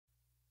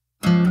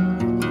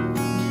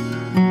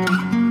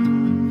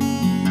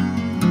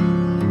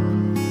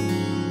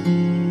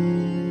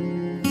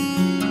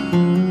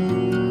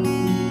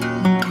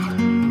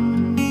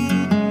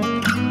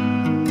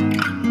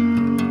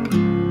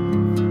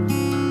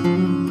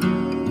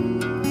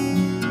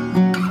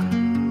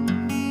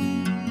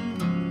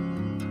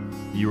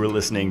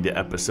listening to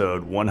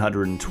episode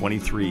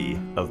 123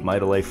 of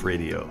Mitolife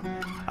Radio.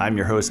 I'm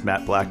your host,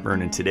 Matt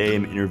Blackburn, and today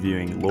I'm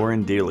interviewing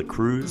Loren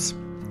Cruz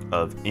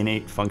of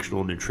Innate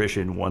Functional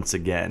Nutrition once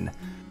again.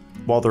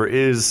 While there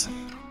is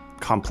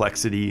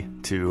complexity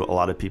to a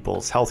lot of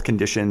people's health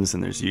conditions,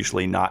 and there's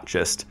usually not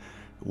just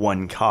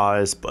one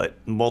cause, but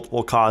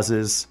multiple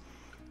causes,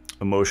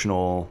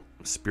 emotional,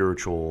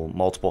 spiritual,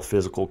 multiple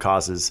physical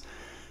causes.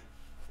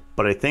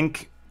 But I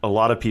think a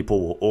lot of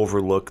people will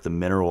overlook the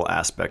mineral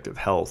aspect of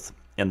health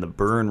and the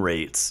burn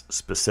rates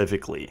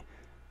specifically,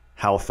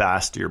 how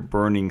fast you're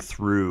burning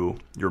through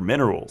your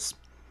minerals,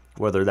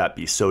 whether that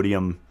be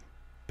sodium,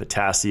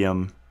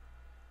 potassium,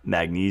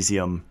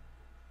 magnesium,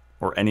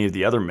 or any of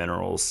the other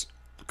minerals.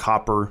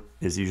 Copper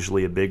is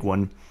usually a big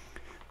one.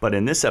 But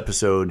in this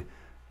episode,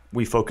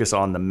 we focus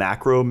on the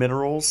macro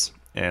minerals,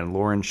 and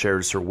Loren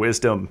shares her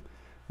wisdom,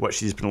 what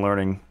she's been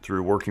learning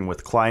through working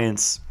with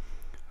clients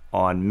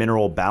on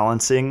mineral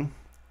balancing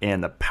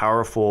and the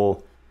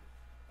powerful,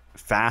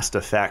 fast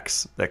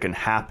effects that can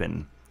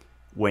happen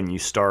when you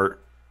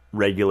start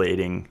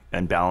regulating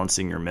and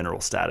balancing your mineral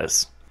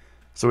status.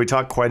 So we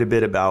talk quite a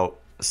bit about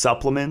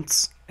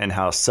supplements and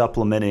how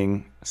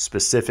supplementing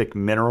specific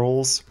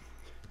minerals,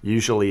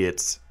 usually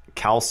it's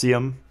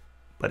calcium,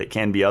 but it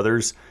can be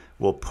others,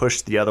 will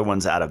push the other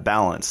ones out of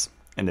balance.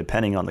 And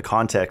depending on the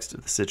context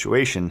of the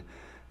situation,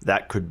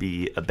 that could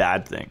be a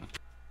bad thing.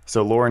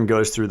 So Loren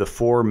goes through the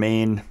four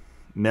main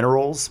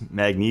minerals: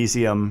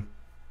 magnesium,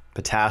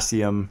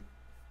 potassium,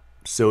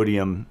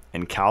 sodium,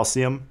 and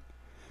calcium.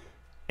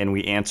 And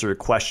we answer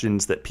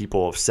questions that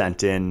people have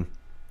sent in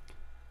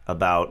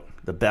about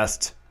the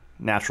best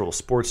natural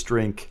sports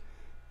drink.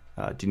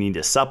 Do you need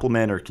a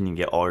supplement, or can you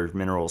get all your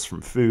minerals from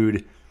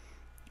food?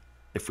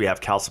 If we have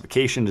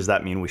calcification, does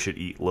that mean we should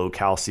eat low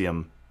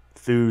calcium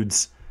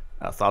foods?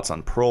 Thoughts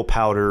on pearl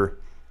powder,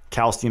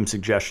 calcium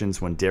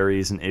suggestions when dairy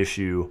is an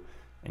issue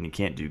and you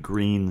can't do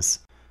greens.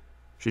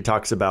 She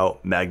talks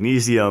about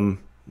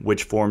magnesium,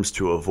 which forms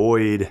to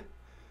avoid,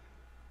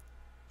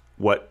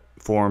 what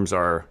forms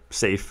are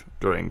safe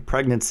during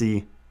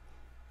pregnancy,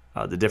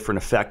 the different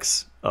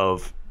effects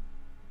of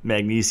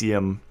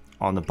magnesium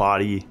on the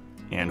body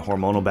and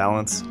hormonal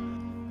balance,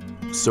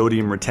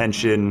 sodium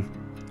retention,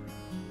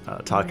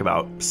 talk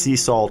about sea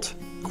salt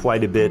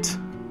quite a bit,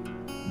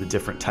 the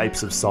different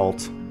types of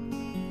salt,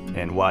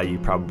 and why you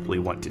probably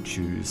want to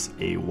choose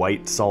a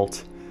white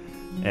salt,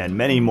 and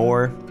many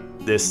more.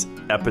 This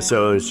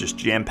episode is just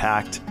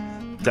jam-packed.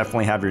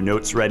 Definitely have your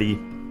notes ready.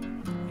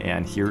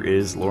 And here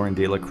is Loren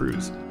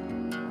Cruz.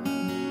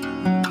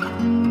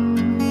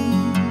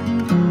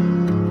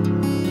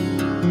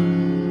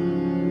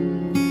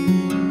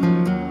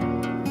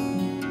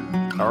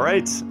 All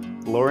right,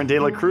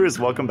 Loren Cruz,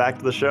 welcome back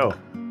to the show.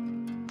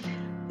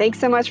 Thanks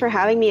so much for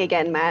having me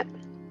again, Matt.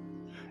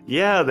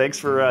 Yeah, thanks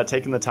for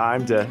taking the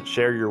time to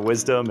share your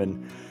wisdom.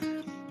 And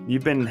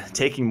you've been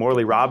taking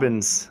Morley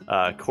Robbin's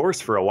course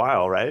for a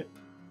while, right?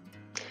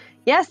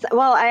 Yes.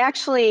 Well,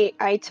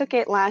 I took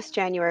it last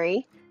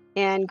January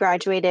and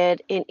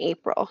graduated in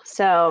April.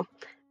 So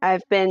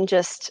I've been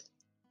just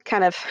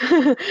kind of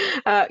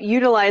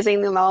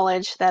utilizing the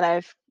knowledge that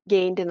I've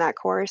gained in that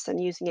course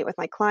and using it with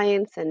my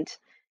clients, and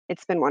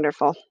it's been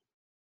wonderful.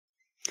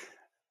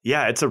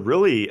 Yeah, it's a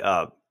really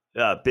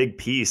big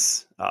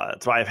piece.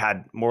 That's why I've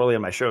had Morley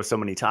on my show so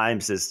many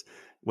times, is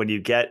when you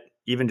get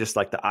even just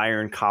like the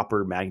iron,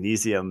 copper,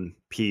 magnesium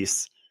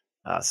piece,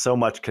 so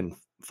much can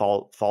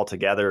fall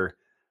together.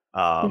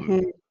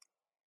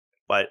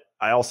 But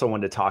I also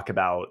wanted to talk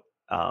about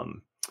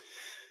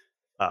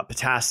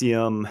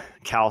potassium,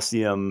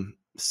 calcium,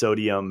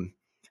 sodium,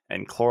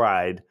 and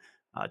chloride,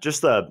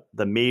 just the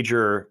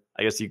major,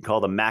 I guess you can call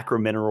them macro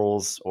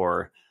minerals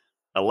or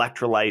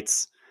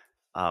electrolytes,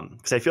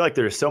 because I feel like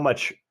there's so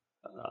much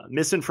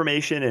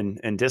misinformation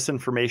and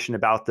disinformation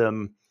about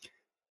them.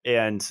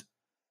 And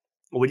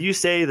would you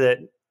say that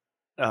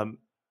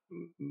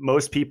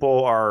most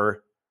people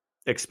are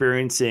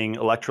experiencing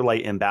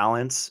electrolyte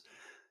imbalance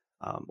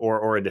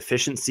or a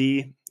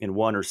deficiency in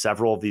one or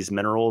several of these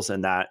minerals,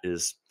 and that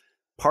is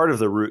part of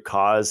the root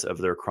cause of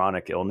their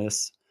chronic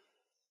illness?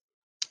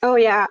 Oh,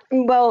 yeah.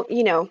 Well,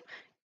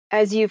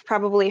 as you've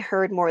probably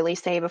heard Morley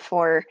say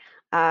before,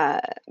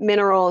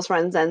 minerals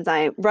run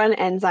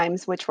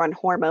enzymes which run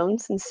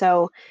hormones. And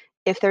so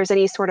if there's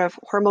any sort of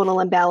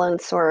hormonal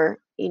imbalance or,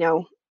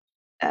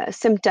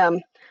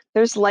 symptom,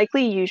 there's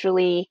likely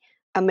usually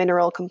a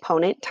mineral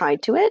component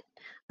tied to it.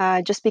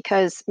 Just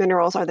because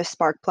minerals are the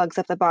spark plugs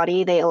of the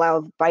body, they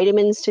allow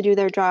vitamins to do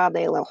their job,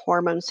 they allow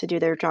hormones to do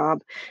their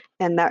job,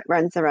 and that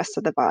runs the rest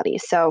of the body.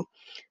 So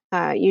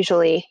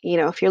usually,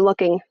 if you're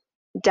looking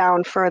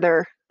down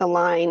further the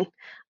line,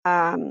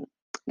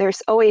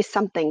 there's always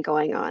something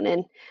going on.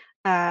 And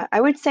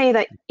I would say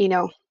that,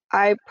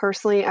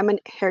 I'm a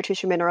hair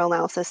tissue mineral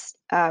analysis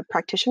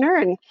practitioner,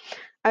 and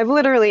I've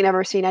literally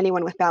never seen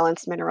anyone with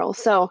balanced minerals.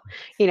 So,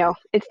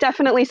 it's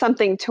definitely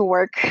something to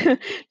work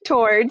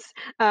towards.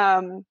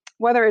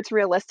 Whether it's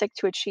realistic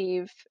to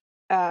achieve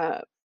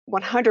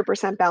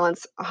 100%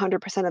 balance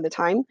 100% of the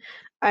time,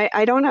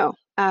 I don't know.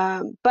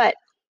 But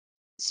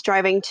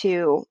striving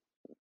to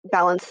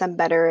balance them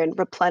better and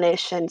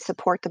replenish and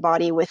support the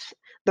body with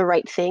the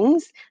right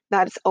things,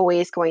 that's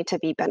always going to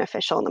be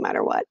beneficial no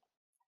matter what.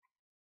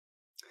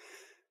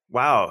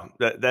 Wow,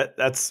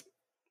 that's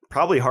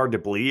probably hard to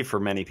believe for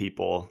many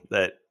people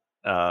that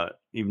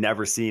you've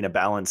never seen a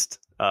balanced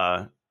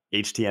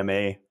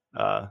HTMA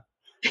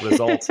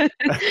result.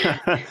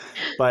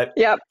 But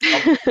Yep.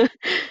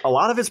 a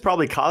lot of it's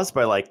probably caused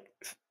by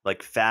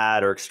like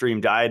fat or extreme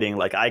dieting.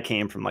 Like I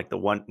came from like the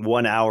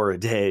 1 hour a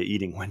day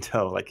eating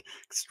window, like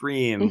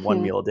extreme one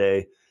Hmm. meal a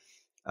day,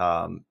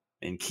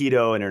 and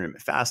keto and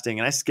intermittent fasting.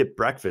 And I skipped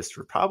breakfast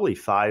for probably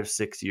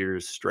 5-6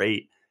 years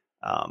straight.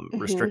 Hmm.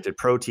 Restricted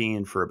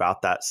protein for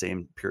about that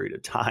same period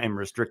of time,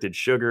 restricted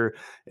sugar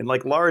in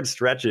like large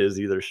stretches,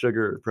 either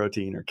sugar or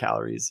protein or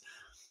calories.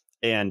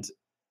 And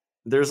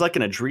there's like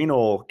an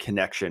adrenal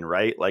connection,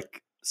 right?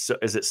 Like, so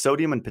is it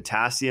sodium and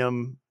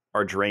potassium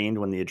are drained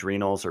when the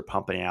adrenals are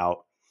pumping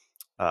out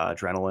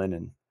adrenaline?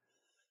 And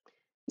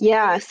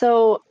Yeah,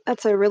 so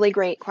that's a really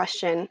great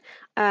question.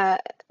 Uh,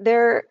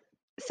 there,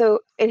 so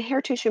in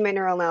hair tissue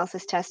mineral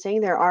analysis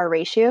testing, there are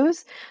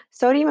ratios.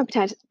 Sodium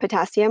and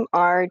potassium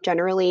are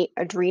generally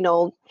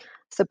adrenal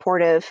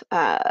supportive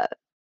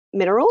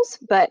minerals,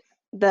 but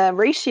the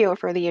ratio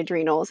for the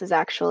adrenals is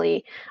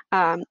actually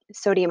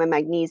sodium and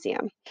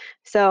magnesium.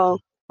 So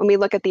when we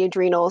look at the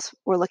adrenals,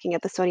 we're looking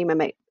at the sodium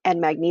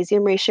and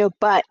magnesium ratio.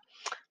 But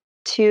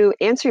to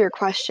answer your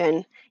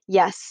question,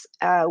 yes,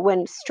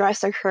 when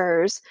stress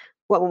occurs,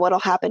 what'll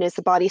happen is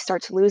the body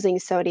starts losing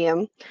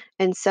sodium,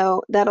 and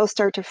so that'll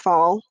start to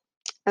fall.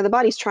 And the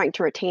body's trying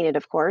to retain it,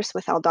 of course,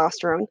 with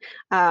aldosterone,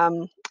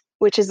 um,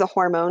 which is the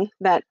hormone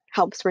that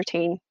helps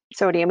retain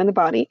sodium in the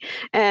body.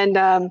 And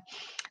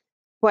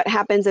what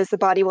happens is the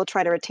body will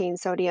try to retain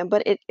sodium,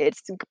 but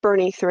it's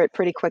burning through it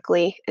pretty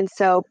quickly. And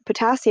so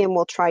potassium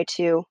will try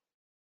to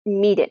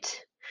meet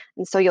it.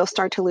 And so you'll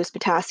start to lose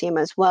potassium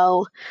as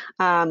well.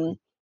 Um,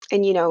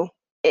 and,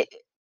 it,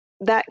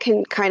 that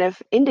can kind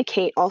of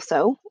indicate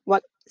also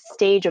what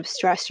stage of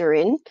stress you're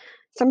in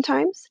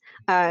sometimes.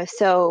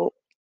 So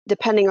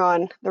depending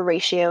on the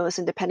ratios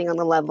and depending on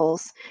the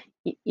levels,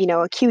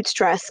 acute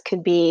stress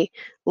could be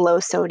low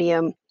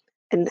sodium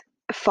and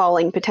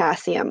falling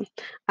potassium.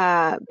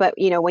 But,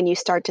 when you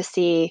start to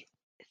see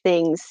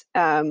things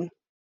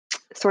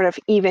sort of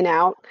even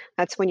out,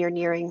 that's when you're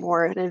nearing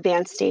more an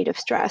advanced state of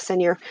stress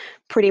and you're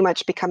pretty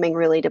much becoming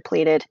really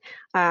depleted.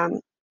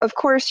 Of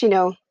course,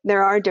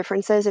 there are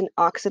differences in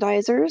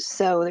oxidizers.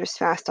 So there's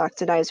fast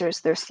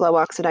oxidizers, there's slow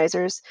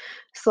oxidizers.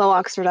 Slow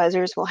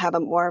oxidizers will have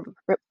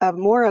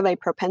more of a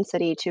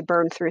propensity to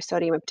burn through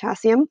sodium and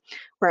potassium,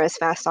 whereas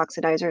fast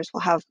oxidizers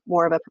will have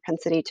more of a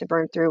propensity to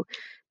burn through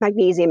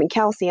magnesium and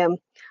calcium.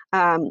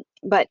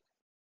 But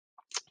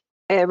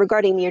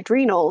regarding the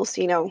adrenals,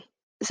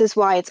 this is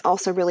why it's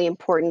also really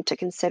important to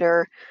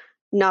consider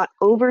not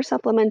over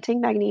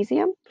supplementing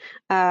magnesium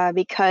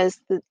because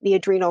the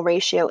adrenal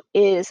ratio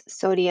is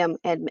sodium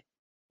and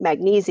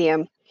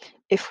magnesium.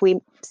 If we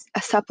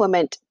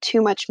supplement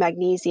too much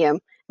magnesium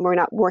and we're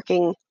not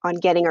working on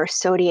getting our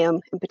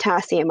sodium and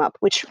potassium up,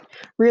 which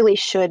really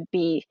should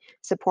be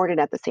supported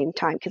at the same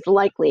time because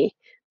likely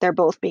they're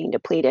both being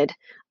depleted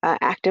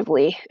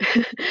actively.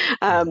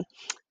 um,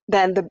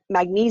 then the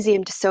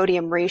magnesium to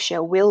sodium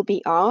ratio will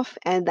be off,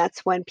 and that's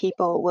when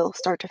people will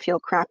start to feel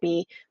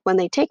crappy when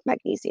they take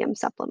magnesium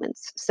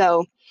supplements.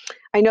 So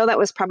I know that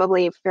was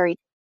probably very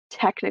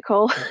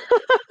technical,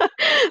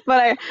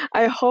 but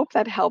I hope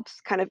that helps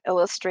kind of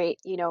illustrate,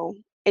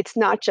 it's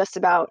not just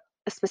about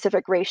a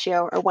specific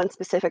ratio or one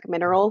specific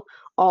mineral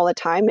all the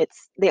time.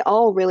 They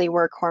all really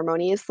work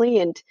harmoniously,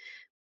 and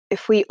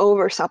if we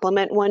over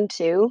supplement one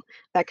too,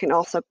 that can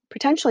also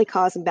potentially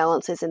cause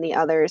imbalances in the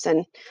others.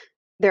 And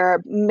there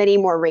are many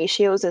more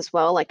ratios as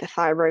well, like the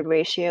thyroid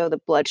ratio, the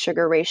blood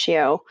sugar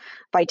ratio,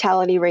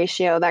 vitality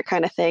ratio, that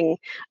kind of thing.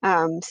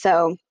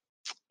 So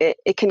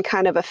it can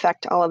kind of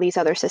affect all of these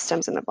other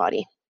systems in the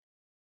body.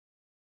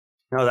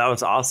 no, that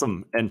was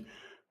awesome. And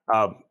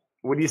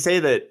would you say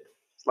that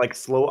like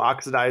slow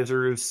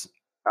oxidizers,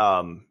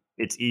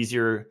 it's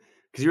easier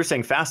because you were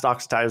saying fast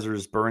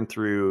oxidizers burn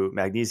through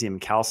magnesium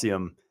and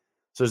calcium.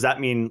 So does that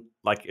mean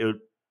like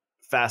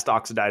fast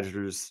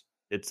oxidizers,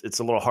 it's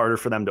a little harder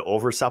for them to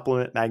over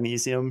supplement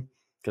magnesium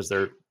because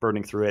they're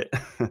burning through it?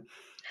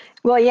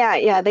 Well,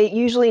 yeah, they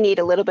usually need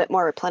a little bit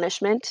more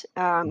replenishment,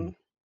 Mm,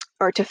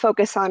 or to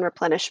focus on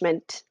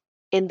replenishment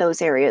in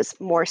those areas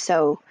more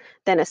so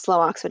than a slow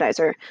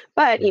oxidizer.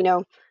 But, yeah.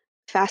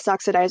 fast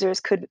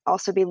oxidizers could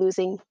also be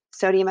losing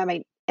sodium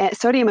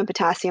and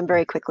potassium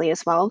very quickly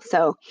as well.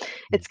 So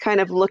Mm, it's kind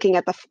of looking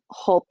at the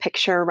whole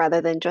picture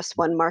rather than just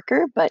one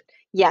marker. But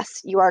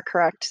yes, you are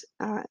correct.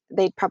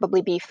 They'd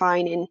probably be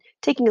fine in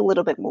taking a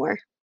little bit more.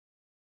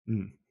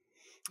 mm.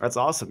 That's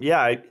awesome.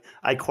 Yeah,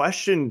 I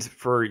questioned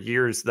for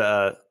years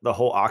the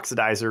whole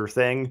oxidizer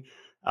thing.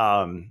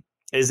 Um,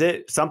 is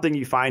it something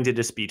you find to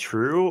just be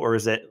true, or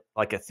is it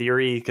like a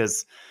theory?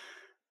 Because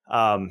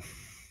um,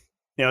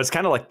 it's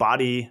kind of like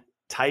body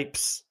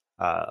types.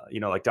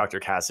 Like Dr.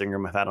 Cass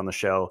Ingram I've had on the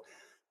show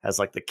has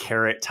like the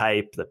carrot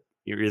type, the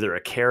you're either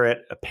a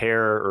carrot, a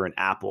pear, or an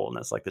apple, and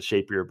that's like the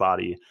shape of your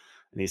body.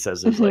 And he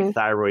says there's like hmm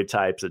thyroid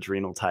types,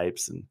 adrenal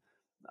types, and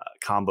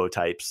combo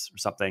types or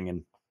something.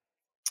 And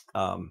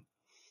um,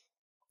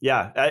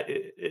 yeah,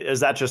 is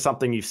that just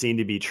something you've seen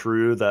to be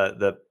true?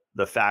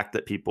 The fact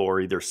that people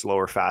are either slow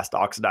or fast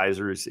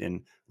oxidizers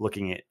in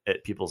looking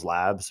at people's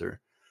labs,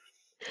 or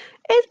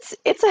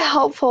It's a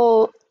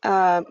helpful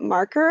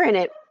marker,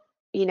 and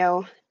you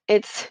know,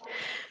 it's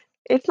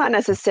it's not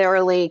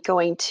necessarily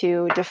going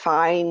to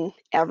define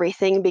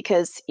everything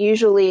because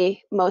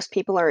usually most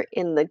people are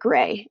in the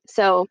gray.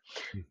 So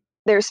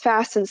there's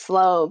fast and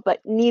slow,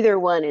 but neither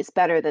one is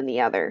better than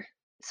the other.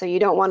 So you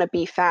don't want to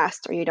be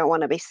fast or you don't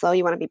want to be slow.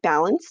 You want to be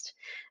balanced.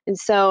 And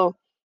so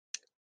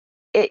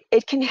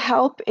it can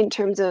help in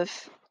terms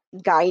of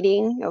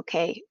guiding.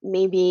 Okay,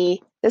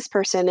 maybe this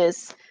person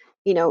is,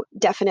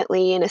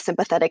 definitely in a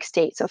sympathetic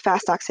state. So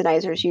fast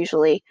oxidizers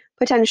usually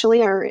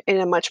potentially are in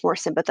a much more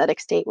sympathetic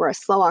state, whereas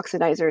slow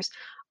oxidizers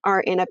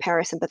are in a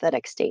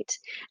parasympathetic state.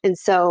 And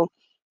so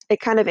it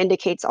kind of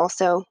indicates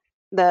also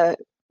the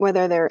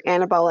whether they're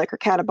anabolic or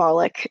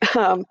catabolic,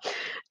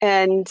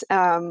 and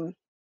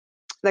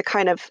the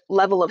kind of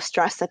level of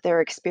stress that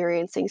they're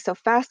experiencing. So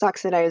fast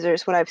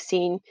oxidizers, what I've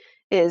seen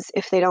is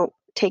if they don't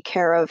take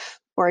care of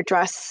or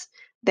address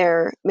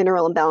their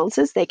mineral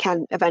imbalances, they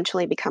can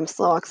eventually become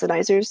slow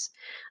oxidizers.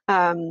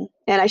 And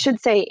I should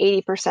say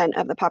 80%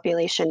 of the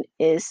population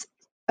is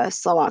a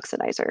slow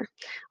oxidizer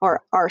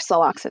or are slow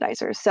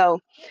oxidizers. So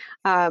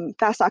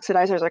fast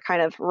oxidizers are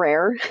kind of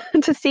rare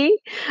to see,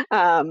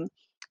 um,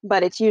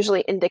 but it's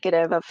usually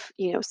indicative of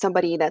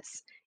somebody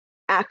that's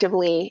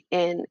actively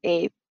in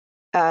a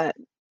uh,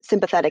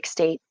 sympathetic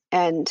state.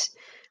 And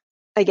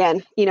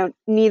again,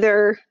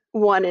 neither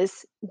one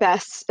is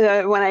best.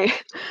 When I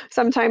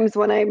sometimes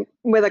when I'm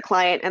with a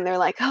client and they're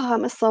like, "Oh,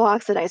 I'm a slow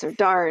oxidizer,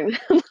 darn,"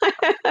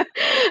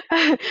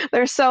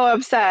 they're so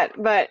upset.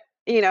 But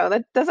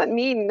that doesn't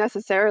mean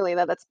necessarily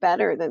that that's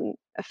better than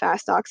a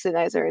fast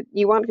oxidizer.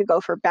 You want to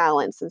go for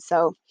balance, and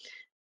so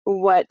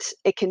what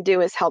it can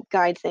do is help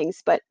guide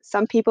things. But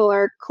some people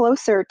are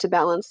closer to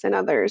balance than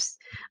others,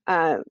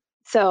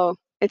 so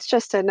it's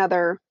just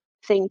another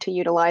thing to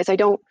utilize. I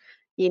don't,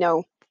 you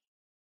know,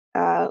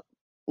 uh,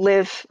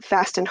 live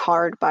fast and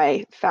hard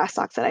by fast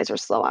oxidizer,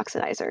 slow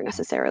oxidizer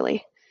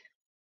necessarily.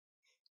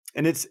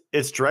 and it's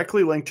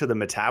directly linked to the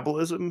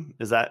metabolism.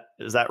 Is that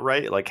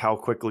right? Like how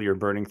quickly you're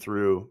burning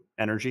through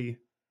energy,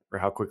 or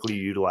how quickly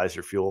you utilize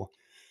your fuel?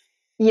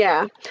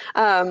 Yeah,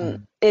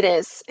 Mhm. it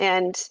is,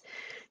 and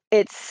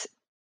it's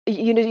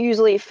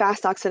usually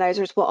fast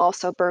oxidizers will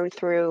also burn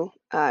through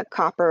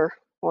copper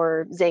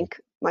or zinc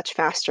much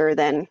faster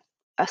than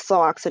a slow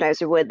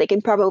oxidizer would. They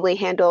can probably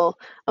handle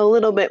a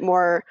little bit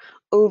more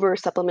over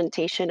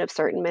supplementation of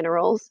certain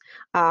minerals,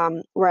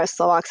 whereas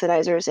slow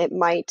oxidizers it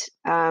might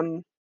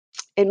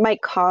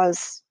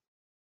cause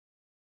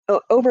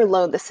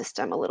overload the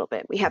system a little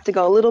bit. We have to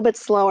go a little bit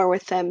slower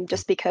with them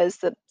just because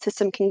the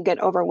system can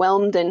get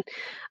overwhelmed and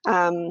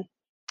um,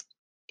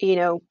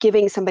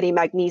 giving somebody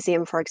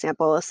magnesium, for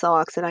example, a slow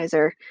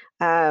oxidizer.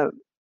 Uh,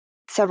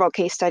 Several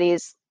case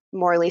studies,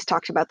 Morley's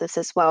talked about this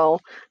as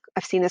well.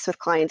 I've seen this with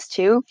clients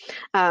too.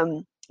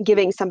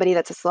 Giving somebody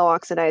that's a slow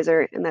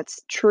oxidizer and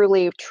that's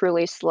truly,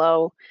 truly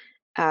slow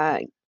uh,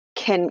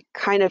 can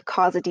kind of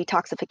cause a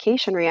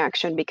detoxification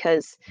reaction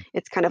because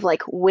it's kind of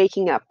like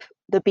waking up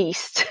the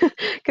beast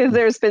because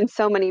there's been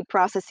so many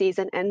processes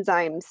and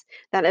enzymes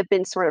that have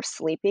been sort of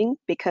sleeping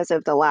because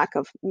of the lack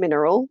of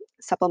mineral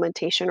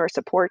supplementation or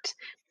support.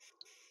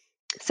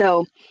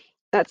 So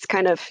that's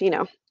kind of,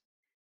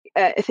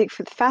 I think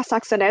for the fast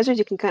oxidizers,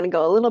 you can kind of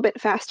go a little bit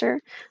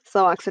faster.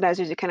 Slow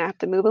oxidizers, you kind of have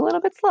to move a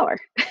little bit slower.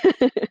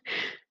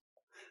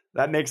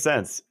 That makes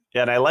sense.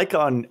 Yeah, and I like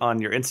on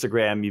your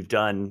Instagram you've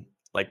done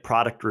like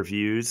product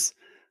reviews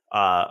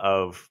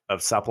of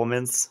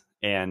supplements,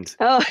 and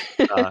Oh,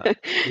 uh,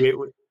 we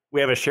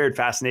we have a shared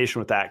fascination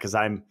with that because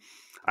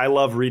I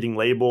love reading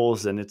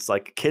labels, and it's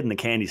like a kid in the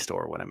candy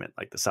store when I'm in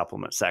like the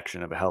supplement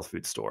section of a health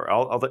food store.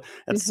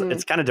 hmm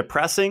It's kind of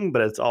depressing,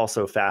 but it's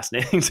also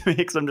fascinating to me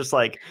because I'm just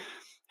like,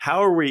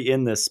 how are we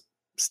in this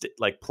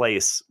like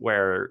place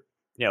where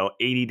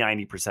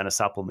 80-90% of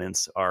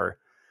supplements are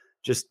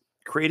just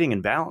creating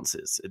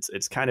imbalances?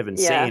 It's kind of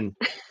Yeah. insane,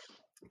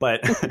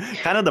 but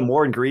kind of the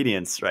more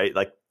ingredients, right?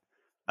 Like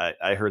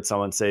I heard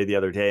someone say the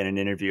other day in an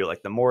interview,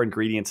 like the more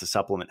ingredients a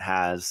supplement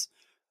has,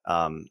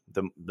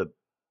 the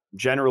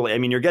generally, I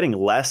mean, you're getting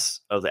less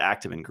of the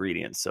active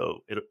ingredients,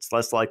 so it's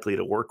less likely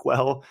to work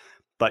well,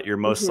 but you're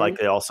most hmm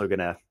likely also going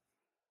to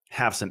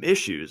have some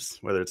issues,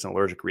 whether it's an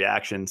allergic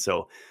reaction.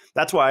 So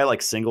that's why I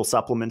like single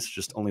supplements,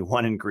 just only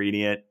one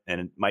ingredient,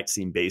 and it might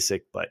seem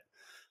basic, but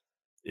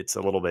it's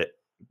a little bit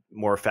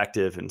more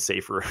effective and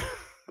safer.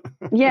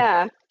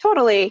 Yeah,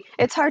 totally.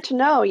 It's hard to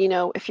know,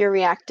 if you're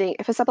reacting,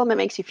 if a supplement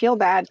makes you feel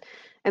bad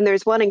and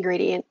there's one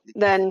ingredient,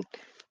 then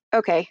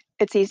okay,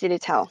 it's easy to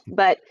tell.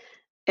 But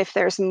if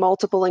there's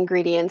multiple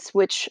ingredients,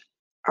 which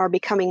are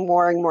becoming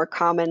more and more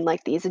common,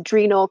 like these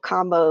adrenal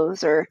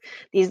combos or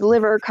these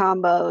liver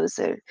combos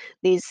or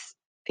these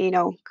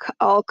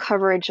all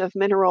coverage of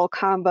mineral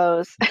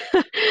combos,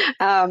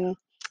 um,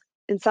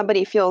 and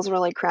somebody feels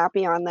really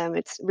crappy on them,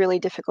 it's really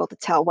difficult to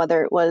tell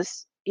whether it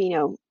was,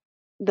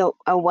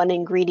 a one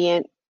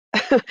ingredient,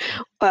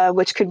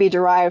 which could be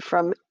derived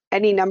from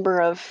any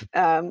number of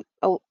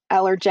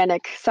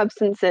allergenic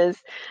substances,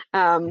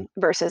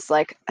 versus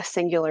like a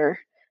singular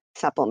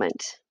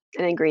supplement,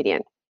 an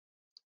ingredient.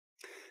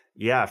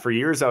 Yeah, for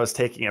years I was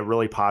taking a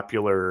really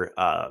popular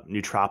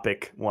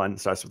nootropic one,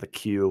 starts with a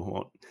Q,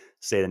 won't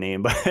say the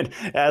name, but it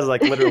has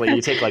like literally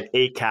you take like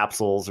 8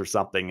 capsules or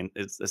something, and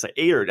it's like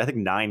 8 or I think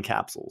 9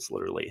 capsules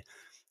literally.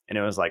 And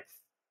it was like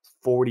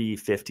 40,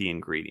 50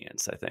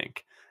 ingredients, I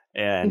think.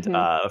 And Hmm.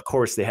 of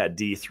course they had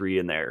D3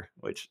 in there,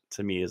 which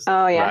to me is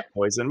Oh yeah. rat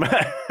poison.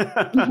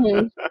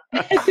 Hmm.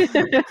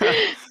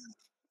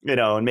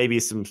 And maybe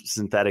some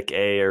synthetic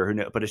A or who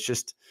knows, but it's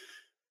just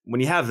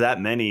when you have that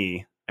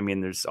many, I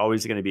mean, there's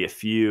always going to be a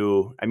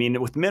few. I mean,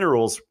 with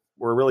minerals,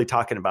 we're really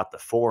talking about the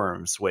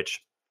forms,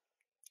 which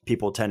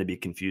people tend to be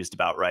confused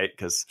about, right?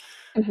 Because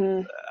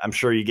Hmm. I'm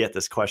sure you get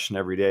this question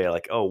every day,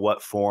 like, oh,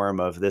 what form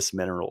of this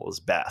mineral is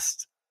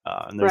best?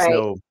 And there's Right.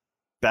 no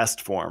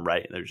best form,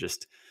 right? They're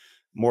just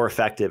more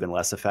effective and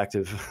less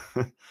effective.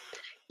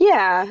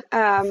 Yeah.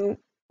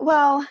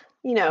 Well,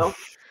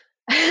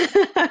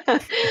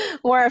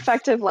 more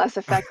effective, less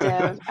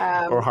effective.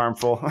 Or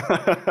harmful.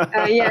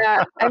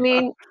 Yeah. I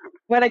mean,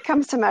 when it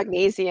comes to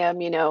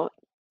magnesium,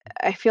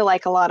 I feel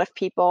like a lot of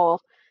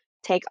people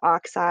take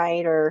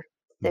oxide or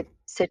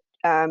cit,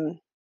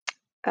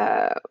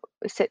 uh,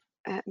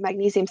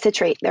 magnesium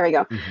citrate. There we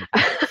go,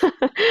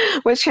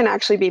 Mhm. which can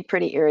actually be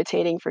pretty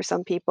irritating for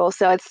some people.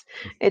 So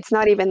it's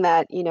not even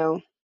that,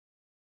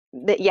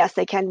 that yes,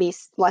 they can be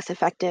less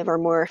effective or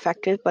more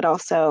effective, but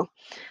also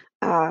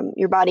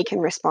your body can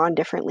respond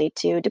differently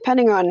too,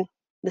 depending on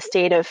the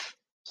state of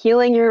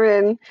healing you're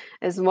in,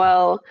 as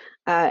well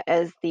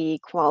as the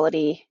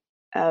quality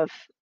of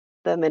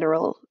the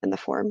mineral and the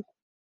form.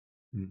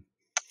 Mm.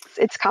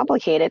 It's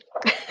complicated.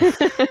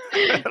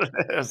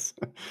 It is.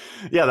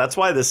 Yeah, that's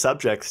why the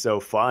subject's so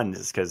fun,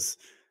 is because,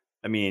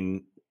 I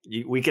mean,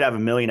 we could have a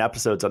million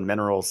episodes on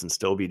minerals and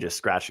still be just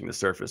scratching the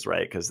surface,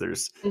 right? Because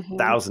there's Hmm.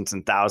 thousands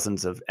and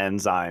thousands of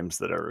enzymes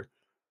that are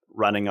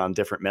running on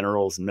different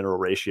minerals and mineral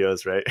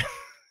ratios, right?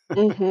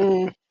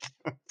 Hmm.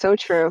 So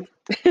true.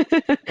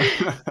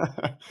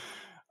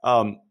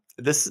 um,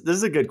 this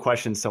is a good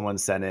question someone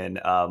sent in.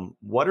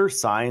 What are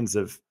signs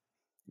of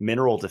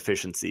mineral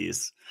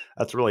deficiencies?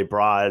 That's really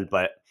broad,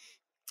 but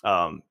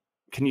um,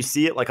 can you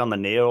see it like on the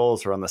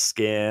nails or on the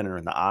skin or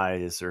in the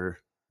eyes or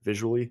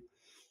visually?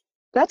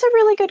 That's a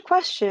really good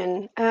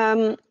question.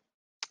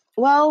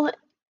 Well,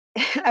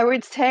 I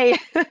would say,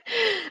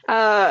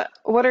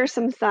 what are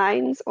some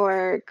signs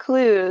or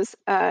clues?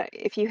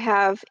 If you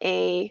have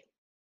a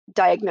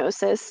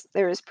diagnosis,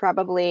 there is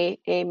probably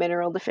a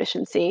mineral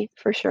deficiency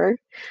for sure.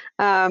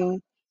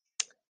 Um,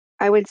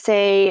 I would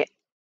say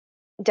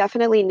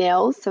definitely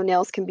nails. So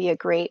nails can be a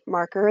great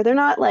marker. They're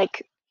not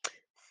like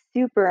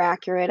super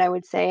accurate, I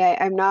would say.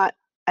 I'm not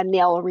a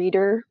nail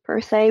reader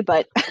per se,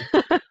 but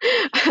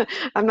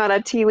I'm not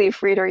a tea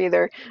leaf reader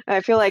either.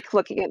 I feel like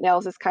looking at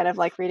nails is kind of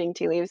like reading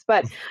tea leaves,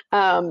 but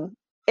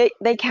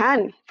they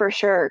can for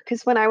sure.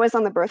 Because when I was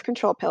on the birth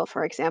control pill,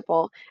 for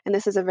example, and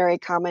this is a very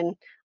common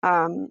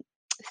um,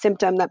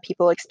 symptom that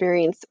people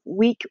experience,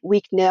 weak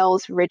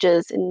nails,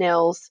 ridges in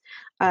nails,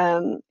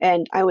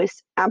 and I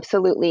was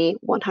absolutely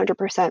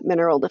 100%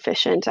 mineral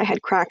deficient. I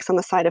had cracks on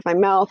the side of my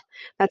mouth.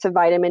 That's a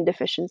vitamin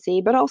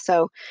deficiency, but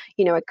also,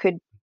 it could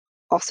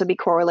also be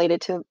correlated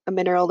to a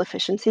mineral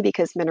deficiency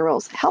because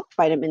minerals help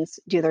vitamins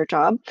do their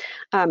job,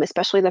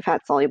 especially the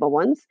fat soluble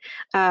ones.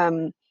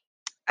 Um,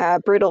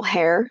 brittle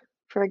hair,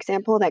 for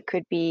example, that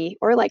could be,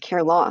 or like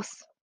hair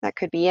loss, that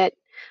could be it.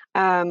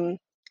 Um,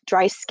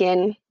 dry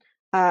skin,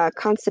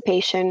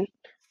 constipation.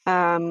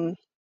 Um,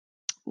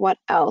 what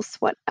else?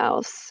 What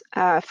else?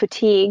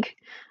 Fatigue,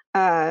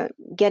 uh,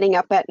 getting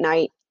up at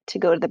night to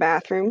go to the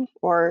bathroom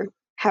or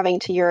having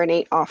to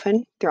urinate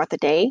often throughout the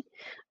day.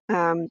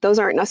 Those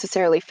aren't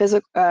necessarily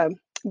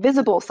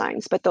visible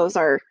signs, but those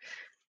are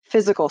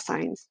physical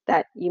signs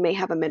that you may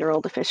have a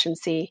mineral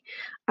deficiency.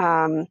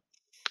 Um,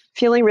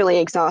 feeling really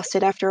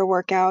exhausted after a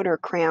workout or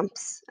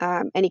cramps,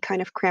 any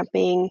kind of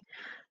cramping,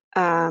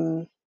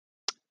 um,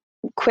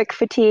 quick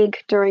fatigue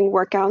during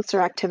workouts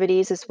or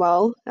activities as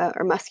well,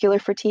 or muscular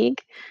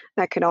fatigue.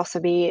 That could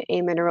also be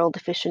a mineral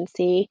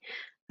deficiency.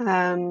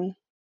 Um,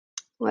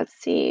 let's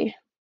see,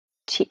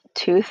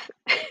 tooth,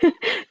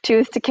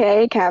 tooth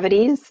decay,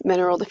 cavities,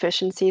 mineral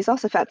deficiencies,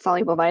 also fat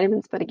soluble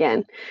vitamins, but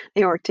again,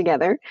 they work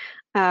together.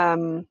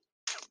 Um,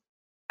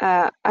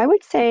 I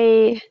would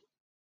say,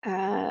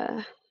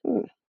 uh,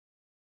 hmm,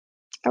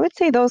 I would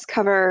say those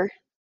cover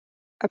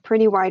a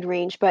pretty wide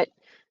range, but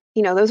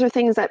those are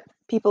things that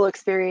people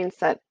experience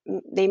that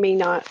they may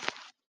not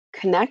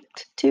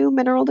connect to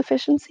mineral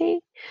deficiency.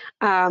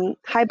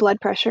 High blood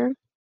pressure,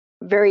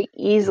 very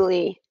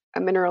easily a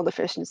mineral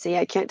deficiency.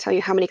 I can't tell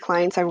you how many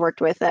clients I've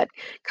worked with that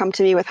come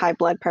to me with high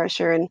blood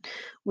pressure, and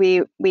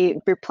we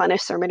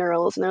replenish their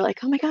minerals, and they're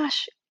like, "Oh my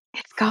gosh,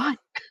 it's gone.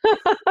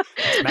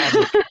 It's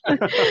magic.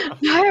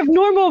 I have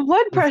normal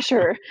blood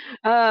pressure.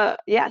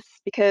 Yes,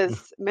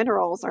 because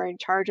minerals are in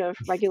charge of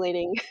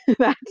regulating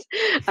that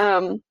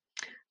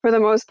for the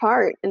most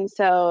part. And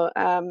so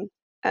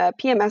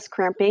PMS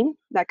cramping,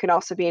 that could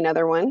also be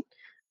another one.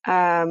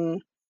 Um,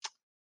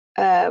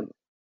 uh,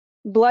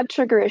 Blood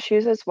sugar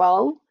issues as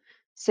well.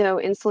 So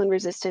insulin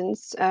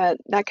resistance,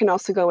 that can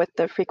also go with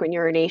the frequent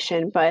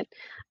urination, but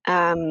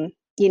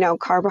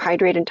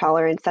carbohydrate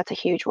intolerance, that's a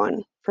huge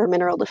one for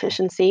mineral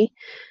deficiency.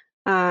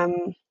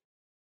 Um,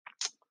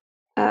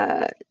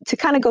 to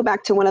kind of go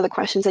back to one of the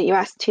questions that you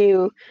asked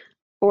too,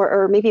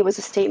 or maybe it was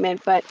a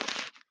statement, but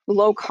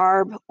low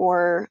carb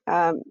or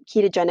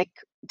ketogenic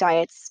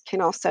diets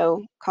can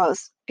also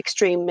cause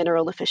extreme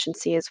mineral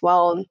deficiency as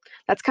well. And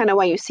that's kind of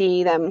why you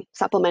see them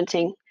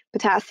supplementing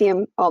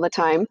potassium all the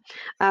time.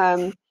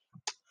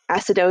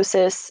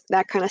 Acidosis,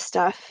 that kind of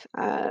stuff,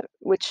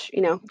 which,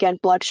 again,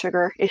 blood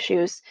sugar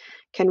issues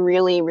can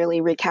really, really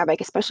wreak havoc,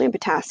 especially in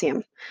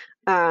potassium.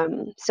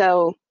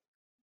 So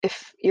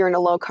if you're in a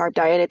low carb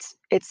diet,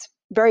 it's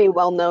very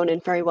well known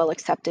and very well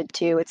accepted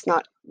too. It's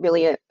not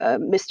really a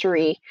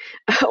mystery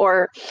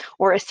or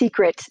a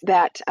secret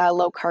that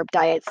low carb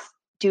diets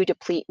do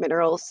deplete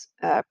minerals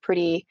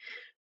pretty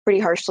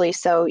harshly.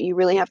 So you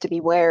really have to be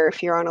aware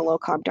if you're on a low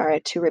carb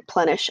diet to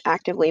replenish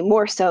actively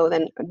more so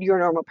than your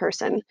normal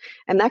person,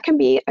 and that can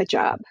be a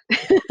job.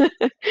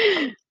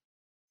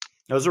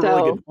 Those are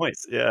really So good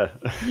points. Yeah.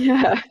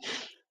 yeah.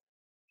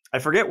 I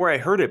forget where I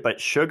heard it,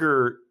 but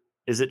sugar,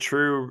 is it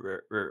true?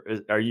 Or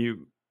are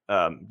you,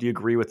 do you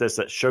agree with this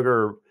that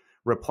sugar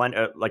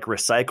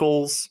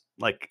recycles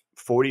like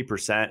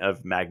 40%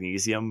 of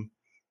magnesium?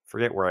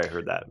 Forget where I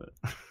heard that.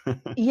 But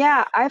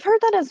Yeah, I've heard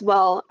that as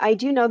well. I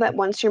do know that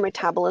once your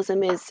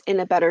metabolism is in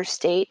a better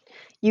state,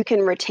 you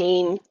can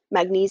retain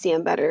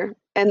magnesium better.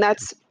 And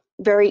that's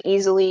very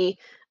easily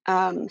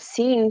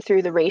seen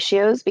through the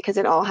ratios because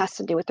it all has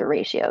to do with the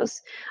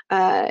ratios.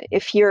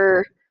 If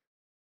your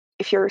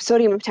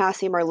sodium and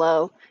potassium are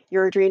low,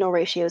 your adrenal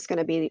ratio is going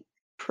to be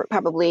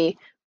probably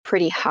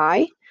pretty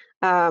high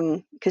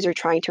because you're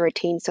trying to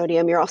retain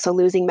sodium. You're also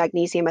losing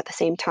magnesium at the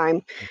same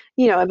time.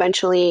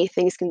 Eventually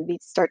things can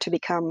start to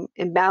become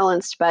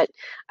imbalanced, but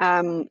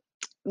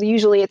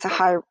usually it's a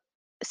high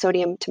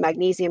sodium to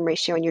magnesium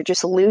ratio, and you're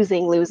just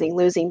losing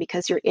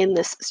because you're in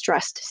this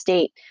stressed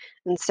state.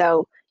 And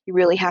so you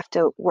really have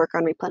to work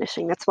on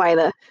replenishing. That's why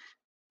the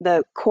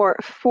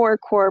four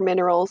core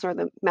minerals or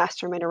the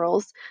master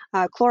minerals.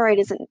 Chloride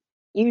isn't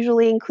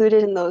usually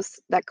included in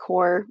that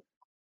core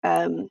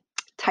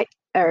type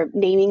or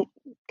naming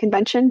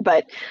convention,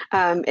 but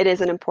it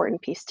is an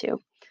important piece too.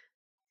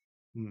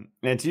 and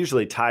it's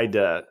usually tied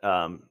to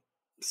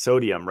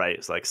sodium, right?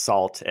 It's like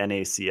salt,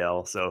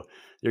 NaCl. So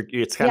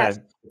it's kind Yes.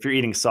 of, if you're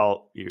eating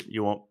salt,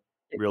 you won't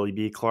really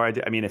be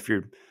chloride. I mean, if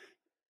you're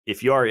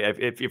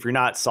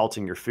not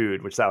salting your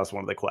food, which that was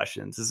one of the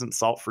questions, isn't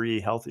salt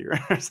free healthier?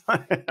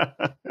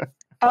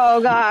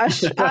 Oh gosh,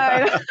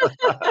 that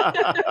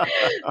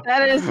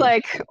is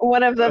like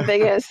one of the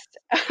biggest,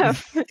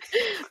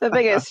 the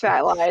biggest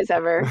fat lies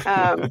ever.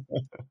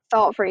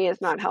 Salt free is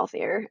not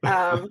healthier.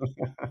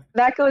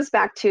 That goes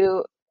back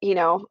to,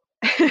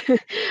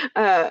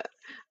 uh,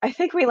 I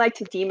think we like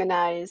to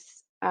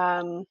demonize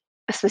a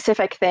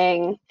specific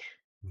thing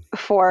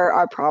for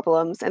our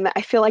problems, and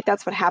I feel like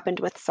that's what happened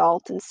with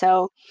salt. And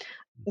so,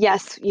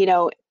 yes,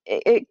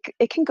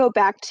 it can go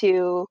back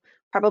to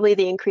probably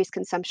the increased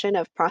consumption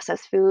of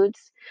processed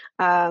foods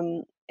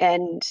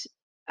and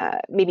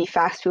maybe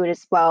fast food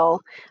as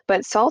well.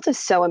 But salt is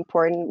so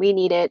important. We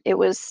need it. It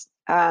was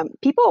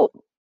people,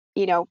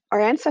 our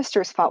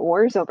ancestors fought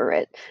wars over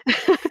it.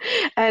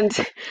 And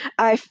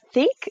I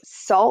think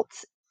salt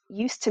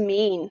used to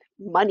mean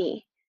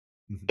money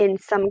in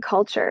some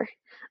culture.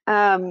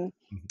 Um,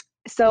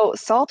 so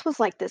salt was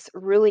like this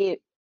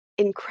really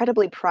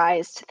incredibly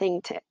prized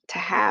thing to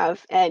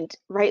have, and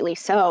rightly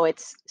so.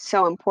 It's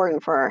so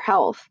important for our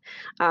health.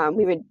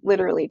 We would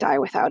literally die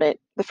without it.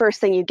 The first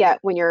thing you get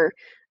when you're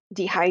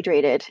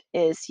dehydrated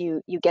is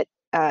you get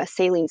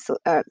saline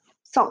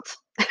salt.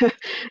 So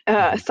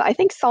I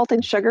think salt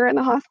and sugar in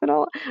the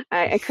hospital.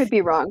 I could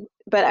be wrong,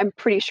 but I'm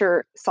pretty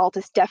sure salt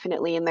is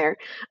definitely in there.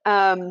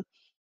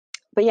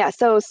 But yeah,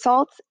 so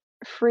salt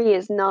free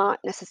is not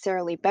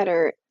necessarily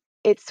better.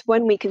 It's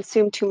when we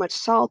consume too much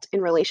salt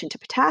in relation to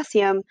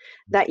potassium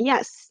that,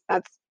 yes,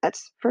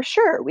 that's for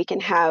sure. We can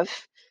have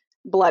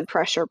blood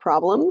pressure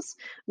problems,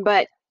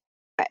 but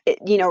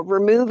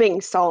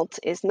removing salt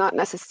is not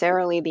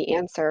necessarily the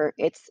answer.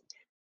 It's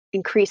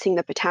increasing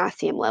the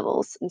potassium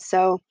levels. And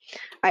so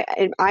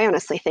I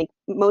honestly think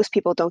most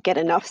people don't get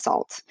enough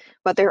salt,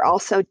 but they're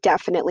also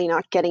definitely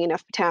not getting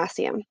enough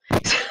potassium.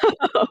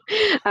 So,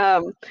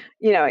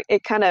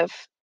 it kind of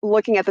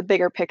looking at the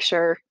bigger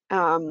picture.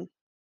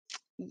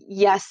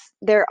 Yes,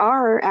 there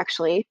are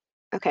actually,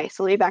 okay,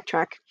 so let me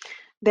backtrack.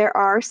 There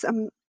are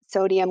some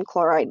sodium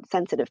chloride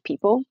sensitive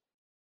people,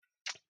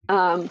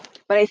 but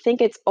I think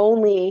it's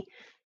only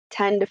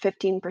 10 to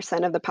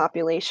 15% of the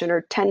population,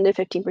 or 10 to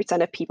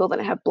 15% of people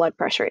that have blood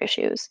pressure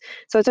issues.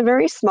 So it's a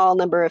very small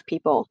number of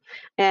people.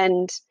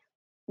 And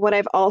what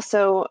I've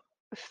also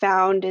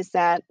found is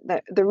that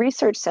the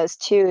research says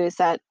too is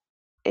that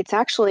it's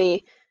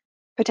actually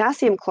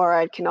potassium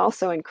chloride can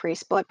also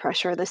increase blood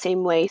pressure the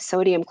same way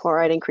sodium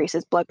chloride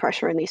increases blood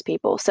pressure in these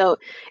people. So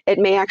it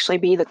may actually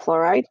be the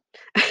chloride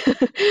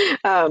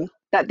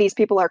that these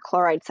people are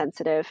chloride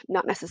sensitive,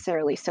 not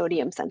necessarily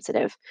sodium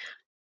sensitive.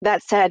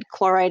 That said,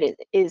 chloride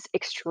is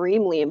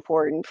extremely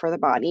important for the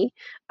body.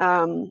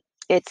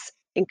 It's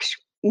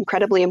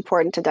incredibly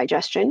important to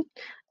digestion.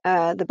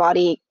 The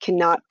body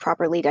cannot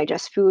properly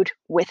digest food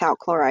without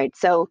chloride.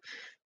 So,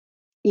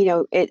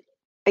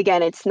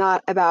 it's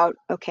not about,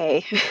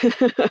 okay,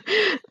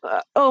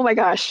 oh my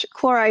gosh,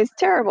 chloride's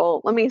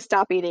terrible. Let me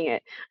stop eating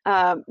it.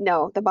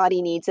 No, the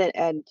body needs it,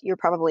 and you're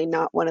probably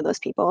not one of those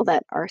people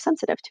that are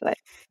sensitive to it.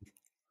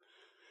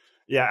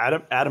 Yeah,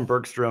 Adam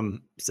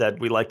Bergstrom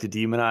said we like to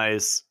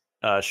demonize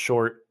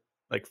short,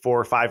 like 4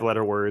 or 5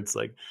 letter words,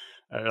 like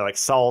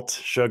salt,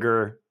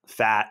 sugar,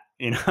 fat.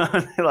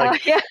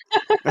 Yeah.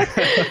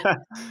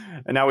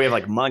 And now we have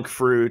like monk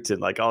fruit and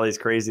like all these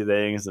crazy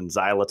things and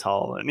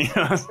xylitol and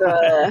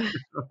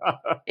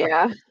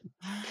Yeah,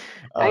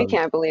 I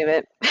can't believe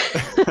it.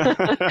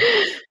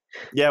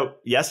 Yeah,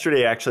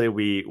 yesterday actually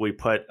we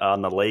put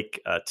on the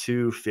lake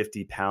 2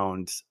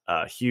 50-pound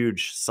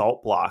huge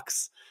salt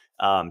blocks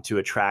to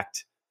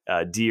attract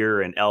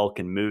deer and elk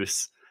and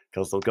moose,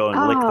 because they'll go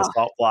and lick the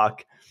salt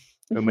block,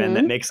 and then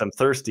that makes them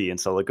thirsty, and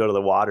so they'll go to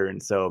the water,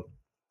 and so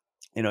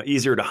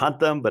easier to hunt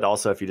them, but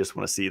also if you just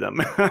want to see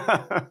them.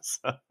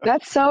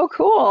 That's so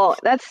cool.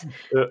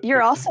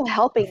 You're also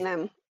helping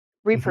them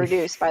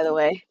reproduce, by the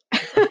way.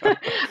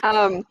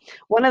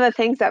 One of the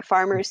things that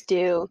farmers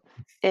do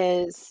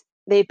is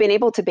they've been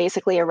able to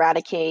basically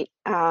eradicate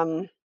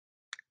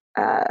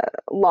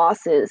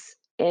losses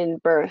in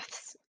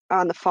births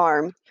on the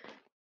farm,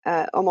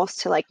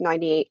 almost to like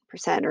 98%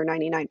 or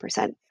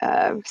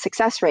 99%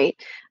 success rate,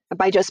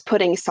 by just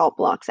putting salt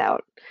blocks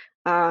out,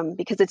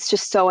 because it's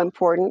just so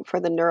important for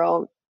the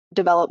neural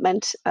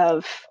development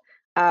of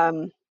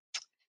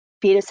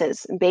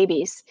fetuses and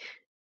babies.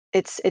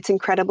 It's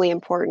incredibly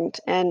important,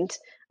 and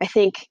I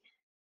think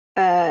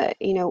we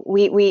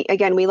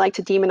like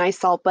to demonize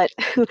salt, but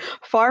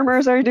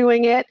farmers are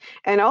doing it,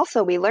 and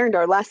also we learned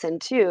our lesson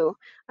too.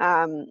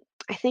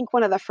 I think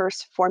one of the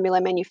first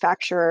formula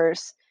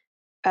manufacturers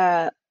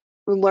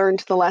learned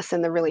the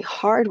lesson the really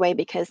hard way,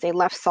 because they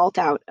left salt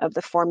out of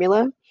the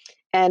formula,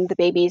 and the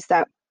babies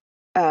that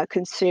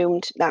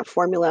consumed that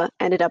formula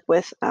ended up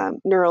with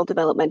neural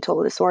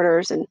developmental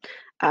disorders and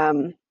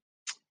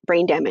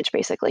brain damage,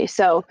 basically.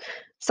 So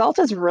salt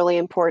is really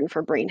important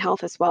for brain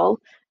health as well,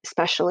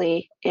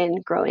 especially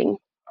in growing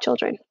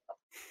children.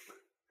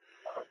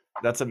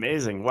 That's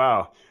amazing.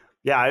 Wow.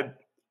 Yeah,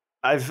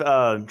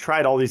 I've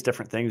tried all these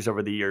different things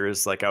over the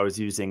years. Like I was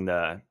using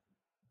the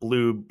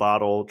blue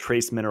bottle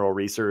trace mineral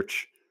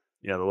research,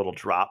 the little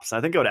drops.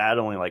 I think I would add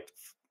only like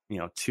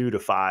 2 to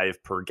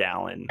 5 per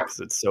gallon because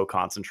it's so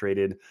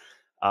concentrated.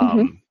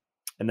 And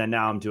then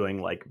now I'm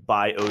doing like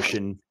by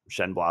Ocean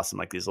Shen Blossom,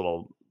 like these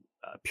little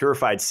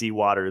purified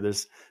seawater.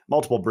 There's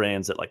multiple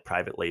brands that like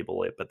private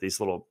label it, but these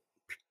little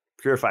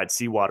purified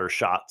seawater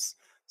shots.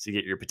 So you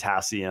get your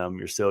potassium,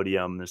 your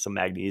sodium, there's some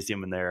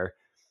magnesium in there,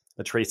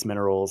 the trace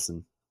minerals,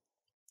 and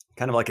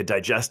kind of like a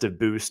digestive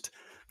boost,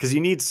 because you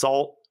need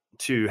salt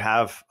to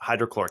have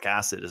hydrochloric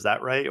acid. Is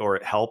that right? Or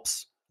it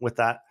helps with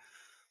that?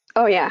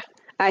 Oh, yeah.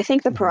 I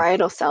think the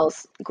parietal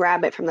cells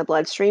grab it from the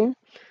bloodstream.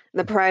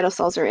 The parietal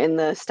cells are in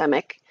the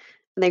stomach.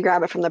 And they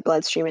grab it from the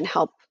bloodstream and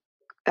help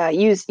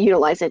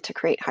utilize it to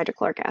create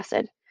hydrochloric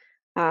acid.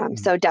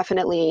 So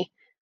definitely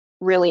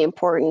really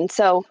important.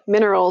 So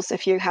minerals,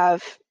 if you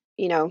have,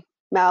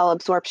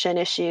 malabsorption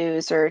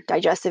issues or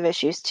digestive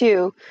issues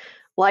too,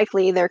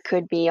 likely there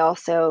could be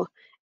also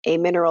a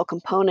mineral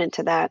component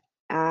to that,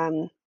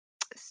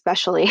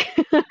 especially.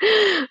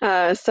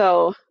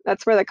 So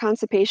that's where the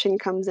constipation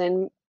comes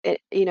in.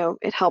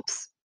 It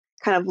helps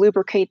kind of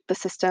lubricate the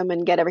system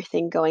and get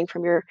everything going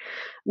from your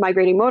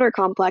migrating motor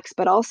complex,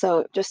 but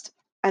also just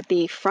at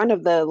the front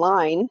of the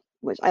line,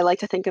 which I like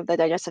to think of the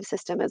digestive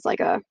system as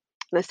like an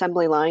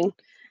assembly line.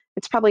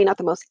 It's probably not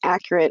the most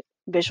accurate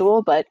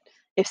visual, but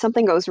if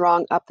something goes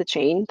wrong up the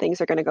chain,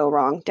 things are going to go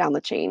wrong down the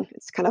chain.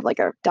 It's kind of like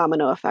a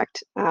domino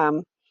effect.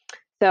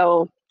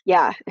 So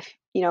yeah, if,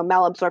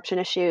 malabsorption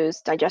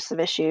issues, digestive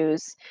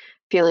issues,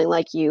 feeling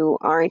like you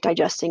aren't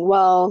digesting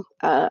well,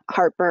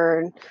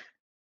 heartburn,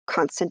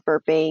 constant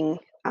burping,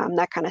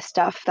 that kind of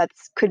stuff,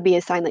 could be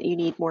a sign that you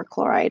need more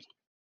chloride.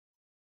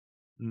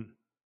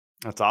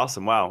 That's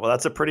awesome. Wow. Well,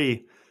 that's a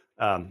pretty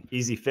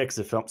easy fix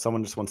if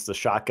someone just wants the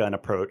shotgun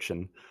approach.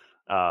 And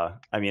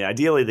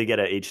ideally they get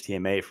a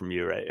HTMA from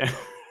you, right?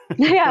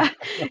 Yeah,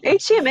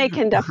 HTMA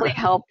can definitely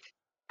help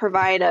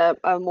provide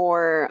a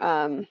more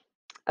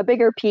a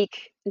bigger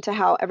peek into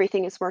how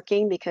everything is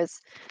working,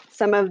 because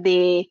some of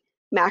the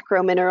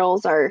macro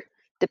minerals are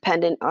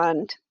dependent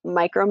on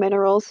micro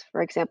minerals,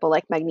 for example,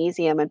 like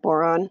magnesium and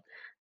boron.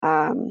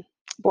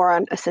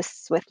 boron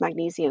assists with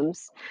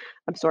magnesium's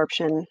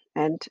absorption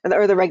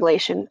or the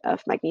regulation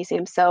of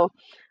magnesium. So,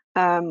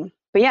 but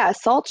yeah,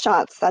 salt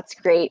shots, that's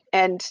great.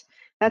 And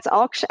that's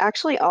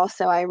actually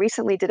also, I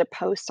recently did a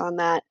post on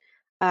that,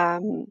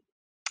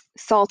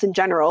 salt in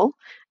general,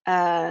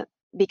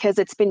 because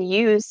it's been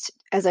used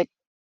as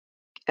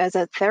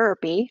a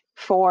therapy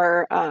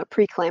for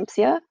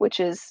preeclampsia, which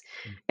is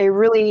a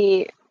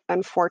really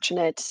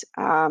unfortunate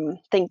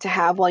thing to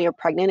have while you're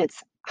pregnant.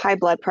 It's high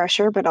blood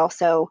pressure, but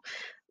also,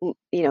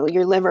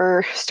 your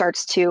liver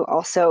starts to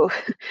also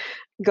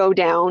go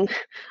down,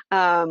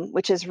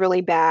 which is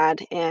really bad.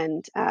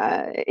 And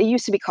it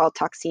used to be called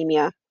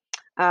toxemia.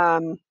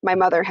 My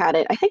mother had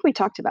it. I think we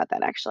talked about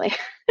that actually.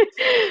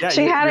 Yeah,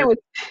 She had it with.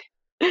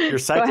 you're Go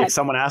psychic. ahead.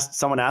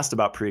 Someone asked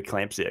about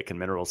preeclampsia. Can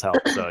minerals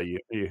help? So you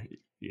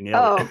nailed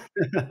Oh,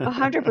 it.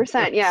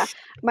 100%. Yeah.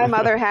 My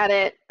mother had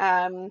it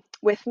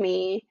with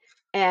me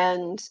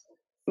and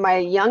my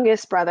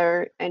youngest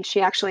brother, and she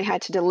actually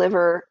had to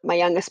deliver my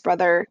youngest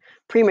brother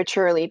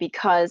prematurely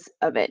because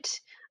of it,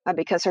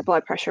 because her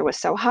blood pressure was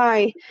so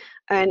high.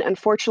 And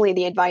unfortunately,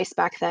 the advice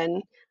back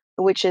then,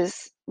 which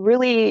is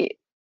really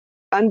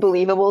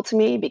unbelievable to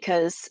me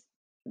because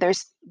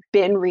there's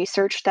been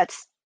research that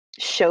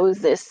shows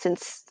this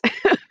since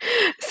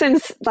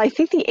since I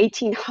think the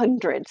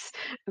 1800s,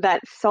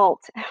 that salt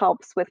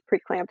helps with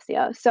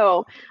preeclampsia.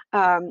 So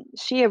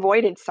she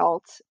avoided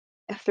salt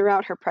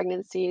throughout her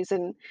pregnancies,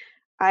 and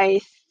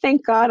I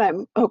thank God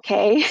I'm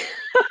okay.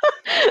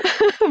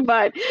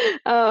 But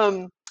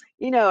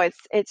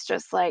it's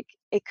just like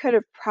it could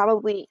have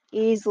probably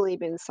easily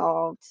been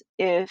solved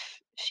if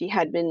she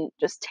had been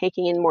just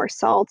taking in more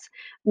salt,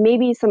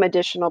 maybe some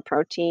additional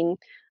protein,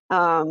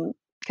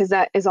 because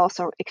that is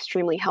also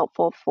extremely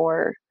helpful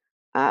for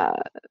uh,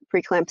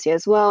 preeclampsia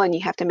as well. And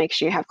you have to make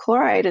sure you have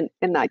chloride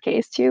in that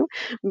case too.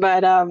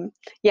 But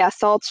yeah,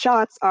 salt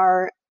shots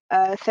are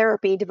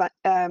therapy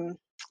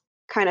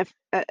kind of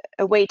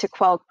a way to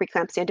quell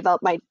preeclampsia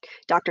developed by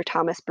Dr.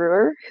 Thomas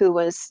Brewer, who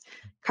was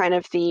kind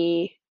of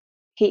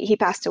he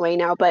passed away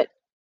now, but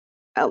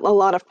a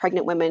lot of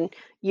pregnant women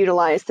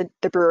utilize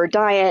the Brewer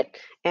diet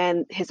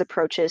and his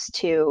approaches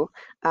to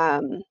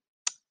um,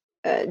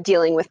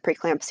 dealing with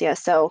preeclampsia.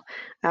 So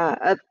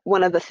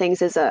one of the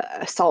things is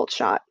a salt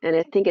shot, and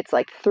I think it's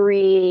like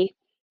three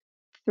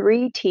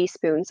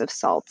teaspoons of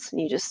salt,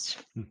 and you just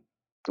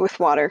with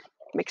water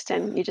mixed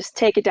in, you just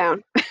take it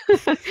down.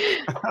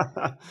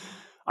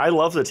 I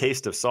love the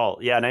taste of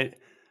salt. Yeah, and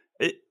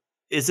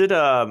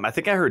I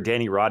think I heard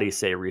Danny Roddy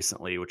say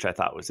recently, which I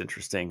thought was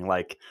interesting,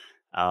 like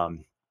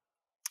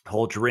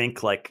whole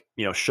drink like,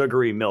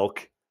 sugary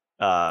milk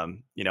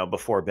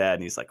before bed,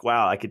 and he's like,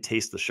 wow, I could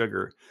taste the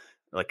sugar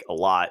like a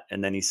lot.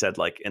 And then he said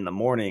like in the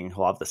morning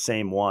he'll have the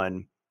same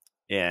one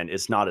and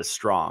it's not as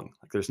strong.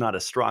 Like there's not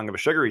as strong of a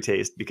sugary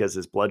taste because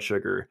his blood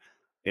sugar,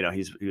 he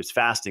was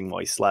fasting while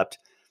he slept.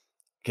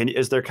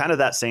 Is there kind of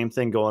that same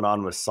thing going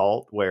on with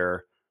salt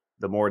where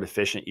the more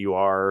deficient you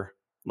are,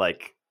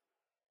 like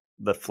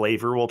the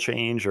flavor will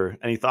change, or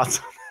any thoughts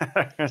on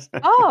that?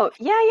 Oh,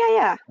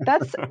 yeah.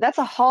 That's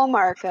a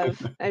hallmark of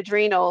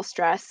adrenal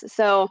stress.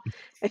 So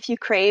if you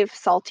crave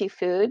salty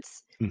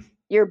foods,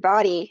 your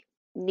body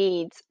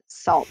needs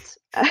salt.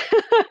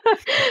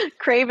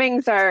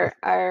 Cravings are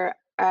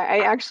I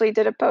actually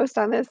did a post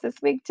on this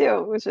week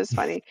too, which is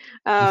funny.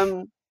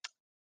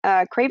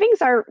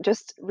 Cravings are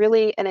just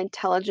really an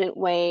intelligent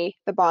way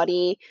the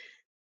body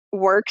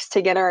works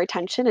to get our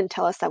attention and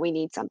tell us that we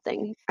need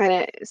something.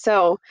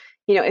 So,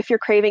 if you're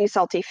craving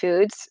salty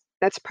foods,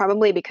 that's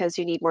probably because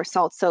you need more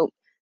salt. So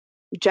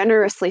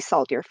generously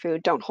salt your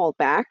food. Don't hold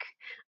back.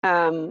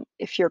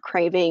 If you're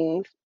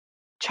craving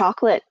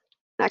chocolate,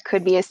 that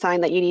could be a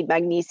sign that you need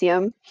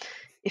magnesium.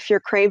 If you're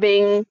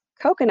craving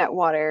coconut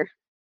water,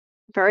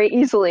 very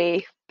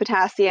easily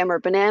potassium, or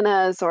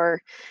bananas,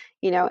 or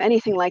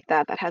anything like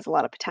that that has a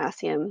lot of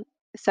potassium.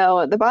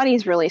 So the body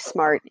is really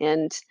smart,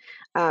 and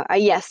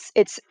yes,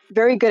 it's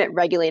very good at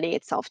regulating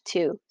itself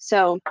too.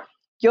 So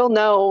you'll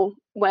know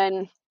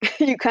when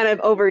you kind of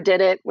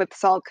overdid it with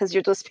salt because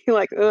you'll just be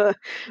like, ugh.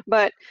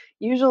 But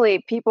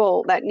usually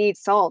people that need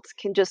salt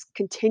can just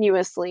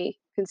continuously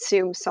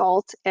consume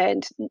salt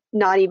and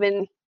not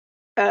even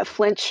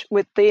flinch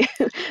with the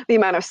the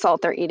amount of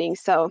salt they're eating.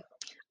 So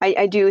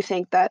I do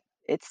think that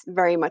it's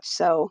very much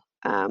so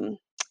an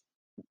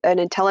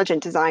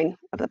intelligent design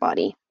of the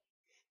body.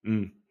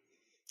 Mm,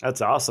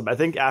 that's awesome. I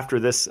think after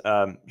this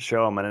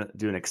show, I'm going to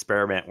do an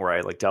experiment where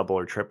I like double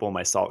or triple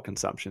my salt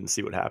consumption,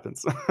 see what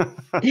happens.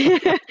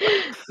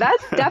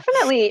 That's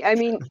definitely, I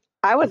mean,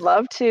 I would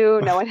love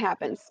to know what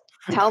happens.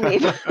 Tell me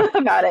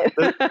about it.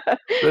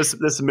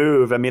 This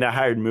move, I mean, I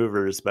hired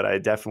movers, but I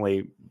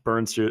definitely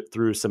burned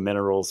through some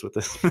minerals with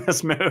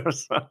this move.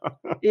 So.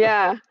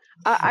 Yeah,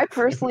 I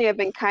personally have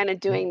been kind of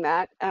doing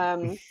that.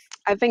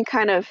 I've been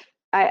kind of,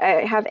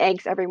 I have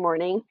eggs every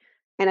morning,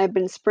 and I've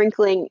been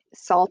sprinkling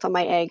salt on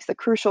my eggs, the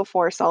Crucial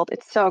 4 salt.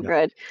 It's so Yeah.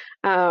 good.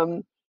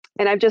 And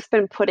I've just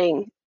been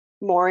putting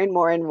more and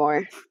more and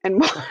more and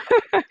more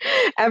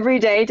every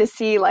day to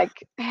see like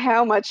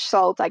how much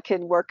salt I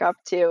can work up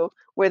to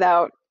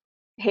without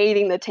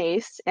hating the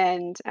taste,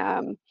 and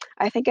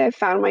I think I've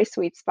found my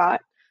sweet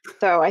spot.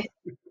 So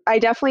I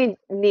definitely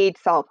need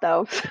salt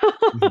though.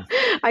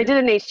 Mhm. I did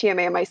an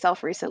HTMA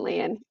myself recently,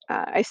 and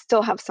I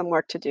still have some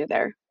work to do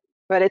there,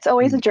 but it's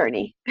always a Mm.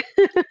 journey.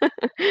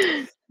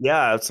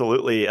 Yeah,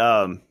 absolutely.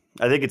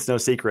 I think it's no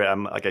secret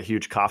I'm like a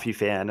huge coffee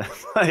fan.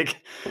 Like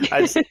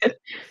I just,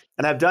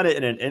 and I've done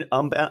it in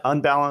an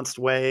unbalanced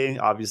way,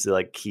 obviously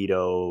like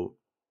keto,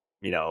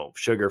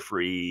 sugar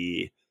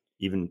free,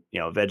 even,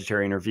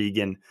 vegetarian or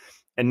vegan.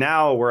 And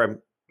now where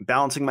I'm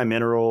balancing my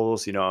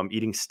minerals, I'm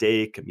eating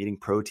steak, I'm eating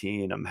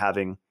protein, I'm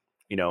having,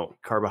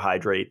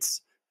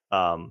 carbohydrates.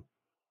 Um,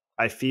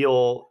 I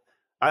feel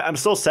I'm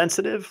still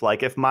sensitive.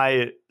 Like if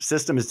my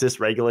system is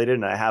dysregulated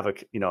and I have a,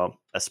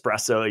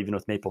 espresso, even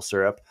with maple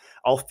syrup,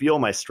 I'll feel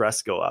my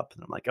stress go up.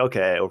 And I'm like,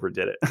 okay, I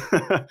overdid it.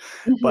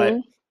 But Hmm.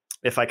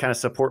 if I kind of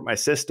support my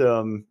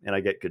system and I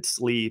get good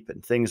sleep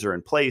and things are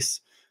in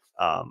place,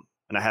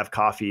 and I have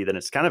coffee, then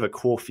it's kind of a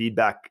cool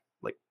feedback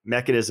like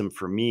mechanism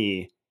for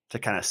me to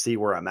kind of see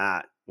where I'm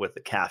at with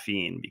the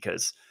caffeine,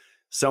 because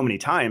so many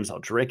times I'll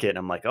drink it and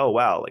I'm like, oh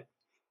wow, like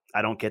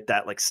I don't get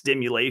that like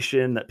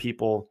stimulation that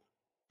people,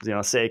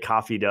 say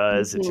coffee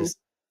does. It's Hmm. just,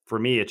 for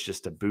me, it's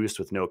just a boost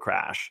with no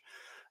crash.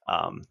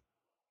 Um,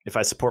 if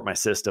I support my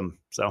system.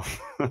 So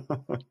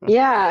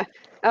Yeah.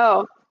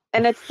 Oh,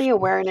 and it's the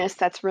awareness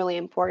that's really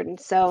important.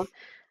 So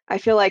I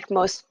feel like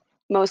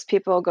most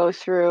people go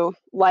through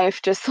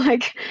life just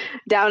like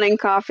downing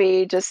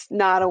coffee, just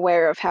not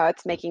aware of how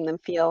it's making them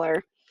feel,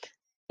 or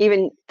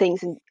even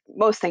things in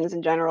most things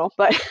in general.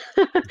 But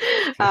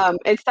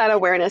it's that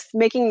awareness,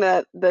 making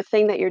the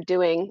thing that you're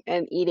doing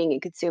and eating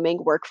and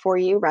consuming work for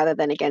you rather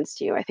than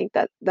against you. I think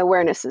that the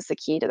awareness is the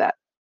key to that.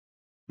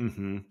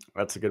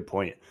 that's a good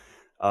point.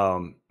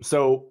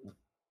 So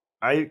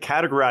I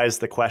categorized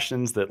the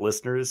questions that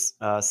listeners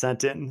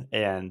sent in.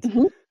 And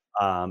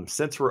Hmm.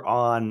 since we're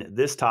on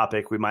this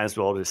topic, we might as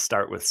well just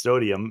start with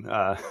sodium.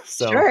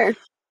 So Sure.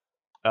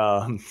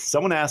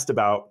 someone asked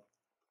about,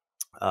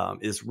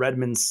 is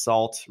Redmond's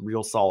salt,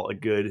 real salt, a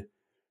good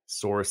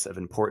source of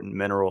important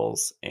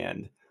minerals?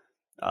 And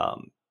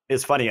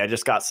it's funny, I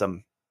just got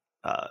some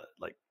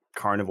like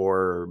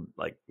carnivore,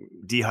 like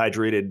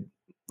dehydrated,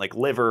 like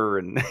liver,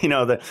 and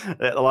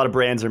a lot of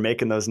brands are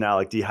making those now,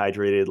 like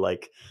dehydrated,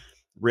 like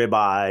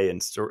ribeye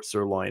and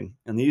sirloin,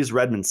 and they use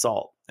Redmond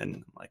salt, and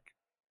I'm like,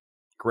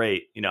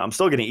 great, I'm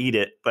still going to eat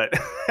it, but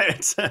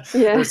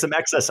Yeah. there's some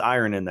excess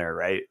iron in there,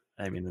 right?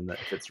 I mean,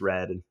 if it's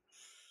red, and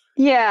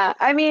Yeah.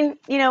 I mean,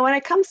 when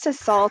it comes to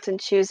salt and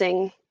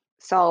choosing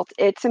salt,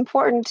 it's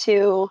important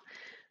to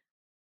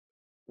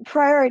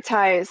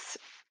prioritize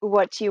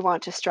what you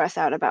want to stress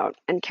out about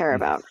and care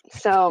about.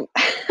 So,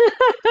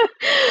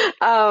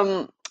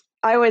 um,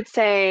 I would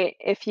say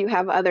if you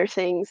have other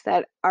things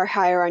that are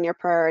higher on your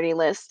priority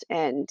list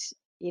and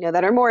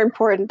that are more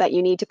important that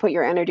you need to put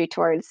your energy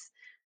towards,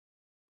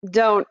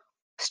 don't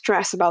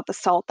stress about the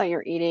salt that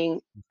you're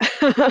eating,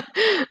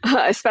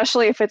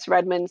 especially if it's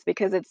Redmond's,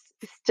 because it's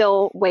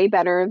still way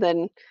better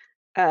than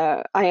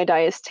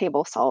iodized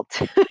table salt.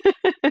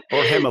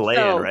 or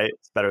Himalayan, So, right?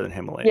 It's better than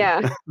Himalayan.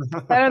 yeah,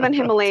 better than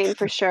Himalayan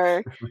for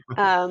sure.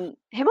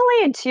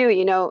 Himalayan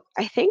too,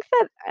 I think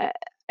that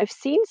I've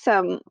seen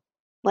some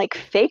like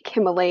fake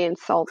Himalayan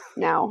salt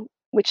now,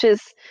 which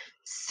is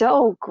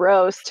so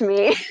gross to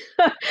me.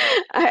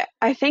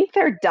 I think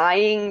they're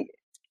dyeing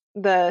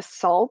the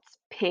salt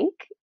pink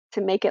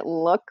to make it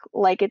look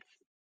like it's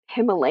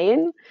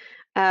Himalayan,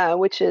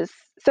 which is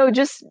so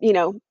just,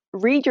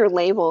 read your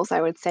labels,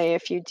 I would say,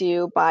 if you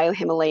do buy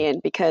Himalayan,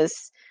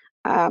 because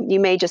you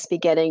may just be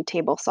getting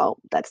table salt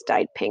that's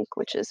dyed pink,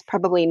 which is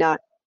probably not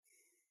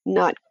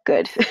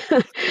good.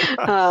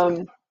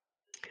 um,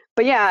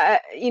 but yeah,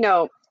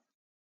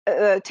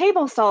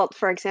 table salt,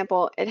 for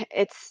example,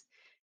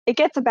 it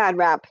gets a bad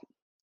rap,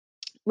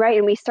 right?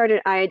 And we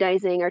started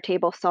iodizing our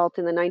table salt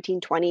in the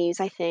 1920s,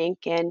 I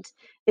think, and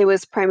it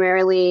was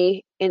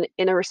primarily in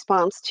a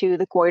response to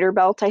the goiter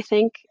belt, I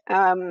think,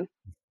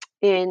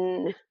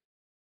 in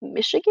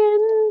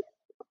Michigan.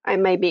 I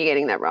might be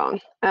getting that wrong.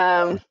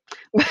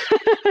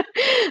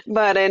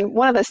 But in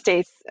one of the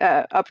states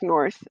up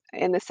north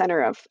in the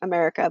center of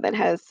America that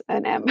has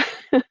an M.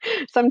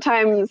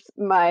 Sometimes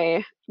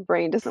my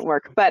brain doesn't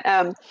work. But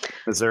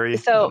Missouri, I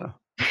so don't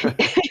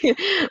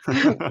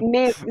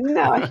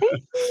no, I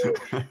think know.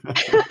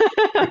 maybe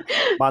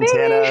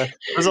Montana.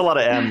 There's a lot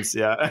of M's. could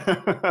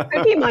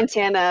Yeah. be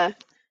Montana,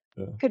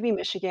 Yeah. could be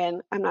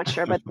Michigan. I'm not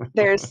sure, but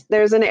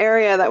there's an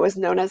area that was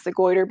known as the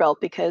goiter belt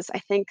because I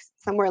think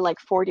somewhere like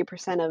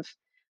 40% of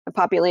the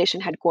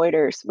population had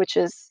goiters, which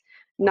is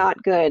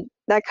not good.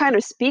 That kind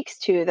of speaks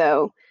to,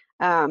 though,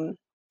 um,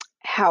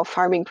 how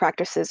farming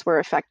practices were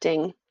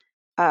affecting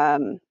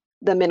um,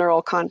 the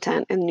mineral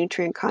content and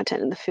nutrient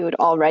content in the food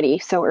already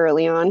so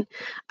early on.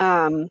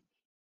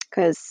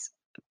 Because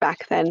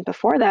back then,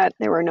 before that,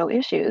 there were no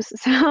issues.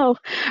 So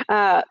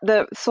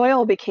the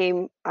soil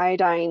became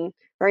iodine,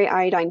 very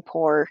iodine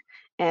poor,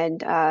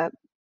 and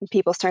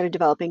people started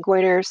developing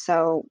goiters.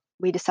 So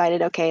we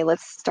decided, okay,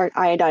 let's start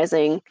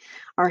iodizing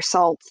our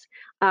salts.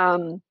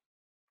 Um,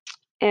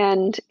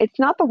 and it's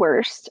not the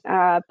worst,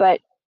 but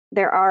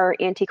there are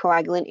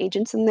anticoagulant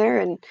agents in there,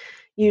 and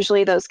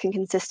usually those can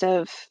consist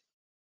of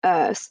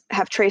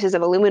have traces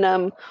of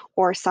aluminum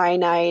or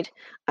cyanide.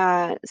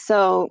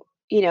 So,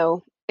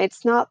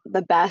 it's not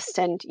the best,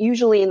 and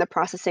usually in the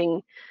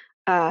processing,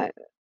 uh,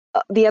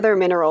 the other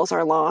minerals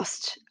are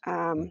lost.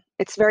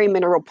 It's very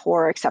mineral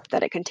poor, except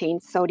that it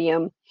contains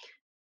sodium,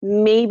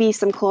 maybe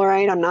some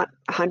chloride. I'm not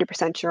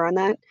 100% sure on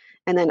that,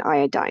 and then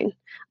iodine.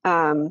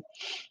 Um,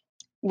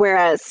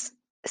 Whereas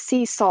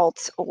sea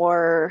salt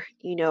or,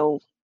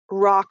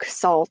 rock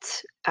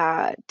salt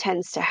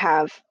tends to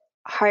have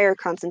higher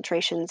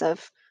concentrations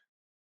of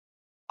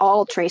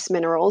all trace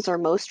minerals or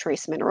most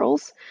trace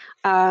minerals.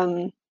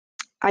 Um,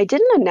 I did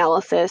an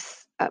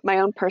analysis, my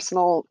own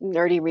personal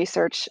nerdy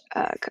research,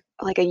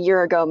 like a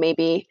year ago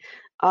maybe,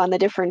 on the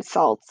different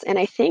salts, and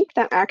I think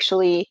that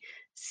actually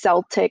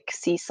Celtic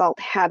sea salt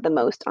had the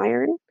most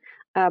iron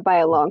by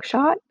a long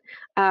shot.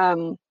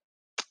 Um,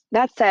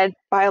 that said,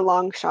 by a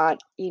long shot,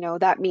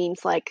 that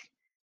means like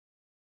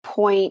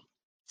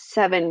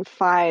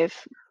 0.75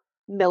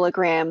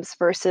 milligrams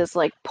versus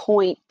like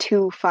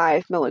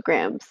 0.25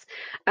 milligrams.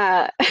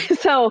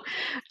 So,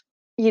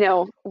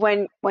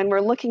 when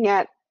we're looking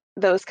at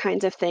those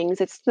kinds of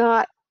things, it's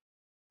not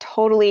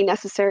totally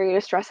necessary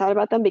to stress out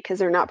about them because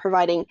they're not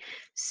providing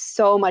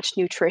so much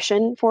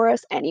nutrition for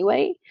us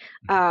anyway.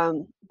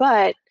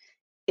 But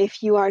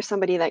if you are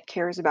somebody that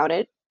cares about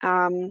it,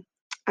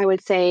 I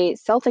would say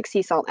Celtic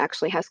sea salt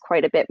actually has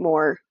quite a bit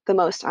more, the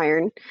most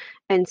iron.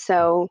 And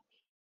so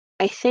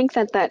I think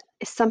that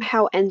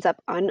somehow ends up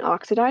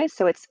unoxidized.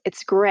 So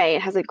it's gray,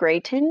 it has a gray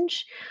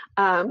tinge.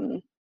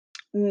 Um,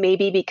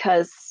 Maybe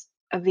because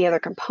of the other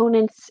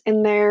components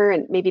in there,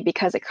 and maybe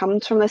because it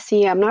comes from the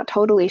sea. I'm not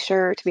totally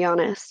sure, to be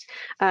honest.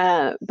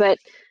 But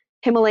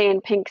Himalayan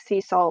pink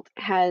sea salt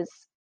has,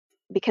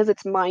 because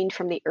it's mined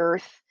from the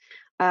earth,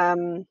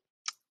 um,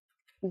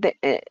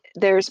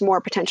 there's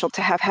more potential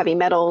to have heavy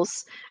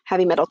metals,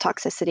 heavy metal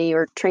toxicity,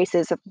 or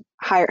traces of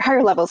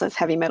higher levels of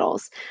heavy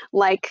metals,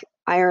 like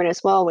iron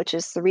as well, which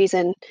is the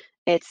reason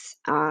it's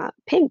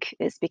pink,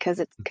 is because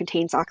it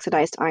contains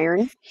oxidized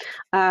iron.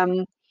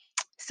 Um,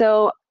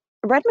 so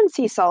Redmond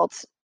sea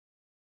salt,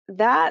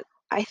 that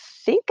I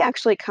think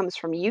actually comes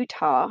from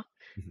Utah.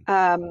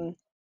 Um,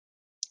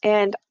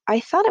 and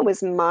I thought it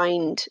was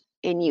mined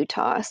in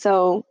Utah.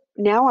 So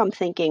now I'm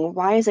thinking,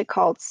 why is it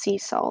called sea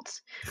salt?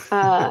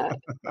 Uh,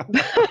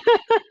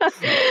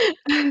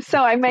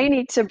 so I may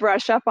need to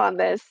brush up on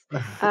this.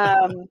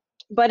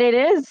 But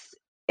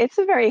it's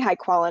a very high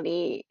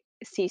quality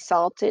sea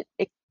salt.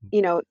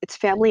 It's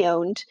family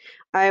owned.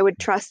 I would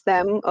trust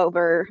them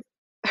over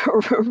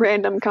a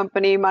random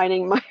company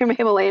mining my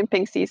Himalayan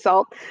pink sea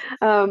salt.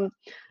 Um,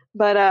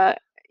 but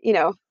you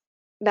know,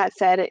 that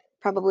said, it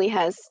probably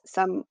has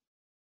some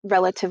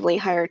relatively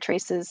higher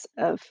traces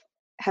of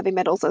heavy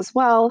metals as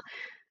well.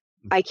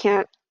 I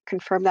can't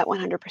confirm that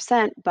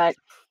 100%, but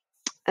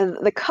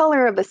the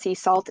color of the sea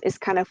salt is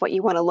kind of what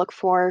you want to look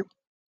for.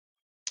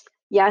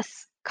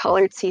 Yes,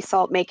 colored sea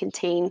salt may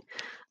contain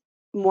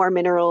more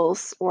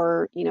minerals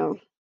or,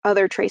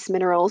 other trace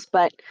minerals,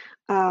 but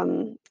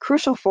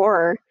Crucial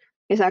 4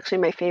 is actually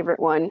my favorite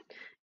one.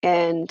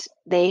 And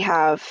they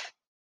have,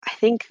 I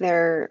think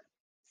their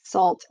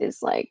salt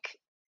is like,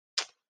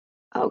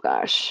 oh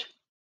gosh,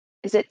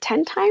 is it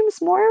 10 times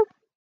more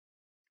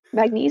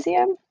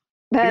magnesium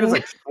I think it was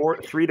than,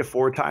 like 3 to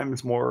 4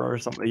 times more or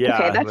something. okay,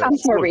 Yeah, that but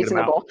sounds more still a good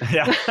amount.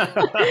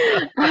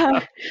 reasonable. Yeah.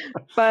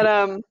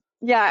 But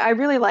yeah, I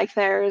really like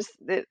theirs.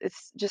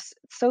 It's just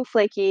so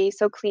flaky,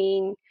 so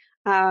clean,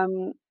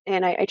 and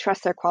I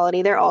trust their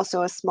quality. They're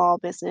also a small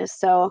business,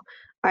 so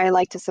I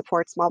like to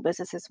support small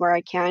businesses where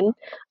I can.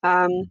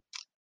 Um,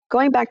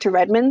 Going back to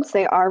Redmond's,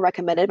 they are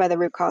recommended by the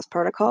Root Cause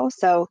Protocol.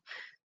 So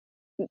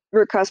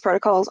Root Cause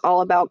Protocol is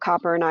all about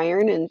copper and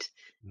iron, and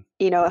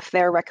if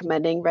they're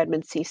recommending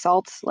Redmond sea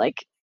salts,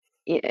 like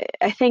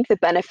I think the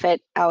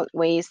benefit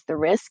outweighs the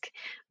risk.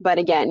 But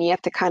again, you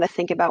have to kind of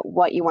think about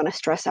what you want to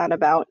stress out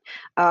about.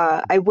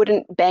 I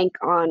wouldn't bank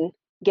on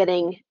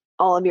getting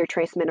all of your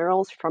trace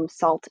minerals from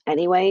salt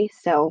anyway.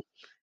 So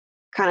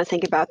kind of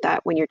think about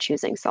that when you're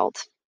choosing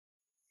salt.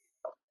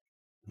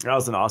 That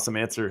was an awesome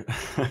answer.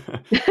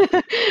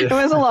 It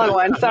was a long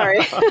one, sorry.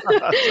 That's all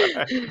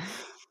right.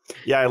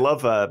 Yeah, I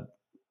love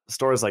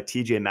stores like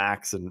TJ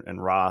Maxx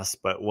and Ross,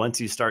 but once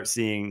you start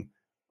seeing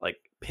like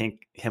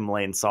pink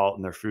Himalayan salt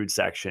in their food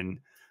section,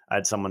 I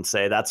had someone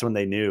say that's when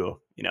they knew,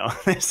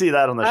 they see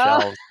that on the Oh.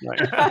 shelves. Like,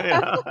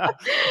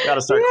 got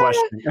to start Yeah,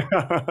 questioning.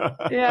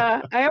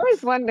 yeah. I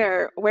always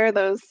wonder where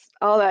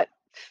all that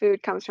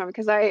food comes from,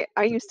 because I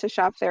used to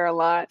shop there a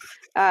lot.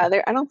 I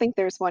don't think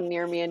there's one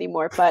near me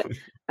anymore, but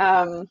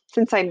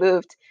since I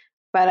moved.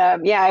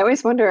 But yeah, I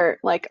always wonder,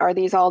 like, are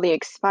these all the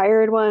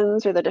expired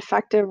ones or the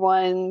defective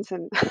ones?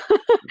 And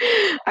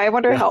I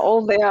wonder Yeah. how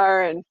old they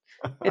are, and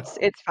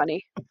it's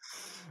funny.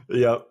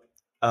 Yep.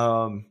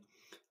 Um,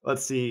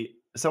 let's see.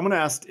 Someone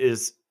asked,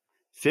 is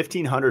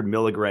 1,500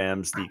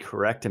 milligrams the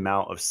correct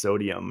amount of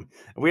sodium?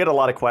 And we had a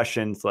lot of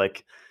questions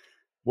like,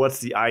 what's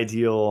the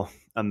ideal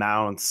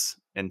amounts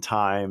and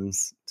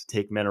times to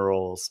take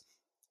minerals.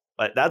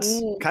 But that's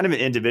Mm. kind of an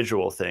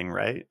individual thing,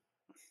 right?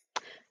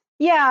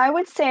 Yeah, I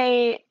would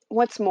say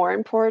what's more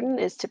important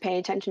is to pay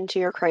attention to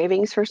your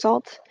cravings for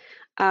salt.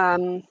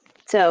 Um,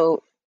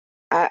 so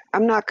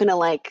I'm not gonna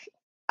like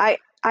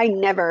I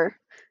never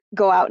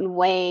go out and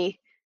weigh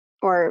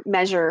or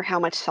measure how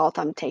much salt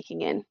I'm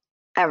taking in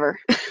ever.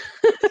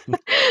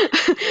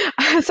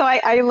 So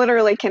I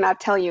literally cannot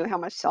tell you how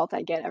much salt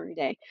I get every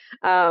day.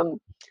 Um,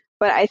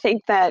 but I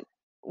think that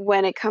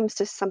when it comes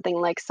to something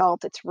like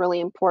salt, it's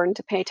really important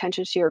to pay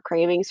attention to your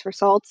cravings for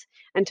salt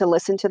and to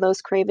listen to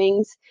those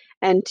cravings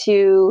and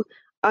to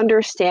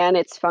understand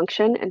its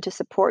function and to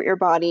support your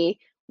body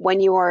when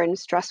you are in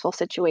stressful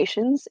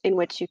situations in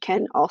which you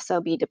can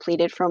also be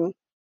depleted from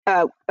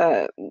uh,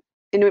 uh,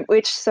 in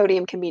which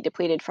sodium can be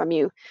depleted from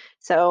you.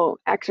 So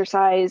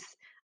exercise,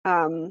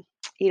 um,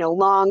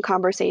 long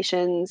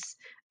conversations,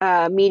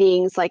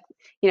 meetings, like,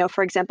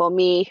 for example,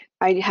 me,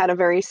 I had a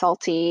very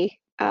salty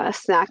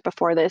snack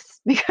before this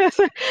because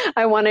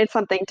I wanted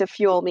something to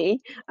fuel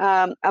me.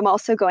 I'm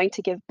also going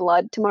to give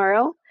blood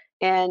tomorrow,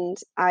 and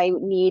I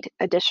need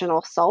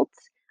additional salt.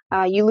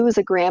 You lose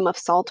a gram of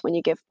salt when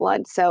you give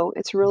blood, so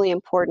it's really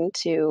important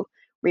to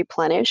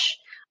replenish.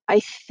 I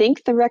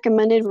think the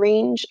recommended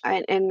range,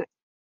 and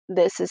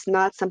this is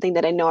not something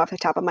that I know off the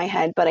top of my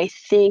head, but I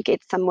think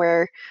it's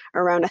somewhere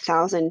around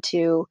 1,000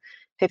 to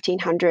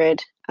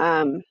 1,500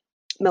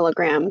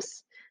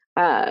 milligrams.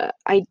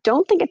 I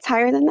don't think it's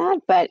higher than that,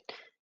 but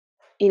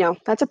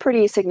that's a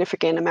pretty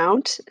significant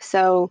amount.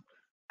 So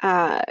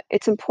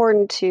it's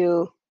important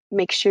to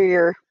make sure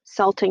you're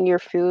salting your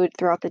food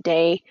throughout the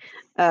day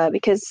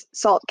because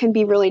salt can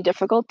be really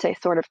difficult to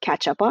sort of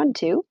catch up on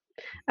too.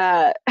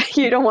 Uh,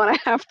 you don't want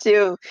to have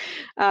to,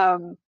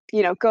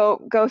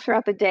 go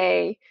throughout the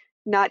day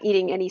not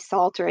eating any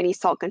salt or any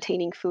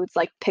salt-containing foods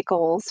like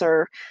pickles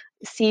or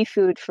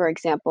seafood, for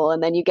example,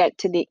 and then you get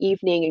to the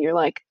evening and you're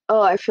like,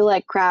 oh, I feel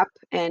like crap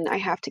and I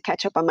have to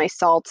catch up on my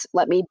salt.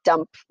 Let me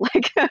dump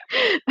like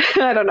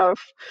I don't know,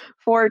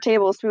 4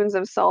 tablespoons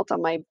of salt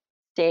on my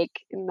steak,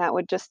 and that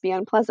would just be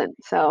unpleasant.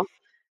 So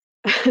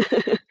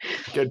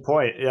Good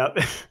point. Yeah.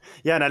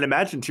 Yeah. And I'd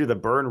imagine too the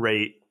burn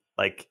rate,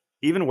 like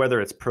even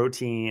whether it's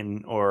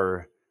protein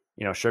or,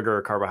 sugar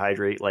or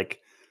carbohydrate,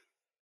 like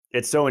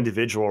it's so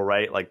individual,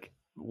 right? Like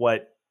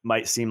what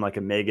might seem like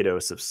a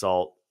megadose of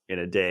salt in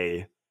a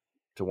day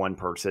to one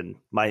person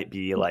might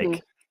be mhm,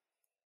 like,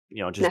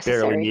 just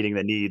barely necessary. meeting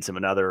the needs of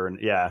another. And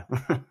yeah.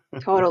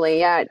 Totally.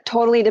 Yeah. It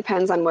totally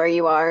depends on where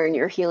you are in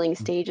your healing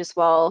stage as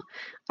well.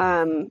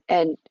 And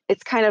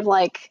it's kind of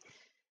like,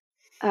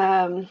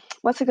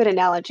 what's a good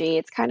analogy?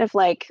 It's kind of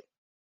like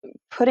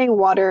putting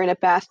water in a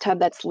bathtub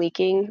that's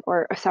leaking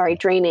or sorry,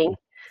 draining.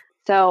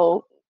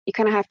 So you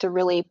kind of have to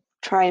really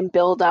try and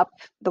build up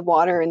the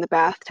water in the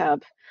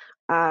bathtub.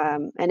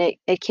 And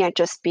it can't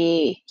just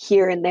be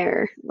here and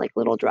there, like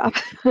little drop.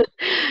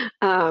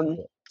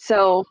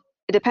 So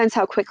it depends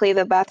how quickly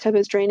the bathtub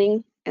is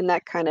draining, and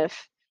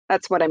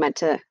that's what I meant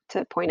to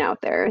point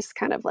out there is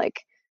kind of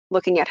like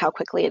looking at how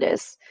quickly it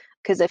is.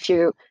 Because if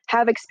you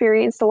have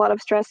experienced a lot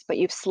of stress, but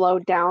you've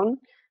slowed down,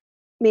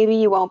 maybe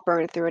you won't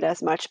burn through it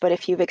as much. But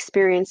if you've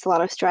experienced a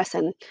lot of stress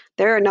and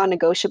there are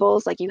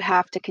non-negotiables, like you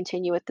have to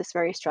continue with this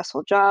very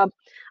stressful job,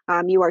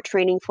 you are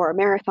training for a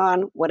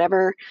marathon,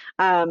 whatever,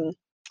 um,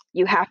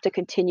 you have to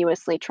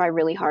continuously try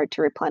really hard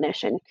to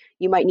replenish, and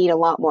you might need a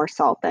lot more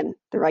salt than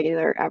the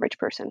regular average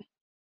person.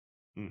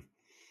 Mm,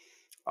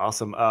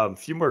 awesome. A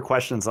few more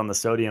questions on the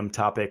sodium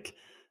topic.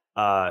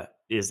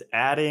 Is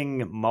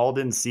adding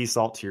Malden sea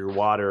salt to your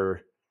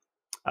water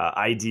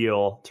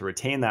ideal to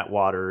retain that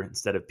water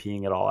instead of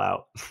peeing it all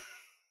out?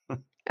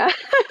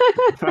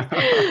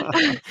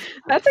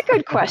 That's a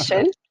good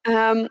question.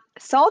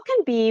 Salt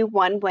can be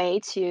one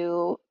way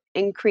to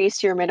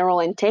increase your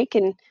mineral intake,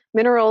 and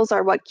minerals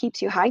are what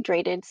keeps you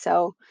hydrated.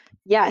 So,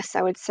 yes,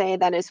 I would say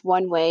that is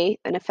one way,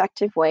 an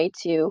effective way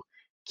to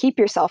keep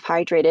yourself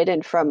hydrated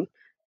and from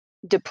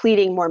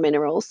depleting more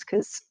minerals.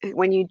 Because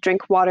when you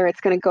drink water,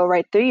 it's going to go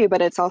right through you,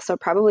 but it's also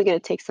probably going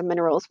to take some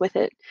minerals with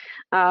it.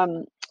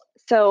 Um,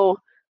 so,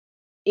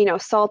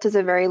 salt is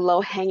a very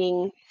low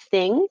hanging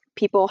thing.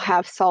 People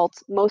have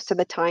salt most of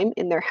the time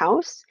in their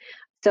house.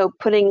 So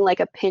putting like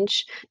a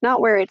pinch,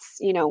 not where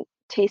it's,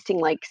 tasting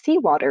like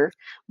seawater,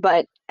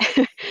 but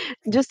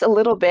just a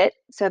little bit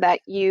so that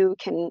you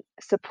can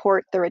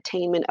support the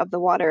retainment of the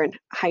water and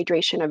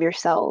hydration of your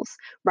cells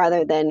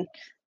rather than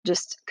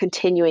just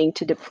continuing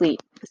to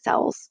deplete the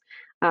cells.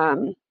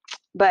 Um,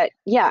 but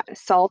yeah,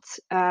 salt,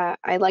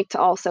 I like to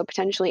also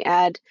potentially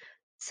add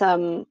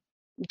some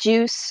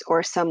juice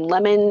or some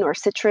lemon or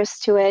citrus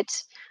to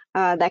it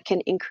that can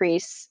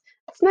increase.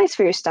 It's nice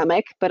for your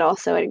stomach, but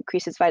also it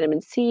increases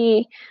vitamin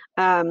C.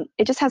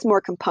 It just has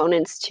more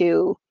components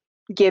to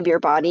give your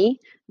body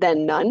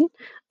than none,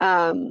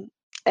 um,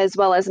 as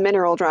well as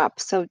mineral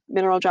drops. So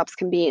mineral drops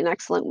can be an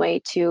excellent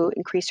way to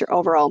increase your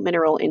overall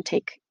mineral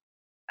intake.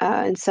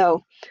 And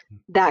so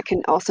that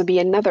can also be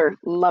another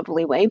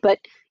lovely way. But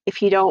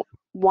if you don't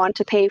want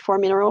to pay for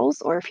minerals,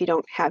 or if you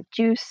don't have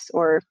juice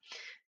or,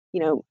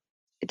 you know,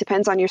 it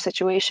depends on your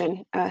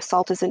situation.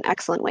 Salt is an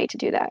excellent way to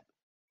do that.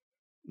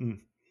 Mm.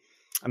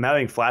 I'm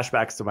having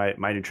flashbacks to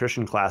my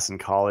nutrition class in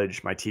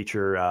college. My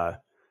teacher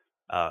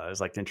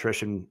was like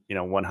nutrition,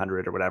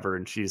 100 or whatever,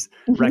 and she's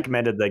Mhm.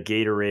 recommended the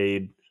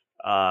Gatorade,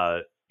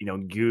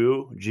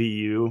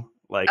 GU,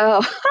 like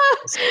Oh,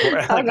 oh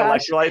like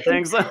gosh. electrolyte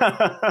things. Yeah,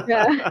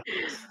 But at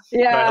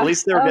yeah.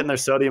 least they were Oh, getting their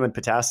sodium and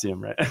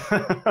potassium, right?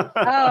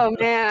 oh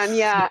man,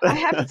 yeah. I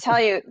have to tell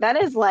you, that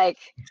is like,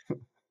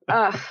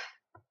 uh,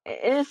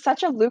 it is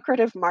such a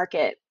lucrative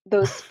market,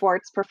 those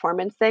sports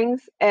performance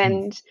things.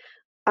 And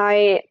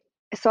I,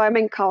 so I'm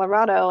in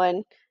Colorado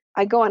and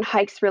I go on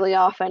hikes really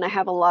often. I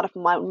have a lot of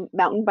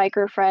mountain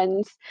biker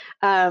friends,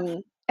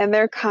 and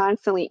they're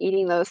constantly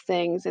eating those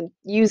things and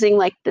using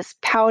like this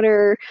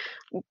powder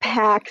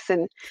packs.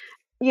 And,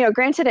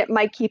 granted, it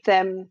might keep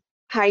them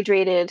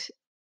hydrated,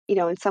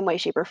 in some way,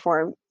 shape, or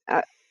form.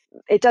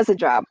 It does a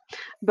job,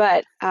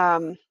 but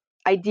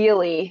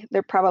ideally,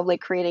 they're probably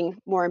creating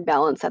more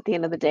imbalance at the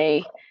end of the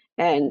day.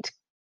 And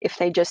if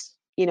they just,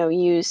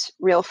 use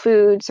real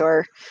foods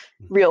or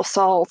real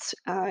salt,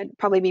 it'd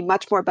probably be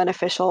much more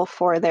beneficial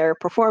for their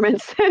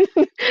performance than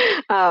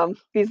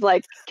these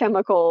like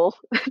chemical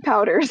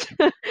powders.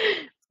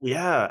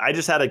 Yeah, I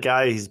just had a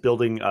guy. He's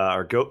building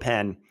our goat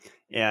pen,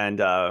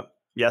 and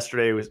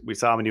yesterday we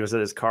saw him, and he was at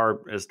his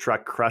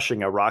truck,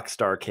 crushing a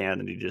Rockstar can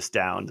that he just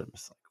downed. I'm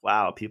just like,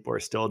 wow, people are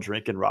still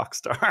drinking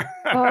Rockstar.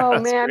 Oh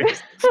That's man.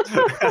 crazy.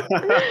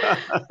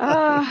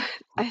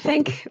 I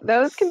think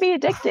those can be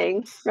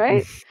addicting,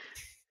 right?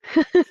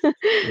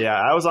 Yeah,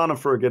 I was on him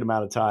for a good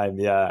amount of time.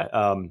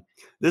 Yeah.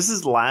 This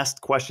is the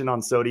last question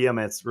on sodium.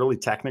 It's really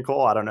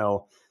technical. I don't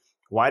know,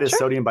 why does Sure.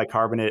 sodium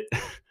bicarbonate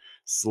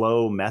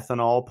slow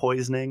methanol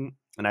poisoning?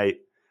 And I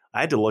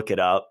had to look it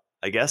up.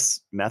 I guess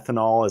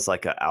methanol is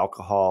like an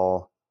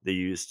alcohol they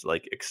use to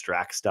like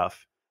extract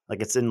stuff.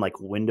 Like it's in like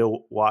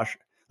windshield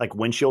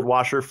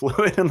washer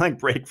fluid and like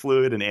brake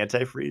fluid and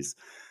antifreeze.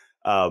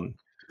 But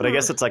I Huh.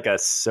 guess it's like a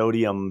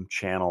sodium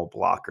channel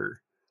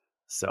blocker.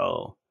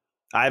 So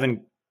I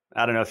haven't,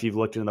 I don't know if you've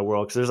looked into the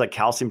world, because there's like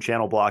calcium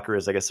channel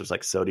blockers. I guess there's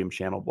like sodium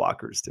channel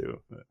blockers too.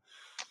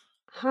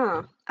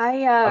 Huh. I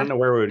don't know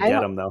where we would I get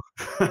don't them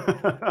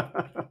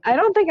though. I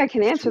don't think I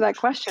can answer that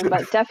question,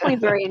 but definitely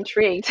very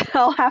intrigued.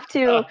 I'll have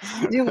to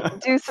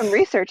do some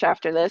research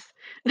after this.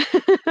 We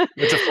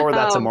have to forward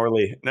that to Um,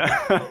 Morley.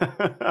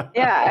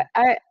 yeah,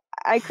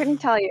 I couldn't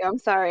tell you. I'm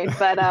sorry,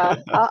 but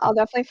I'll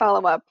definitely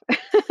follow up.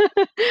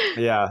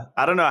 Yeah,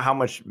 I don't know how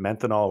much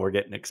methanol we're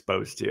getting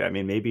exposed to. I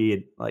mean,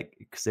 maybe like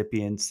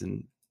excipients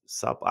and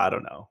sup. I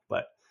don't know,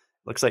 but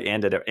looks like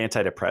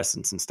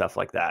antidepressants and stuff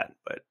like that.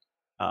 But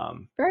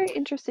Very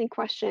interesting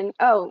question.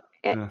 Oh,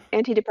 uh,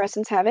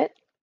 antidepressants have it?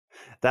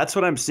 that's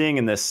what I'm seeing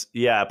in this.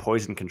 Yeah,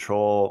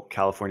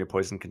 California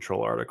poison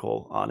control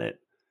article on it.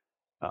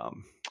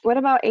 Um, What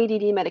about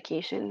ADD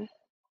medication?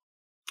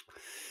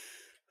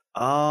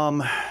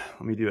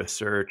 let me do a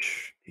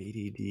search.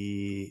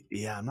 ADD.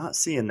 Yeah, I'm not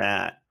seeing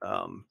that.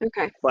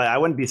 Okay. But I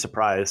wouldn't be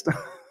surprised.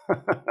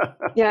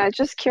 Yeah,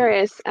 just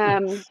curious.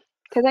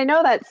 Because I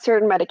know that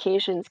certain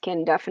medications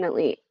can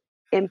definitely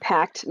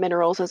impact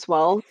minerals as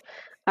well.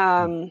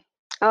 Um,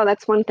 oh,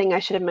 that's one thing I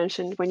should have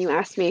mentioned when you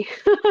asked me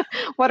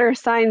what are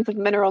signs of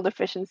mineral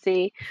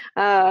deficiency.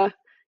 Uh,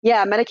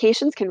 yeah,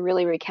 medications can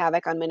really wreak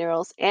havoc on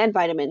minerals and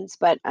vitamins,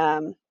 but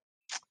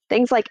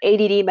things like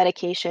ADD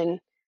medication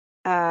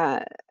uh,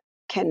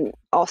 can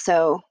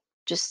also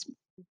just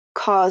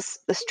cause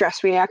the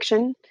stress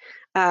reaction.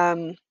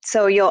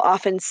 So you'll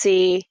often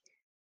see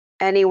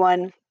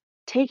anyone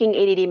taking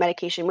ADD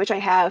medication, which I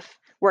have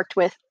worked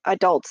with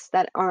adults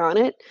that are on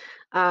it,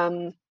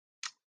 um,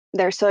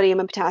 their sodium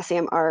and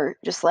potassium are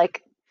just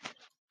like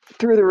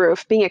through the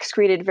roof, being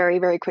excreted very,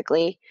 very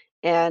quickly.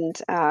 And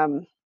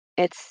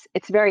it's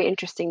very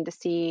interesting to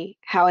see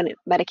how a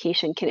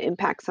medication can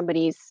impact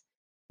somebody's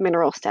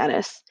mineral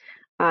status.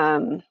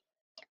 Um,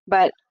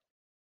 but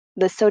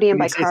the sodium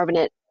when you say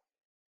bicarbonate.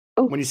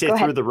 Oh, when you say go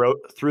ahead.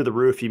 through the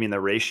roof, you mean the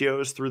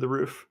ratios through the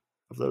roof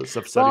of those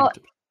of sodium? Well,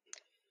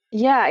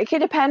 yeah, it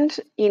could depend,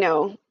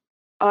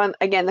 on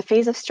again the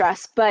phase of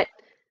stress, but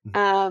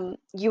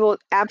you will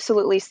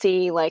absolutely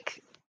see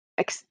like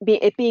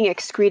it being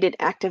excreted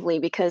actively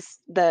because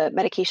the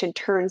medication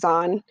turns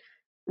on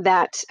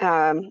that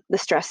the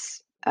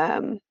stress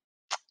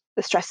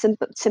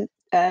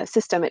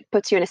system. It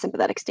puts you in a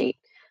sympathetic state.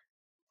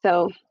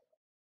 So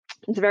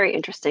it's very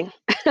interesting.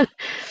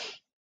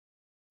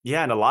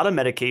 Yeah, and a lot of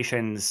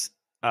medications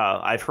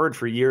I've heard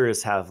for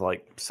years have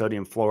like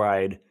sodium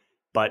fluoride,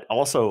 but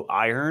also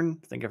iron.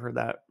 I think I've heard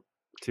that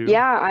too.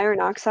 Yeah,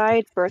 iron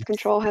oxide, birth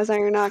control has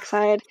iron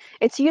oxide.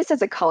 It's used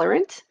as a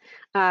colorant.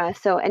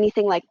 So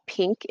anything like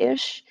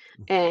pinkish.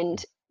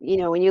 And,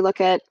 when you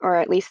look at, or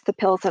at least the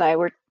pills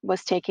that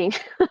was taking,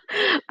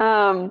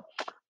 um,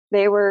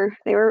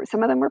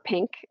 some of them were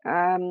pink.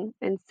 And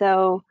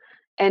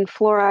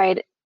fluoride,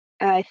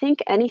 I think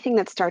anything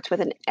that starts with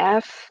an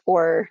F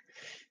or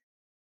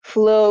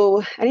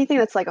anything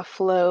that's like a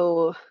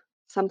flow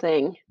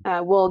something,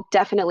 will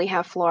definitely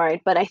have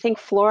fluoride. But I think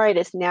fluoride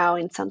is now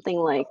in something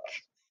like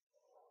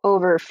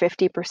over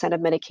 50%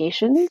 of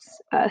medications.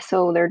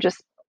 So they're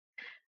just,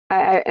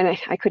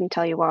 I couldn't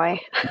tell you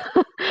why.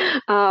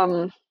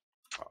 um,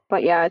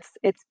 but yeah,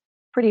 it's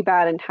pretty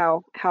bad in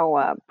how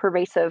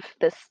pervasive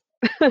this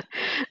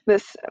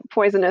this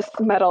poisonous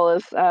metal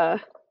is.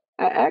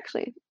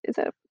 Actually, is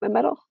it a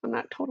metal? I'm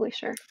not totally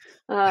sure.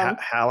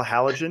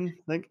 Halogen, I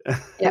think.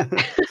 Yeah.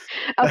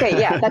 Okay.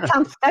 Yeah,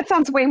 that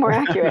sounds way more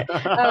accurate.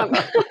 I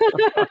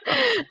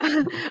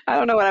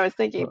don't know what I was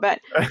thinking, but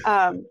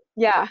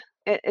yeah,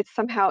 it's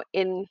somehow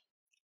in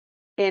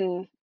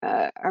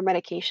our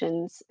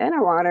medications and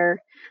our water.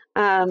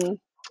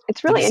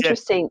 It's Did you really see it?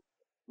 interesting.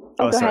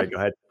 Oh, Oh, go sorry. ahead. Go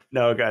ahead.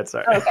 No, go ahead.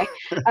 Sorry. Oh,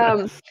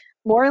 okay.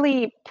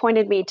 Morley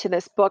pointed me to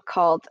this book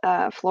called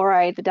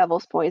Fluoride, the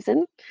Devil's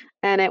Poison,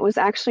 and it was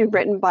actually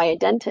written by a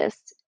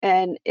dentist.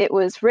 And it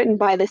was written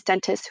by this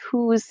dentist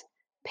whose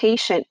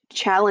patient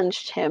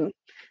challenged him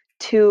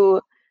to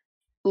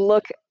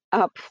look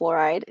up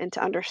fluoride and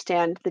to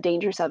understand the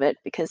dangers of it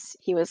because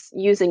he was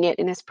using it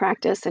in his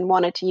practice and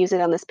wanted to use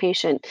it on this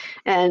patient.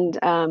 And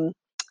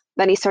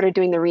then he started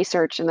doing the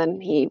research, and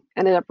then he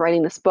ended up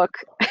writing this book.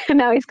 And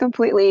now he's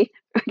completely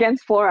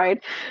against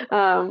fluoride.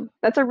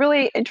 That's a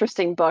really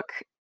interesting book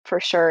for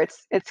sure.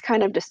 It's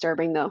kind of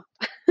disturbing though.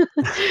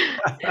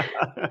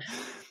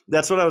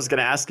 That's what I was going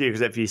to ask you,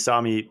 because if you saw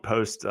me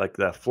post like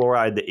the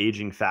fluoride, the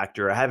aging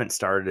factor, I haven't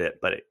started it,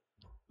 but it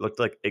looked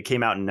like it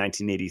came out in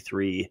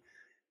 1983.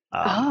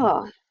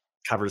 Oh,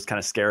 Cover's kind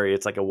of scary.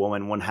 It's like a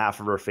woman, one half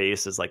of her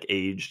face is like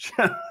aged.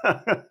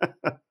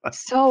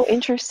 so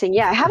interesting.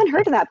 Yeah, I haven't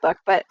heard of that book,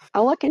 but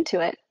I'll look into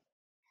it.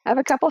 I have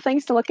a couple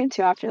things to look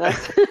into after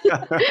this.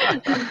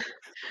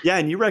 Yeah,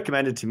 and you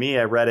recommended to me,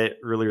 I read it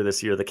earlier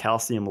this year, The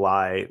Calcium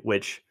Lie,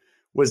 which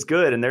was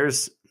good. And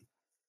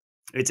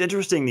it's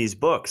interesting, these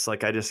books.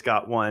 Like I just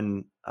got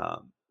one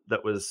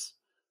that was,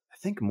 I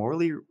think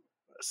Morley,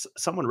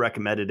 someone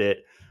recommended it.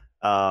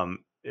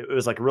 It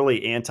was like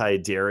really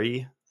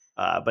anti-dairy,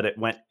 but it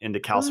went into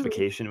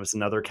calcification. It was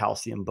another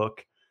calcium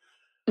book.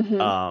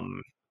 Mm-hmm.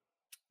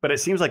 But it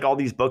seems like all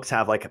these books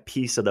have like a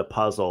piece of the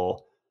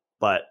puzzle,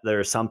 but there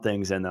are some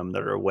things in them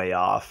that are way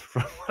off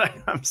from what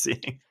I'm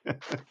seeing.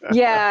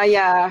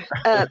 Yeah.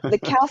 The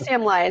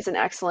Calcium Lie is an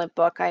excellent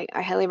book. I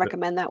highly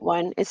recommend that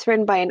one. It's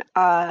written by an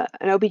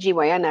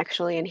OBGYN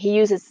actually, and he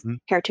uses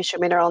hair tissue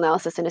mineral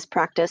analysis in his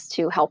practice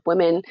to help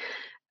women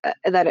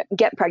that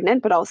get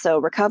pregnant, but also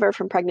recover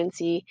from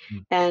pregnancy.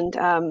 And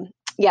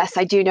yes,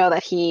 I do know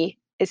that he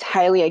is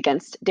highly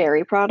against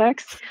dairy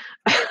products.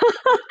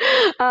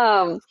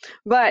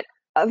 But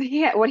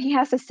what he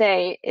has to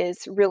say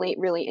is really,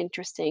 really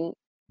interesting,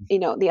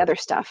 the other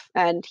stuff.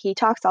 And he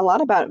talks a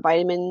lot about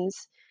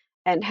vitamins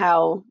and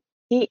how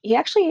he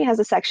actually has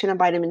a section on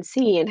vitamin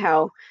C and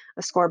how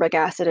ascorbic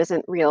acid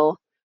isn't real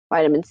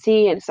vitamin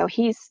C. And so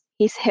he's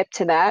hip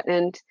to that.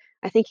 And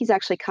I think he's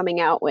actually coming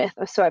out with,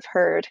 so I've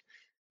heard,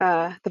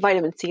 the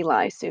vitamin C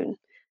lie soon,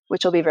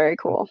 which will be very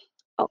cool.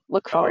 I'll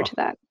look forward to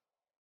that.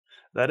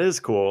 That is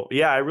cool.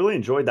 Yeah, I really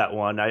enjoyed that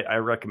one. I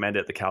recommend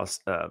it, the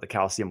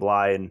Calcium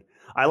Lie, and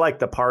I like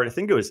the part. I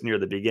think it was near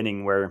the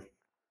beginning where,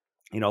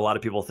 a lot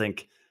of people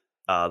think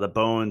the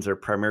bones are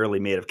primarily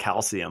made of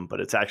calcium, but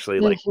it's actually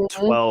like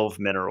 12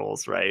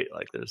 minerals, right?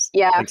 Like there's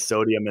like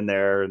sodium in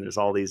there, and there's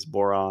all these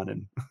boron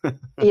and.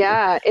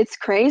 Yeah, it's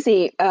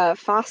crazy.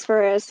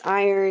 Phosphorus,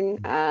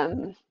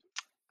 iron,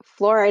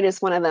 fluoride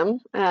is one of them.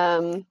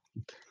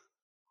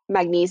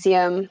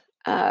 Magnesium.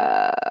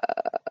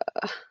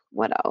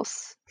 What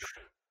else?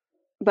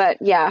 But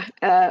yeah,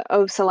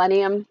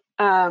 selenium,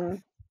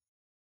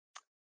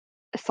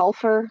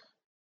 sulfur,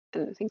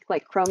 and I think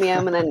like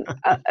chromium, and then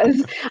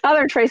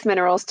other trace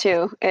minerals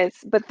too.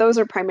 But those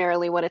are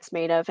primarily what it's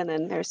made of, and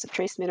then there's some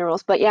trace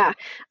minerals. But yeah,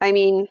 I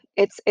mean,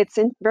 it's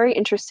very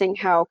interesting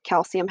how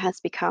calcium has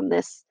become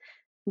this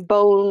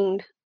bone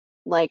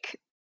like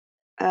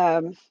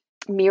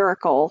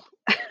miracle,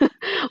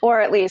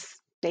 or at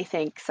least they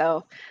think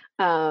so.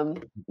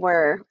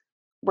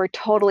 We're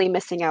totally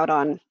missing out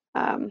on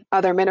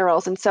other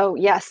minerals. And so,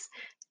 yes,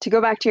 to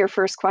go back to your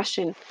first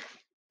question,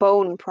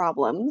 bone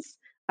problems.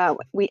 I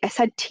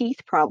said teeth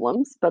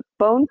problems, but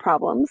bone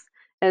problems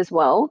as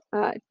well,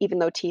 even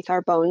though teeth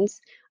are bones,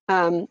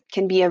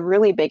 can be a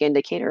really big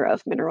indicator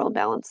of mineral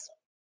imbalance.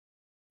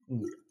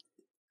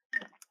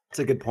 It's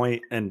a good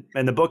point. And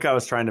the book I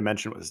was trying to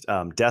mention was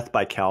Death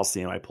by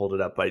Calcium. I pulled it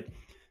up by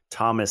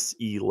Thomas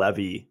E.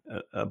 Levy,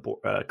 a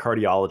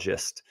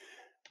cardiologist.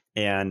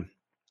 And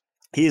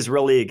he's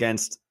really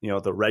against,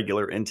 the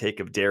regular intake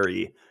of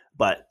dairy,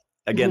 but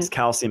against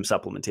calcium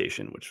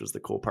supplementation, which was the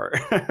cool part.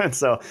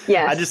 So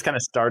yes. I just kind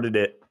of started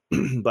it,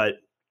 but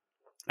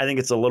I think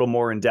it's a little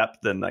more in depth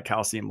than the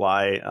Calcium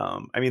Lie.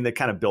 I mean, they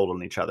kind of build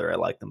on each other. I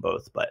like them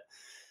both, but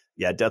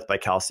yeah, Death by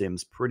Calcium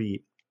is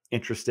pretty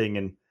interesting.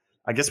 And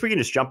I guess we can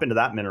just jump into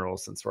that mineral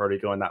since we're already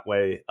going that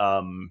way.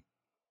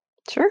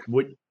 Sure.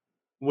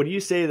 Would you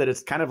say that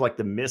it's kind of like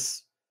the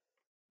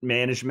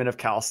mismanagement of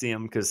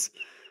calcium? Because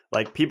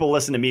like people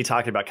listen to me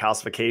talking about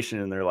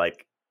calcification and they're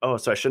like, oh,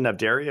 so I shouldn't have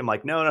dairy? I'm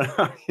like, no.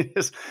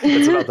 It's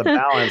about the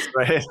balance,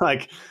 right?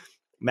 Like,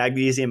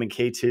 magnesium and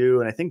K2,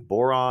 and I think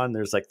boron.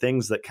 There's like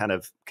things that kind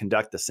of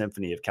conduct the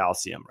symphony of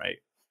calcium, right?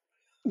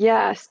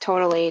 Yes,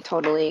 totally,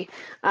 totally.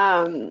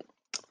 Um,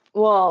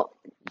 well,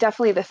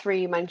 definitely the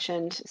three you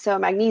mentioned. So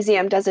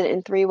magnesium does it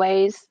in three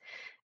ways.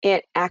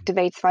 It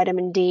activates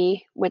vitamin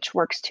D, which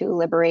works to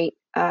liberate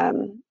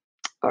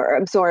or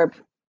absorb,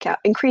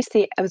 increase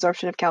the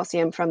absorption of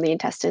calcium from the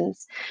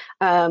intestines.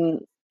 Um,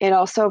 it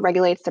also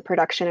regulates the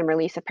production and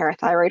release of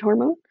parathyroid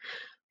hormone,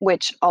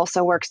 which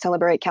also works to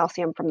liberate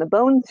calcium from the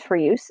bones for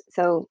use.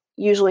 So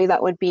usually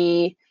that would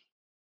be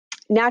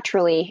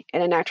naturally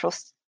in a natural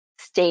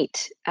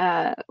state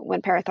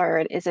when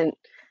parathyroid isn't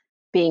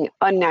being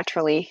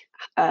unnaturally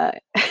uh,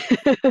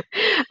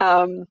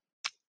 um,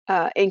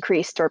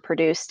 increased or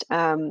produced.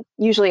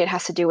 Usually it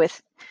has to do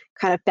with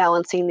kind of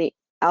balancing the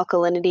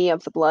alkalinity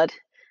of the blood.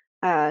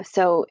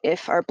 So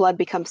if our blood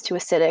becomes too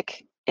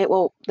acidic,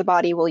 the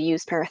body will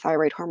use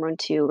parathyroid hormone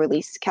to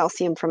release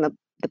calcium from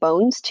the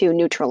bones to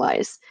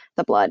neutralize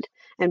the blood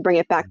and bring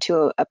it back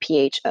to a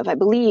pH of, I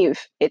believe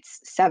it's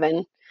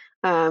 7.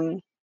 Um,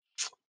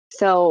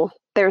 so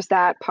there's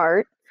that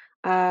part.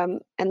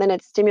 And then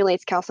it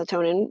stimulates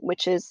calcitonin,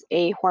 which is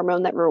a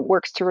hormone that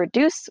works to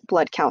reduce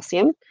blood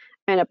calcium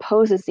and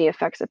opposes the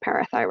effects of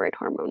parathyroid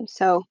hormone.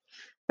 So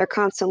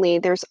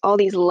there's all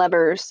these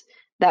levers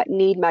that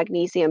need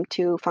magnesium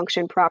to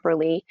function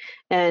properly.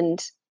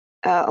 And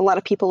a lot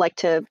of people like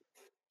to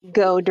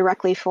go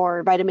directly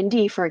for vitamin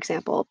D, for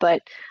example,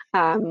 but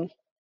um,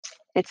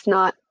 it's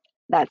not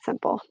that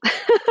simple.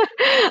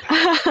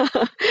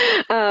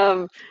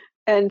 um,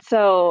 and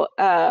so,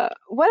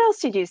 what else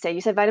did you say? You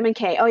said vitamin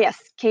K. Oh, yes,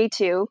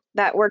 K2,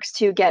 that works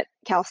to get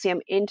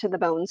calcium into the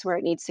bones where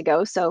it needs to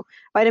go. So,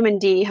 vitamin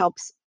D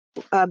helps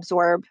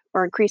absorb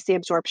or increase the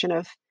absorption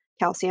of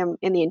calcium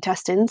in the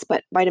intestines,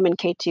 but vitamin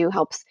K2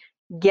 helps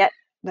get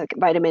the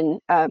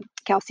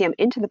calcium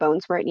into the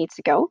bones where it needs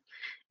to go.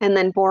 And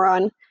then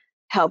boron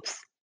helps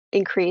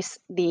increase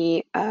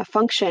the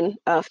function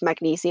of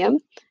magnesium.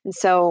 And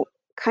so,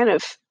 kind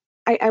of,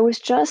 I was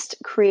just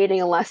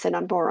creating a lesson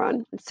on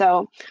boron.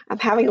 So I'm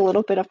having a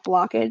little bit of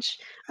blockage.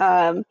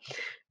 I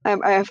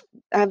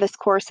have this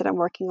course that I'm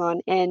working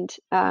on, and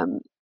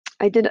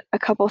I did a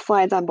couple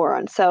slides on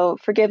boron. So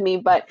forgive me,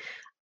 but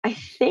I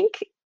think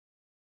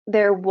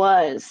there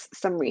was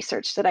some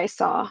research that I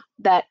saw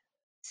that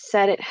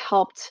said it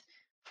helped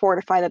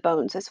fortify the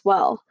bones as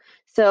well.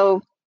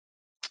 So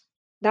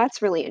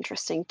that's really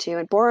interesting too.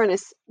 And boron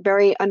is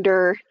very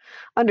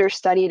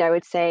understudied, I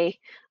would say.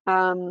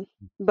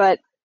 But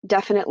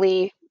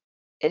definitely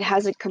it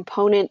has a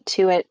component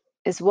to it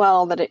as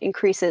well that it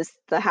increases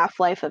the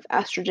half-life of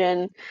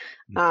estrogen,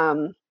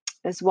 um,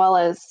 as well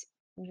as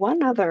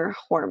one other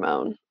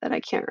hormone that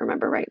I can't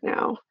remember right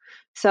now.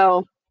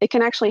 So it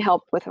can actually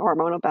help with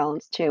hormonal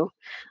balance too.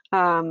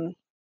 Um,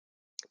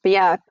 but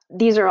yeah,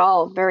 these are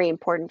all very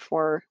important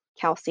for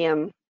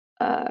calcium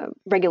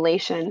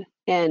regulation.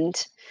 And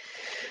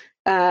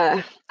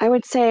I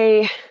would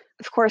say,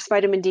 of course,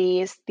 vitamin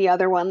D is the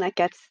other one that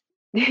gets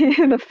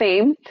the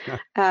fame.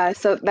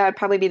 So that would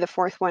probably be the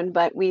fourth one,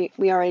 but we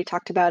already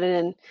talked about it,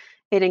 and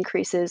it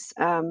increases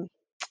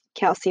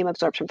calcium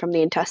absorption from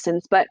the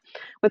intestines. But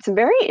what's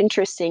very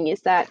interesting is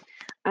that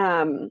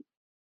um,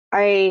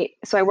 I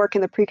work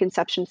in the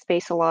preconception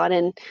space a lot,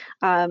 and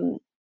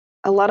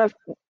a lot of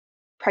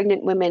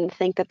pregnant women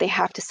think that they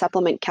have to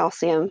supplement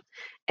calcium.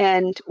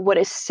 And what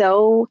is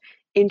so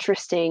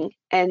interesting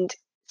and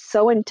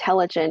so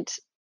intelligent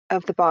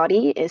of the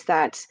body is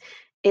that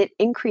it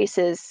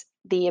increases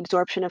the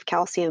absorption of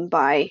calcium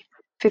by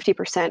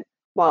 50%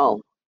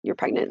 while you're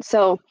pregnant.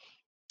 So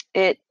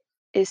it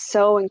is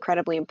so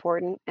incredibly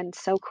important and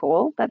so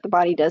cool that the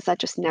body does that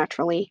just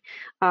naturally.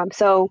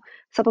 So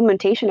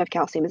supplementation of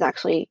calcium is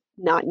actually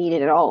not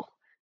needed at all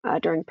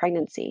during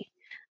pregnancy.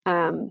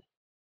 Um,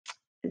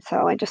 and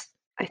so I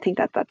think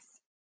that that's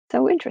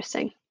so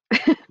interesting.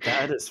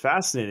 That is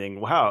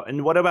fascinating. Wow.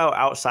 And what about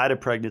outside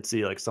of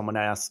pregnancy? Like someone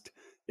asked,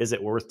 is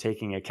it worth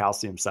taking a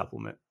calcium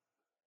supplement?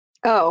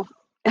 Oh,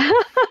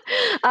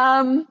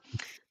 um,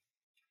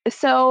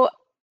 so,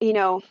 you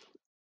know,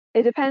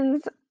 it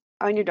depends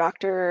on your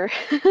doctor.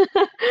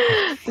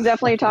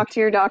 Definitely talk to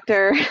your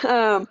doctor.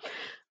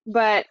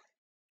 But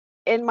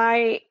in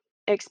my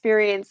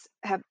experience,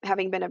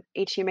 having been a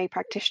HTMA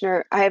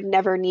practitioner, I have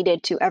never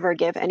needed to ever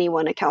give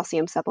anyone a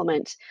calcium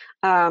supplement.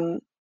 Um,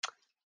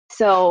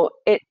 So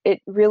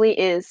it really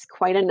is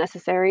quite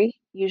unnecessary.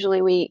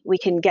 Usually we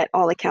can get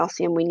all the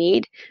calcium we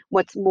need.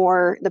 What's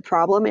more the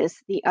problem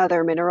is the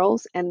other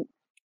minerals and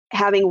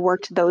having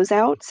worked those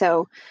out.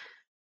 So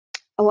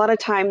a lot of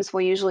times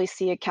we'll usually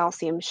see a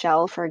calcium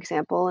shell, for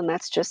example, and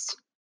that's just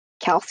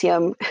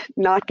calcium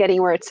not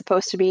getting where it's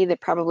supposed to be. They're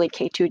probably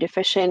K2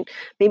 deficient.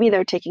 Maybe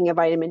they're taking a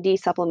vitamin D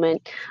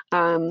supplement.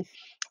 Um,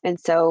 and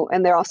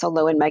they're also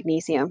low in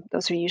magnesium.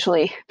 Those are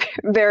usually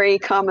very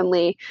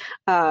commonly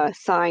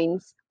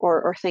signs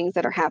or things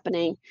that are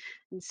happening.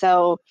 And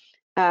so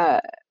uh,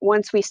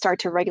 once we start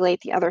to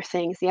regulate the other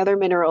things, the other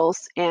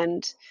minerals,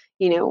 and,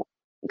 you know,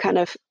 kind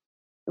of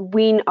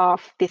wean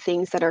off the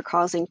things that are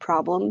causing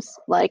problems,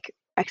 like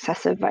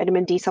excessive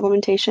vitamin D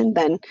supplementation,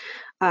 then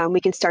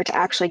we can start to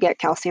actually get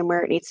calcium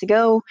where it needs to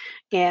go,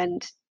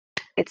 and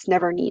it's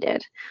never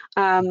needed.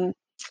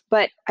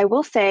 But I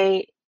will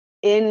say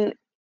in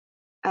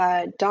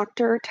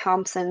Dr.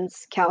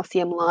 Thompson's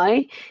Calcium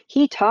Lie,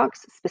 he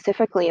talks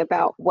specifically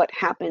about what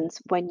happens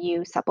when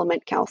you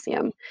supplement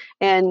calcium.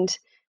 And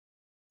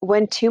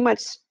when too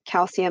much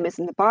calcium is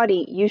in the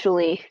body,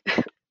 usually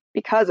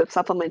because of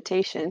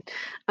supplementation,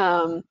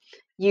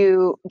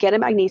 you get a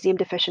magnesium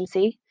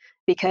deficiency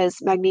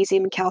because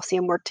magnesium and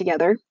calcium work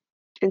together.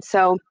 And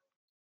so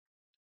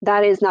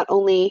that is not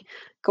only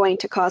going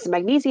to cause a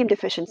magnesium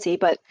deficiency,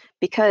 but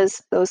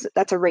because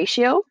that's a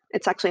ratio,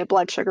 it's actually a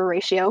blood sugar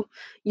ratio,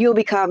 you'll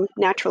become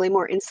naturally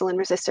more insulin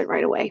resistant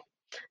right away.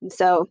 And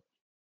so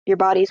your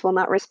bodies will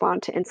not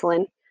respond to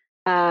insulin.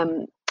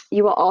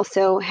 You will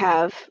also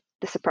have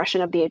the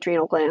suppression of the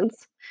adrenal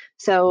glands.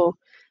 So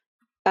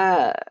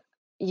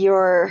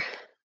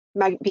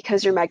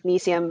because your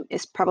magnesium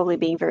is probably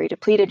being very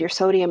depleted, your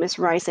sodium is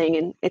rising,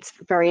 and it's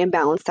very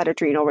imbalanced, that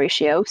adrenal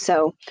ratio.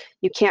 So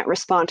you can't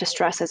respond to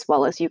stress as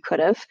well as you could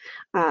have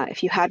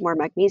if you had more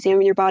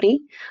magnesium in your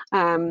body.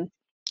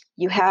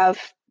 You have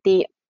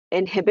the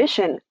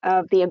inhibition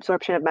of the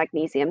absorption of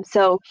magnesium.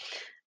 So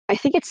I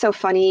think it's so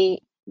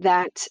funny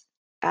that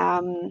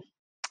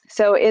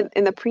so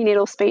in the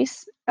prenatal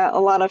space, a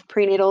lot of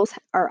prenatals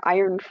are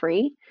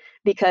iron-free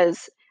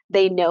because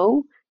they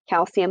know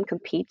calcium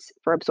competes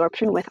for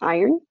absorption with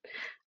iron.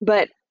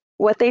 But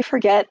what they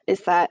forget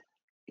is that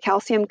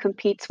calcium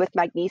competes with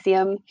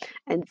magnesium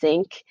and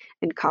zinc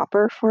and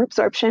copper for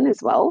absorption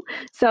as well.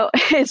 So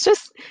it's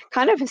just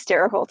kind of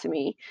hysterical to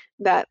me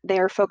that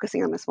they're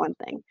focusing on this one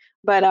thing.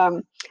 But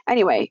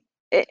anyway,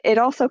 it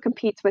also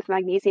competes with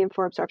magnesium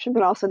for absorption,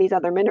 but also these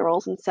other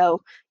minerals. And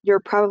so you're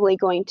probably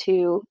going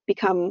to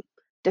become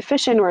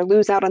deficient or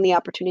lose out on the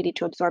opportunity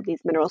to absorb these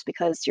minerals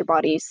because your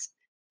body's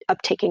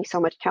uptaking so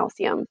much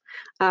calcium.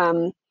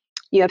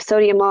 You have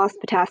sodium loss,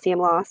 potassium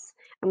loss,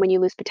 and when you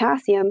lose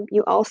potassium,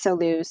 you also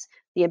lose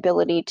the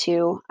ability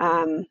to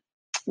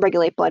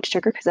regulate blood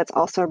sugar, because that's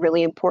also a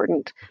really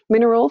important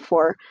mineral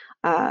for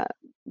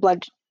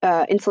blood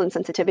insulin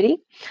sensitivity,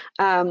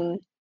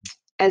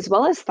 as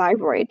well as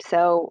thyroid.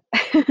 So,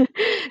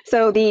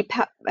 so the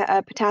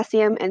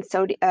potassium and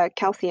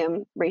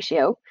calcium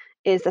ratio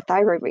is the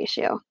thyroid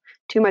ratio.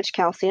 Too much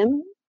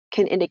calcium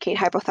can indicate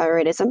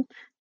hypothyroidism.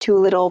 Too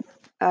little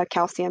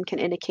calcium can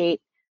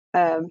indicate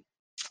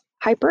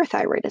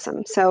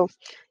hyperthyroidism. So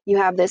you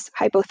have this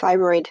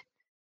hypothyroid,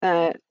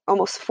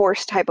 almost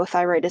forced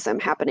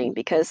hypothyroidism happening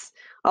because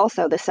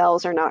also the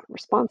cells are not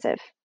responsive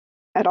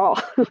at all.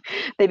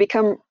 They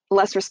become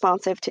less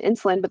responsive to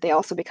insulin, but they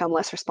also become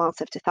less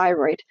responsive to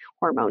thyroid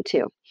hormone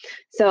too.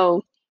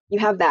 So you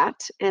have that,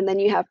 and then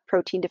you have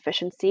protein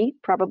deficiency,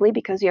 probably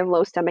because you have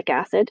low stomach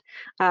acid.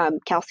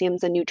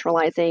 Calcium's a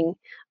neutralizing,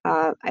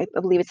 I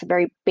believe it's a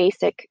very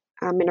basic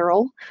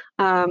mineral.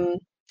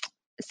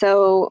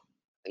 So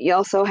you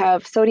also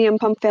have sodium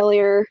pump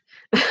failure.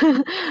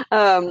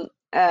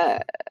 I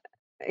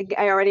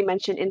already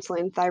mentioned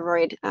insulin,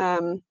 thyroid,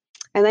 and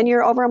then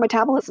your overall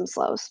metabolism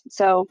slows.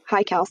 So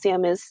high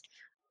calcium is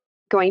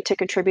going to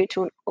contribute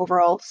to an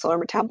overall slower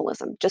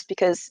metabolism, just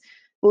because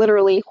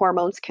literally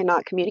hormones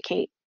cannot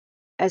communicate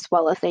as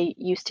well as they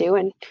used to,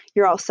 and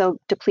you're also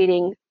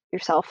depleting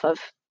yourself of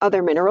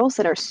other minerals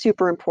that are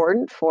super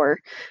important for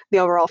the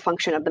overall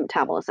function of the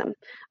metabolism.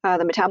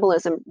 The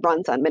metabolism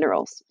runs on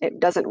minerals. It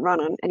doesn't run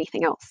on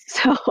anything else.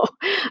 So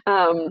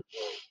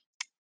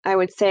I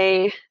would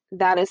say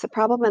that is a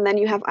problem. And then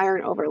you have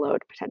iron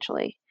overload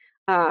potentially.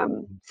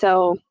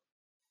 So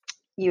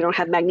you don't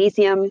have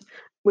magnesium,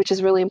 which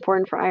is really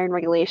important for iron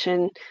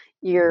regulation.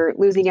 You're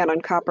losing out on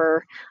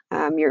copper.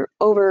 You're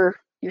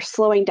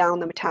slowing down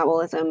the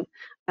metabolism,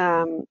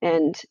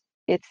 and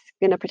it's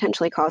going to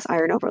potentially cause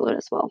iron overload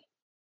as well.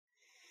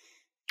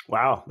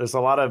 Wow, there's a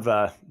lot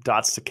of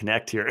dots to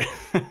connect here.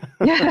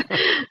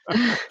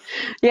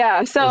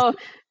 Yeah. So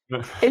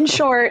in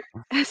short,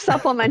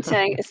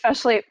 supplementing,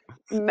 especially,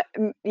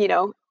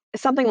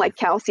 something like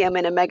calcium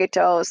in a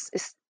megadose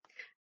is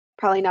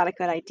probably not a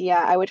good idea.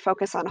 I would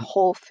focus on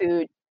whole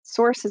food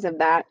sources of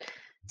that,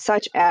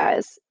 such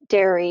as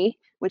dairy,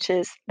 which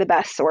is the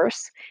best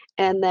source.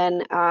 And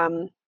then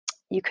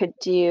you could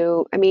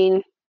do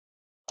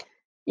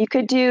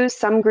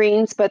some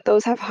greens, but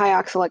those have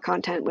high oxalate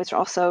content, which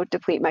also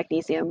deplete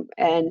magnesium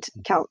and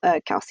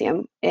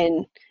calcium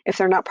if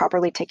they're not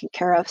properly taken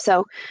care of.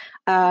 So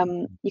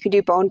you could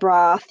do bone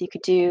broth. You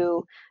could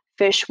do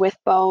fish with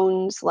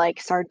bones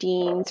like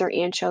sardines or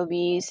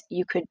anchovies.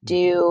 You could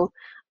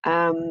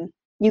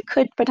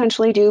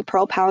potentially do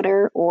pearl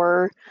powder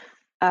or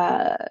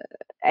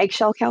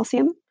eggshell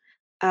calcium.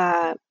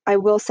 I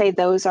will say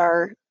those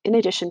are, in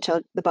addition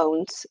to the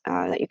bones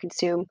that you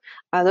consume,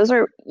 those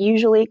are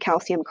usually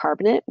calcium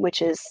carbonate,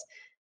 which is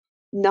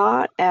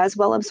not as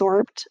well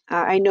absorbed.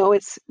 I know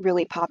it's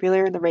really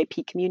popular in the Ray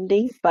Peat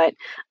community, but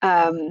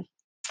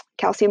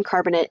calcium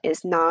carbonate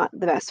is not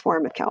the best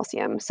form of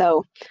calcium.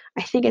 So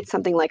I think it's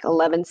something like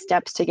 11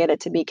 steps to get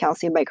it to be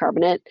calcium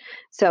bicarbonate.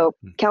 So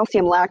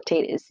calcium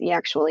lactate is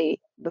the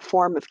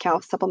form of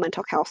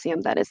supplemental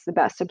calcium that is the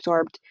best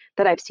absorbed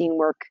that I've seen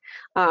work.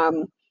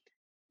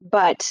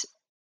 But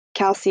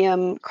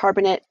calcium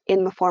carbonate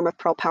in the form of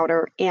pearl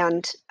powder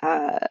and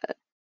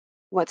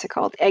what's it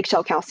called?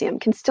 Eggshell calcium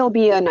can still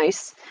be a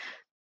nice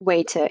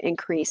way to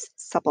increase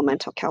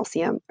supplemental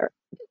calcium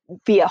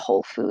via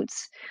whole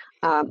foods,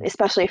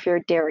 especially if you're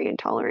dairy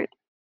intolerant.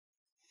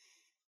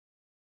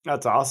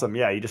 That's awesome.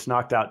 Yeah, you just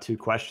knocked out 2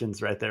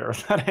 questions right there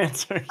with that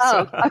answer.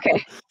 Oh,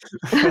 okay.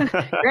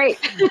 Great.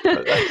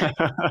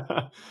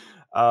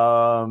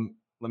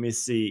 Let me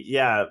see.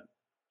 Yeah.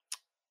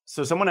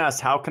 So someone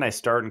asked, how can I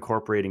start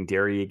incorporating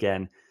dairy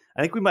again?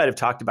 I think we might have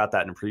talked about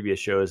that in previous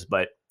shows,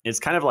 but it's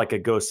kind of like a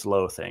go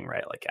slow thing,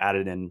 right? Like add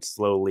it in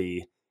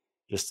slowly,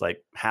 just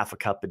like half a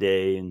cup a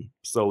day and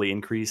slowly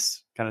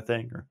increase kind of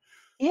thing. Or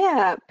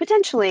Yeah,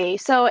 potentially.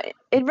 So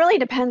it really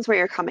depends where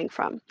you're coming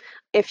from.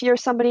 If you're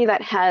somebody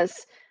that has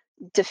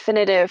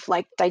definitive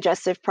like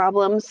digestive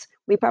problems,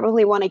 we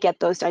probably want to get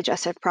those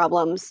digestive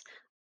problems,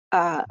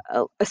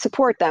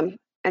 support them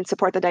and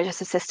support the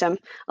digestive system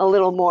a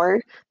little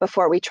more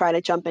before we try to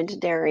jump into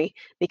dairy,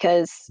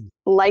 because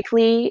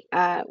likely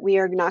we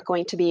are not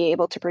going to be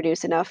able to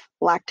produce enough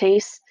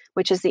lactase,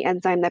 which is the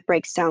enzyme that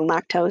breaks down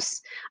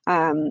lactose,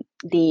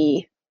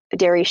 the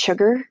dairy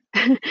sugar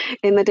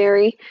in the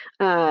dairy,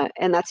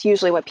 and that's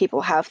usually what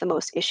people have the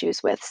most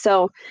issues with.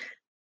 So,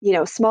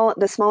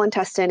 the small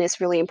intestine is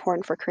really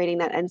important for creating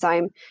that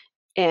enzyme.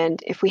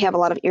 And if we have a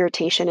lot of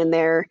irritation in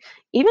there,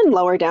 even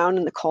lower down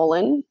in the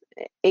colon,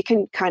 it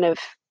can kind of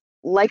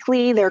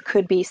likely there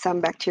could be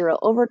some bacterial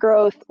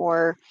overgrowth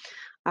or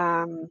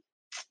some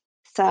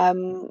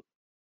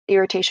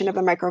irritation of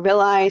the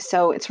microvilli.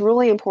 So it's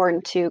really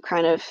important to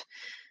kind of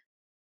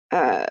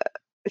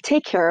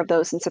take care of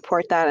those and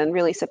support that and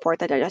really support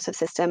the digestive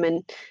system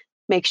and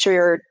make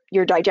sure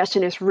your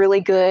digestion is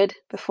really good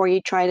before you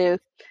try to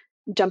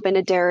jump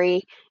into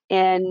dairy.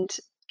 And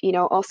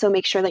also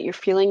make sure that you're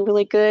feeling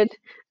really good,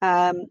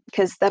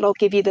 because that'll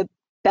give you the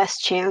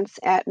best chance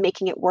at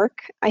making it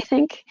work, I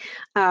think.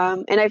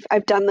 And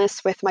I've done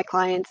this with my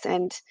clients,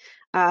 and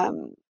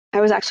I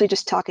was actually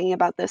just talking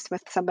about this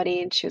with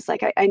somebody, and she was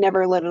like, I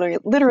never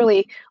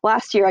literally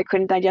last year I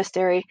couldn't digest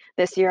dairy.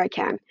 This year I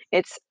can.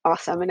 It's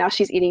awesome. And now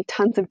she's eating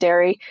tons of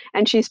dairy,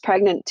 and she's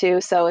pregnant too.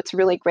 So it's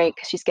really great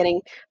because she's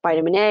getting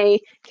vitamin A,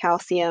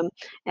 calcium,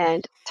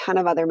 and a ton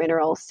of other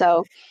minerals.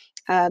 So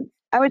I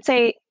would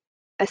say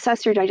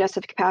assess your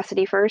digestive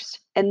capacity first,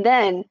 and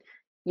then,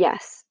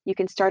 yes, you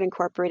can start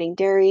incorporating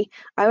dairy.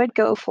 I would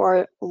go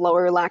for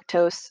lower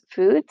lactose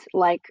foods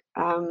like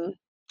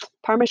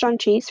Parmesan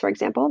cheese, for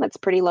example. That's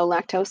pretty low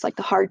lactose, like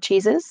the hard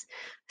cheeses.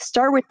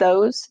 Start with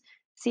those,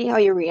 see how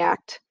you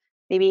react.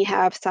 Maybe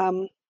have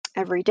some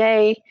every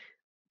day,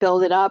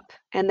 build it up,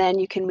 and then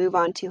you can move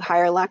on to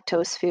higher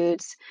lactose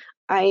foods.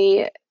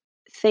 I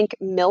think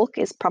milk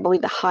is probably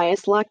the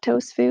highest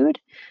lactose food.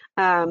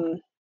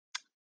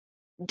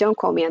 Don't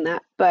quote me on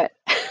that, but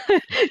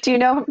do you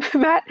know,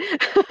 Matt?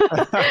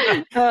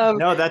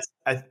 No,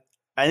 I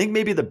think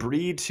maybe the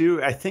breed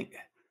too. I think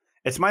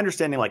it's my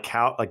understanding like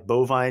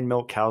bovine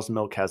milk, cow's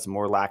milk has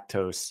more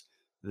lactose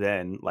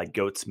than like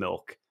goat's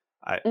milk.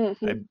 I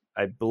Mhm.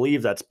 I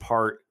believe that's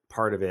part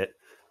of it.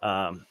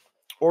 Or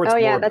Oh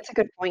it's yeah, more, that's a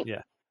good point.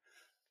 yeah.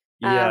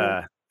 Um,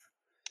 Yeah.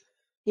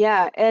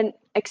 yeah, and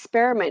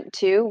experiment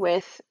too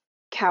with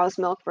cow's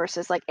milk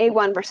versus like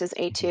A1 versus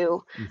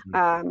A2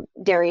 Mm-hmm.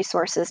 dairy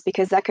sources,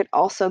 because that could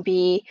also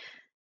be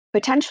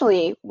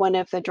potentially one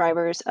of the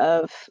drivers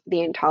of the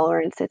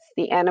intolerance. It's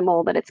the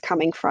animal that it's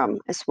coming from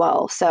as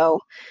well. So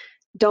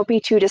don't be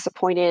too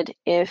disappointed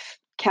if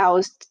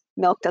cow's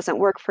milk doesn't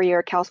work for you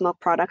or cow's milk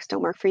products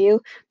don't work for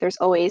you. There's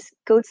always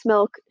goat's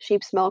milk,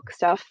 sheep's milk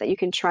stuff that you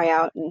can try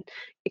out and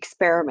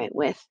experiment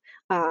with.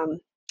 But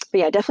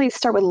yeah, definitely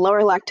start with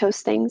lower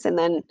lactose things and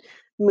then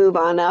move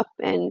on up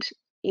and,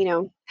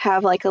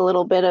 have like a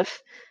little bit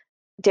of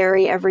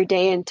dairy every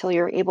day until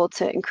you're able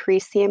to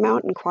increase the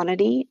amount and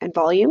quantity and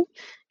volume.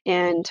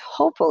 And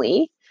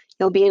hopefully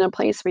you'll be in a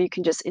place where you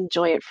can just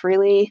enjoy it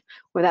freely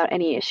without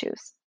any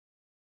issues.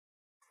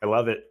 I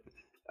love it.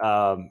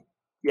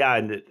 Yeah,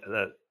 and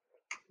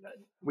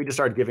we just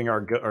started giving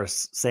our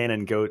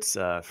Sainan goats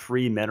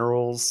free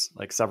minerals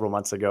like several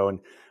months ago, and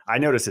I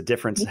noticed a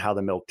difference in how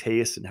the milk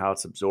tastes and how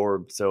it's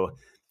absorbed. So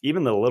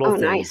even the little Oh, nice.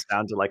 things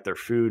down to like their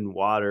food and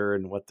water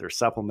and what they're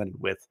supplemented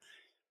with,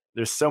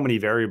 there's so many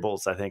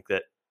variables I think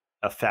that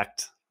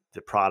affect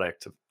the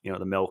product of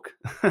the milk.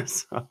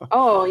 So,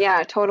 Oh,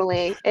 yeah,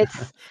 totally.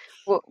 It's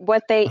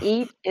what they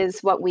eat is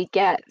what we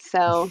get.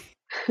 So,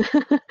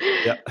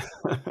 yeah.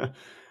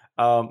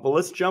 Well,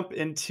 let's jump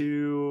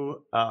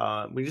into.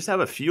 We just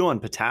have a few on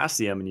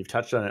potassium, and you've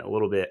touched on it a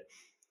little bit.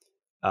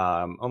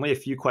 Only a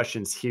few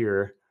questions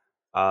here.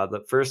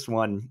 The first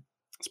one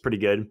is pretty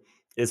good.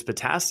 Is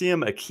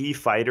potassium a key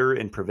fighter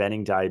in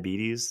preventing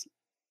diabetes?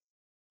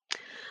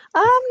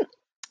 um,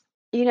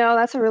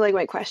 that's a really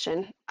great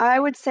question. I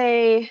would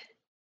say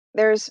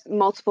there's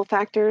multiple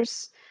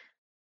factors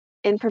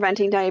in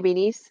preventing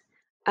diabetes.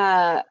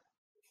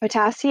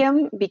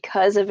 Potassium,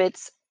 because of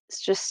its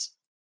just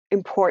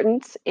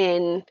importance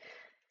in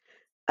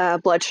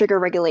blood sugar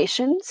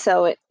regulation,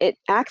 so it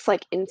acts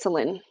like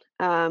insulin,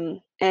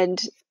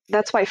 and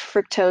that's why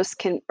fructose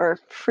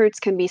fruits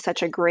can be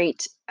such a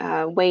great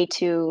way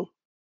to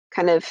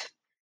kind of,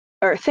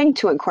 or thing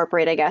to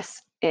incorporate, I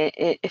guess,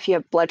 if you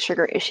have blood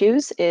sugar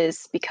issues,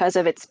 is because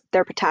of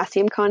their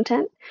potassium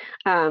content,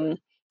 and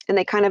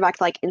they kind of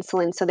act like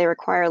insulin, so they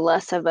require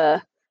less of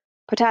a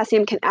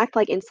potassium can act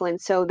like insulin,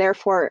 so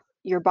therefore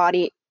your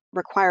body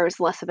requires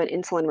less of an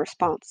insulin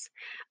response.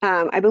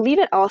 I believe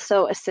it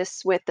also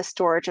assists with the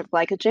storage of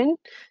glycogen,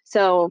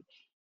 so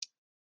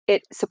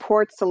it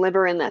supports the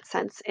liver in that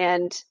sense.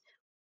 And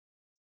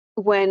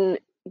when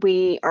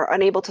we are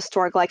unable to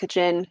store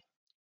glycogen,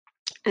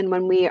 and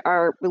when we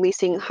are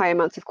releasing high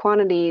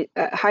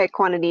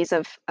quantities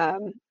of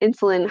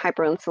insulin,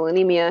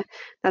 hyperinsulinemia,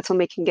 that's when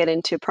we can get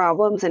into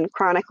problems, and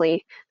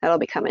chronically that'll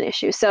become an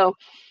issue. So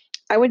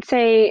I would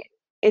say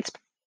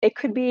it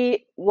could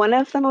be one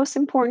of the most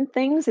important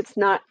things. It's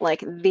not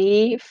like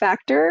the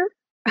factor.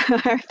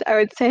 I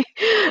would say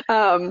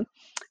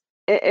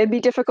it'd be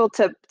difficult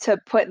to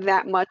put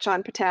that much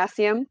on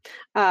potassium,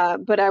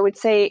 but I would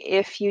say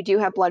if you do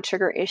have blood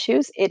sugar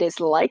issues, it is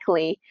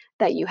likely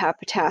that you have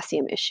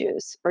potassium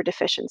issues or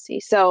deficiency.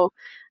 So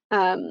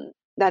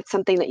that's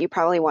something that you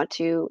probably want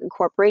to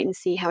incorporate and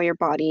see how your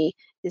body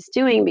is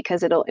doing,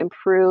 because it'll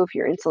improve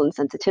your insulin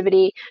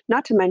sensitivity,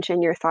 not to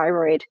mention your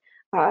thyroid,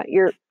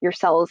 your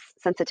cells'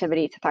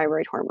 sensitivity to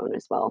thyroid hormone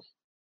as well.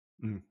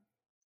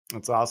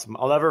 That's awesome.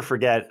 I'll never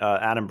forget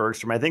Adam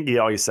Bergstrom. I think he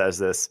always says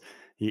this.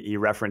 He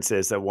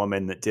references a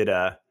woman that did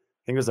I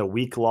think it was a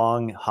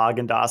week-long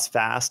Haagen-Dazs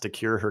fast to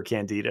cure her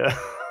candida.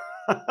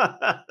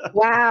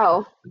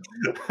 Wow.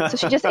 So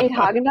she just ate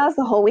Haagen-Dazs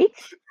the whole week?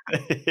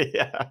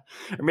 Yeah.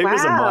 Or maybe it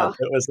was a Wow. month.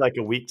 It was like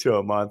a week to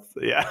a month.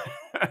 Yeah.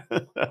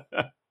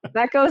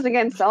 That goes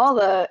against all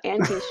the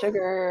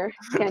anti-sugar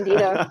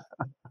candida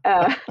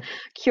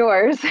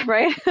cures,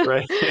 right?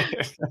 Right.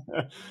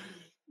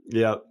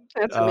 Yeah.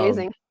 That's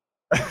amazing.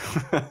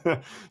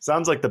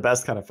 Sounds like the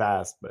best kind of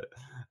fast, but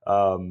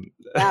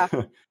Yeah.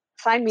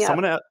 Sign me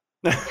up.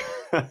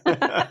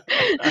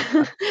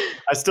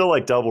 I still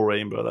like Double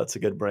Rainbow. That's a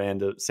good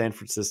brand. San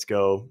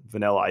Francisco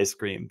vanilla ice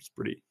cream. It's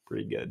pretty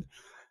good.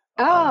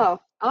 Oh,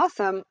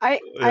 awesome. I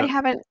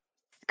haven't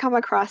come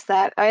across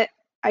that.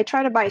 I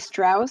try to buy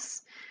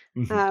Strauss,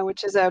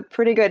 which is a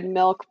pretty good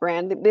milk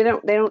brand. They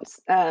don't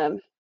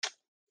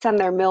send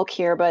their milk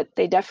here, but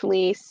they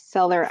definitely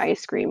sell their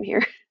ice cream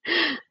here.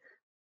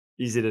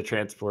 Easy to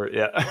transport.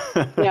 Yeah.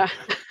 Yeah.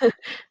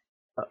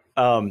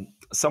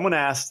 Someone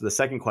asked the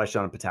second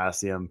question on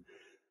potassium.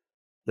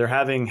 They're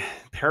having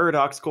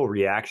paradoxical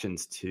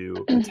reactions to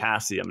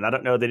potassium. And I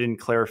don't know, they didn't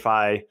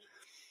clarify,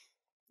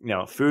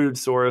 food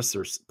source,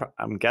 or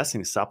I'm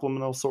guessing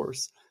supplemental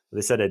source.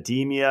 They said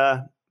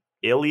edema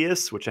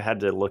ileus, which I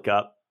had to look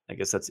up. I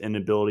guess that's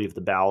inability of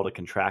the bowel to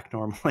contract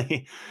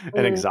normally,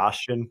 and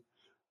exhaustion.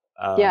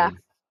 Yeah.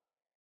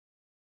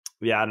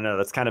 Yeah, I don't know.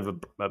 That's kind of a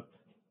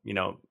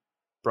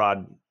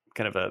broad,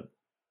 kind of a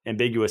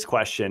ambiguous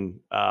question.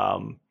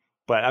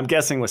 But I'm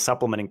guessing with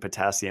supplementing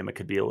potassium, it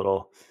could be a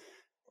little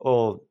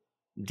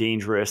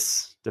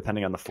dangerous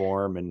depending on the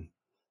form. And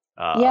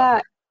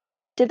Yeah.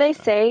 Did they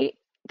say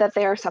that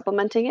they are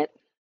supplementing it?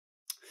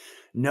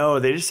 No,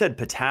 they just said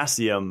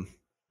potassium.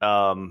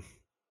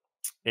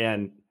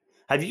 And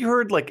have you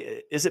heard,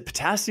 is it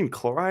potassium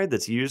chloride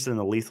that's used in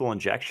the lethal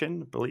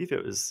injection? I believe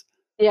it was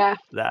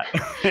that.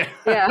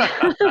 Yeah.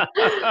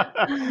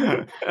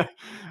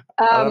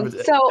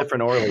 So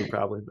different orally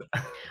probably.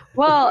 But.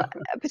 Well,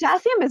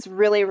 potassium is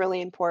really,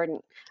 really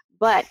important,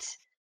 but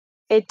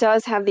it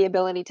does have the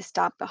ability to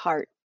stop the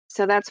heart.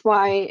 So that's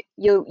why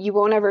you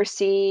won't ever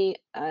see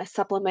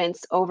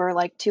supplements over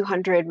like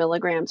 200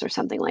 milligrams or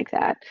something like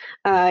that.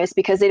 It's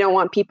because they don't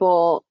want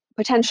people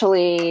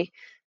potentially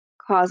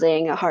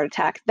causing a heart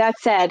attack. That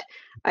said,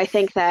 I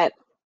think that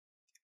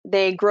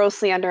they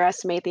grossly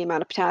underestimate the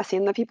amount of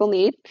potassium that people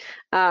need.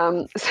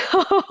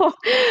 So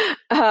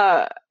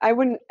I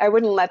wouldn't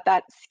let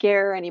that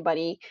scare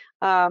anybody.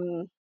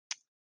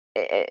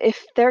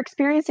 If they're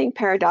experiencing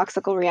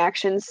paradoxical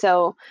reactions,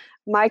 so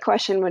my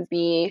question would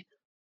be,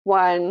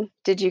 one,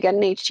 did you get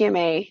an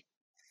HTMA,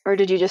 or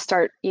did you just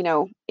start,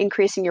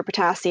 increasing your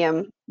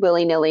potassium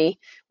willy-nilly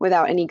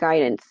without any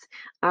guidance?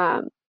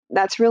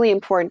 That's really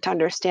important to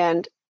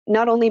understand,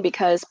 not only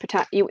because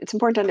it's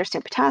important to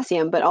understand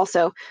potassium, but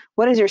also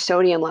what is your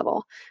sodium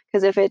level?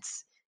 Because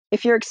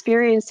if you're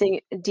experiencing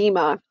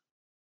edema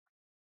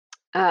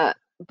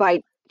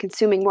by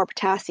consuming more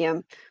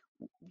potassium,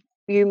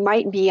 you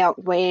might be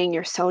outweighing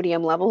your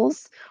sodium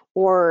levels,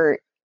 or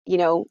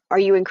are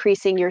you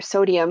increasing your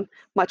sodium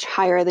much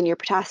higher than your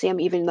potassium,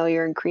 even though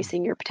you're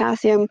increasing your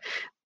potassium?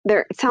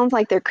 It sounds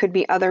like there could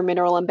be other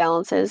mineral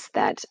imbalances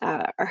that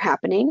are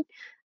happening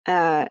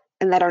and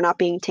that are not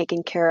being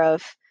taken care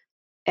of.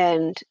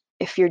 And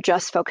if you're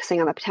just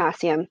focusing on the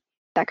potassium,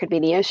 that could be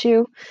the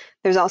issue.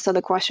 There's also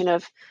the question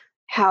of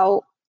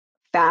how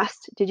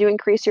fast did you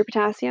increase your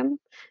potassium?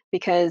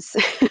 Because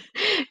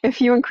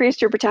if you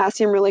increased your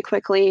potassium really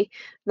quickly,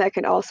 that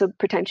could also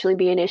potentially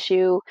be an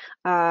issue.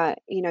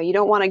 You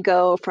don't want to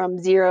go from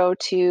 0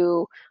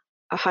 to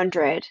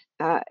 100,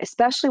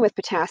 especially with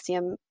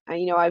potassium.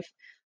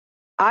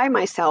 I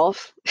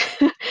myself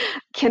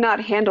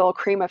cannot handle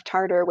cream of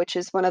tartar, which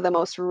is one of the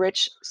most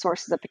rich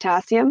sources of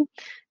potassium,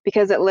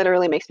 because it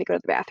literally makes me go to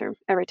the bathroom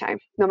every time,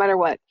 no matter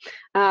what.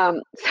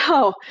 Um,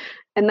 so,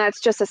 and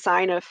that's just a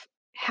sign of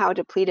how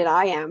depleted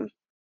I am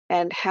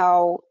and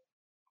how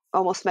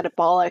almost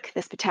metabolic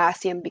this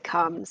potassium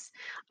becomes.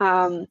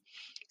 Um,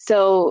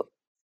 so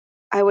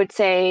I would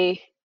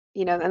say,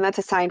 and that's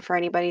a sign for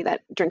anybody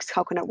that drinks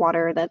coconut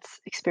water that's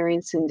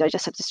experiencing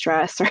digestive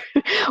distress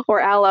or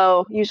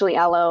aloe, usually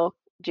aloe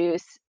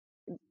juice,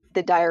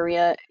 the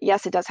diarrhea.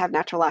 Yes, it does have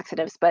natural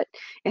laxatives, but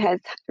it has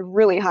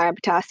really high on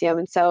potassium.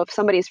 And so if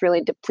somebody's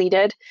really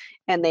depleted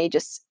and they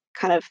just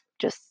kind of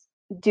just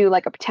do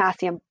like a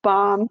potassium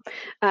bomb,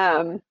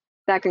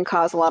 that can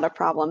cause a lot of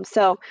problems.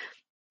 So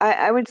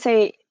I would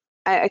say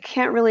I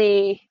can't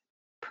really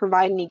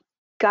provide any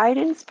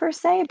guidance per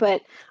se,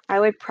 but I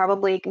would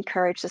probably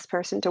encourage this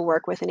person to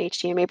work with an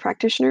HTMA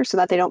practitioner so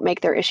that they don't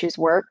make their issues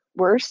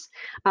worse,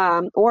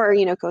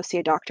 or go see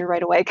a doctor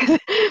right away, because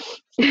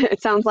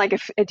it sounds like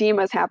if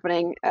edema is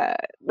happening,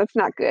 that's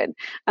not good.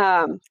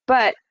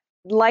 But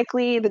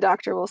likely the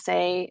doctor will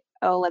say,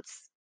 "Oh,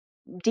 let's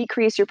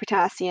decrease your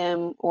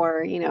potassium,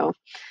 or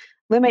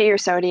limit your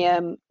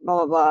sodium,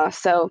 blah blah blah."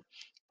 So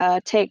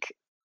take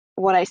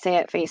what I say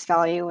at face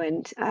value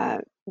and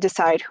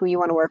decide who you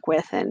want to work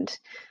with and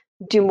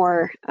do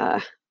more,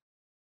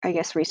 I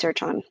guess,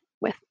 research on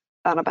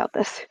about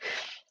this.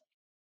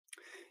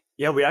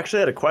 Yeah, we actually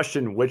had a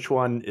question, which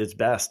one is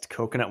best,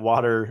 coconut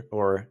water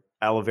or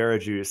aloe vera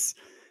juice?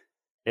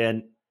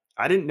 And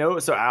I didn't know.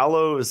 So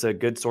aloe is a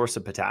good source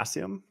of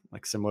potassium,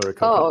 like similar to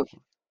coconut. Oh,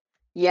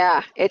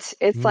 yeah, it's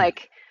Mm.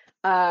 like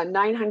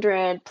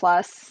 900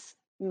 plus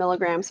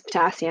milligrams of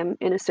potassium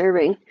in a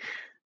serving.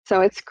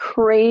 So it's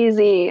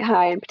crazy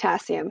high in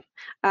potassium.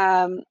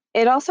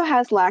 It also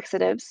has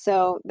laxatives,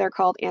 so they're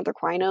called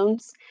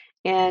anthraquinones,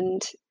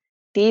 and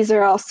these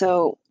are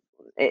also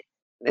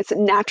it's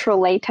natural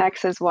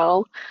latex as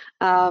well,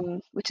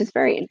 which is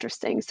very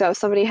interesting. So if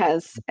somebody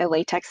has a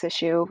latex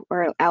issue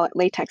or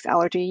latex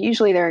allergy,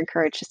 usually they're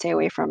encouraged to stay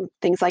away from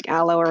things like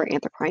aloe or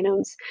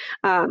anthraquinones.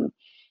 Um,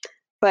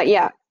 but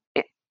yeah,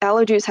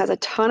 aloe juice has a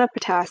ton of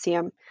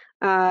potassium.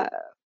 Uh,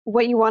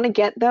 what you want to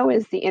get though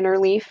is the inner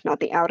leaf, not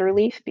the outer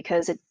leaf,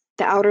 because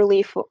the outer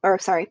leaf, or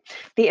sorry,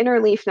 the inner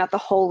leaf, not the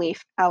whole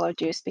leaf aloe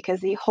juice,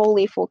 because the whole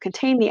leaf will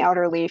contain the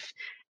outer leaf,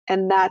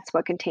 and that's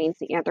what contains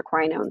the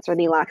anthraquinones or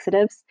the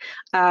laxatives.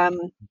 Um,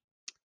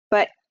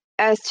 but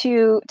as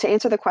to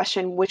answer the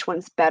question, which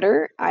one's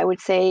better, I would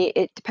say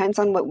it depends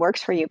on what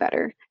works for you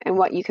better and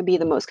what you can be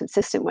the most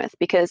consistent with.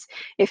 Because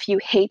if you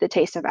hate the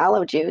taste of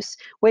aloe juice,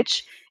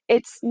 which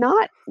it's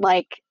not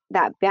like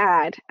that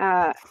bad,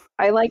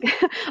 I like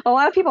a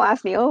lot of people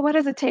ask me, "Oh, what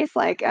does it taste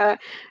like?"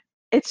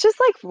 It's just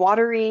like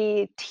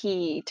watery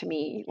tea to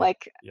me, Yeah,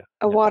 like yeah,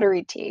 a yeah.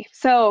 watery tea.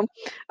 So,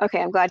 okay,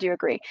 I'm glad you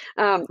agree.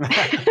 I was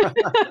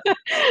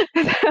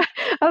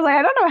like,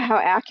 I don't know how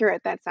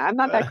accurate that's. I'm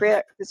not that great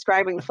at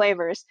describing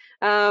flavors.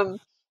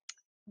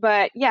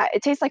 But yeah,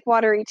 it tastes like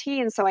watery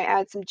tea, and so I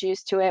add some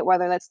juice to it,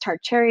 whether that's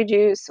tart cherry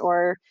juice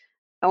or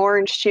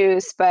orange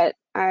juice. But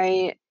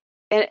and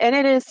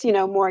it is,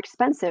 more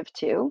expensive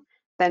too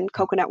than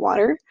coconut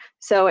water.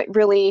 So it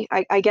really,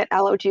 I get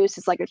aloe juice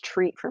as like a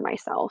treat for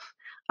myself.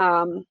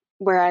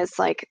 Whereas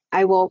like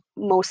I will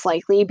most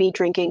likely be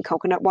drinking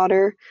coconut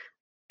water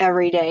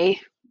every day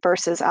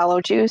versus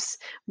aloe juice,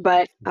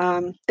 but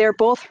they're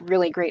both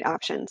really great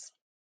options.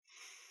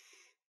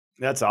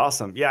 That's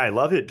awesome. Yeah, I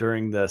love it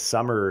during the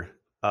summer.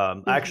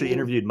 I actually Hmm.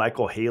 interviewed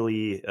Michael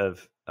Haley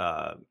of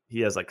he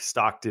has like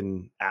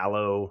Stockton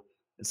aloe.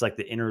 It's like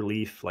the inner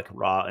leaf, like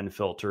raw and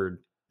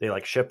filtered. They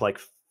like ship like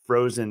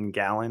frozen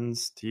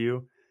gallons to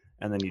you,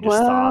 and then you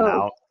just thaw them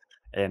Whoa. out.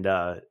 And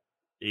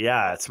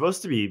yeah, it's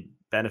supposed to be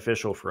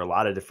beneficial for a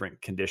lot of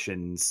different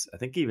conditions. I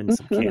think even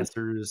some Hmm.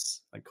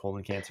 cancers, like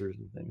colon cancers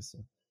and things. So,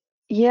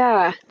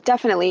 Yeah,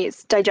 definitely.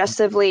 It's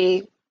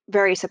digestively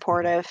very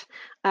supportive.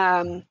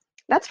 Um,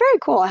 that's very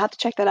cool. I have to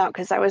check that out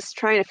because I was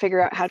trying to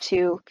figure out how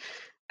to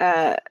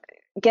uh,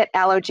 get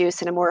aloe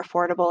juice in a more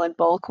affordable and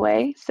bulk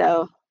way.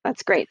 So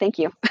that's great. Thank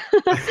you.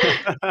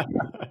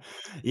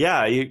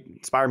 yeah, you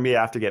inspired me to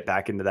have to get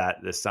back into that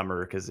this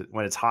summer because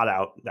when it's hot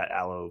out, that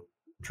aloe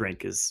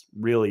drink is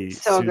really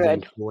So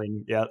soothing, good.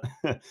 cooling. Yeah.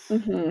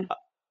 Hmm.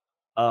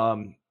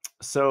 um,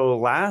 so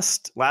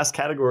last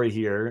category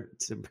here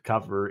to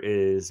cover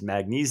is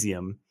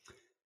magnesium,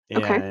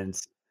 Okay. and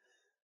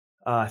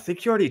I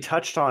think you already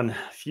touched on a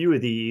few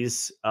of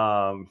these.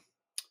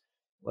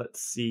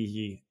 Let's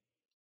see.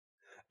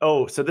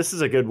 Oh, so this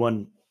is a good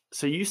one.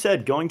 So you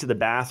said going to the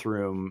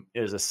bathroom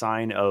is a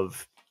sign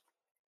of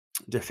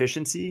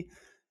deficiency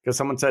because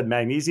someone said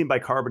magnesium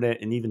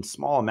bicarbonate in even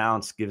small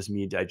amounts gives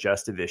me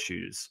digestive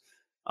issues.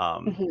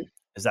 Um, Hmm.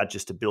 is that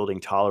just a building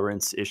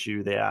tolerance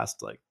issue? They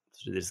asked, like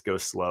to just go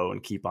slow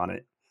and keep on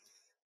it?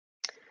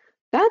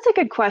 That's a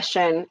good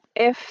question.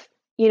 If,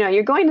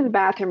 you're going to the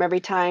bathroom every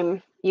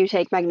time you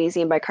take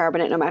magnesium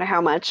bicarbonate, no matter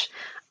how much,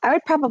 I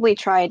would probably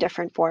try a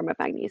different form of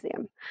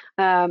magnesium.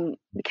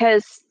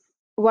 Because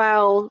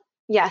while,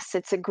 yes,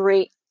 it's a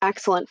great,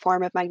 excellent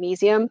form of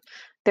magnesium,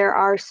 there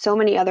are so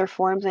many other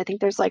forms. I think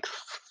there's like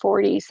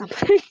 40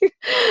 something.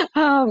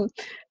 Well,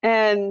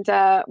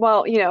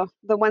 the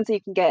ones that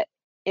you can get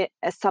it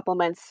as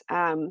supplements,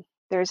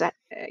 there's, I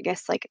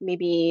guess, like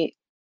maybe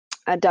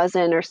a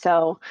dozen or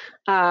so.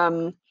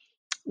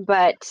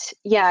 But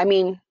yeah, I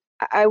mean,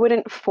 I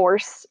wouldn't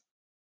force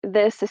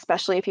this,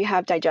 especially if you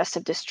have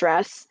digestive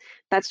distress.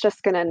 That's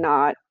just gonna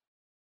not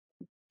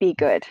be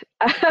good.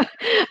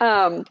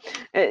 um,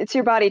 it's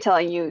your body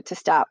telling you to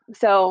stop.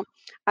 So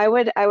I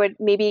would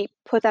maybe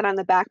put that on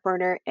the back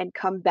burner and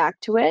come back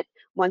to it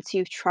once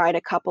you've tried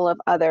a couple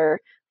of other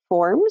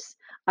forms.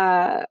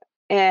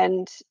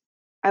 And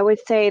I would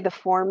say the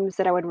forms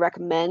that I would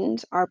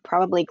recommend are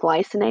probably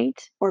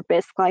glycinate or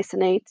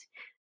bisglycinate.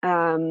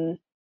 Um,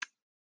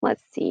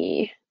 let's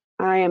see.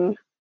 I am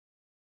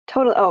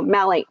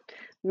malate.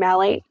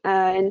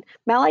 And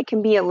malate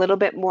can be a little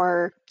bit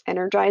more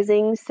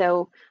energizing.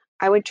 So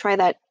I would try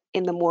that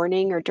in the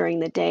morning or during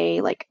the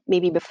day, like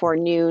maybe before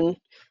noon,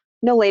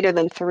 no later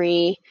than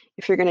 3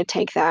 if you're going to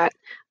take that,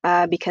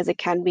 because it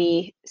can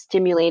be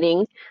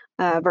stimulating,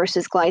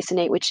 versus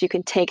glycinate, which you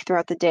can take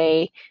throughout the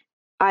day.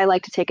 I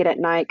like to take it at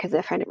night because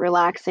I find it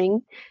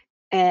relaxing.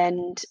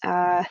 And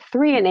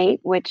 3 and 8,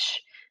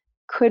 which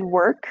could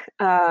work.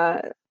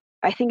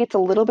 I think it's a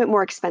little bit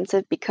more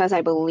expensive because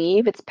I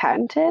believe it's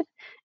patented.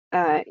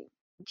 Uh,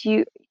 do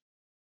you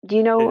do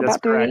you know That's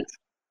about 3 and 8? correct.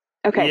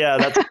 Okay. Yeah,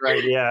 that's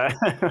right. Yeah.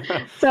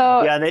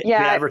 So Yeah, and they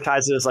yeah.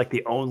 advertise it as like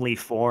the only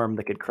form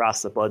that could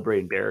cross the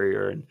blood-brain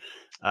barrier. And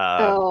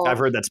I've Oh,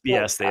 heard that's oh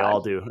BS. They God.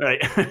 all do, right?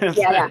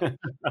 Yeah, yeah.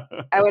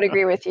 I would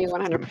agree with you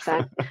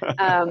 100%.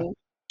 Um,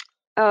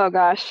 oh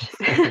gosh.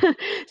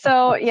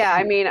 So yeah,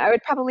 I mean, I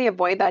would probably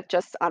avoid that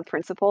just on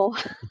principle.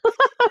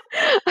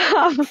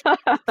 Um,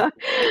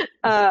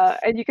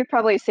 and you could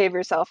probably save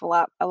yourself a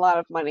lot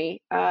of money.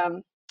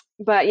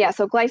 But yeah,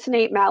 so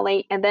glycinate,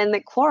 malate, and then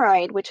the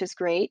chloride, which is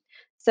great.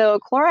 So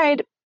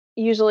chloride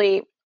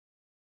usually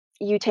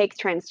you take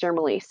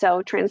transdermally.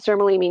 So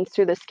transdermally means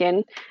through the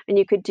skin, and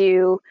you could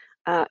do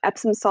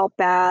Epsom salt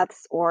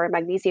baths or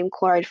magnesium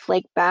chloride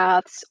flake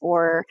baths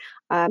or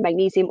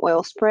magnesium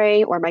oil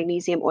spray or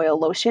magnesium oil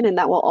lotion, and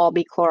that will all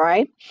be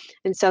chloride.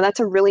 And so that's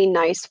a really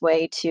nice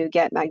way to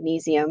get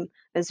magnesium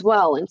as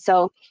well. And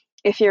so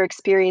if you're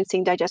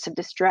experiencing digestive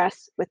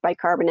distress with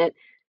bicarbonate,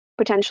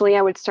 potentially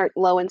I would start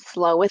low and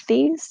slow with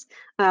these,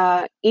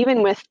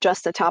 even with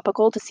just a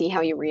topical to see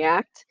how you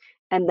react,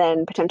 and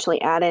then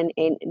potentially add in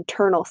an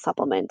internal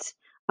supplement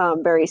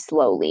very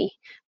slowly.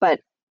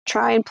 But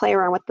try and play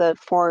around with the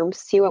forms,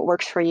 see what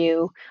works for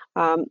you.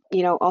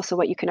 Also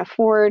what you can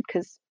afford,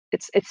 because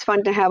it's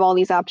fun to have all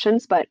these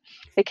options, but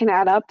it can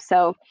add up.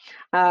 So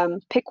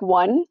pick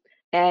one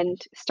and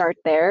start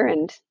there,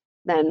 and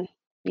then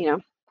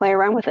play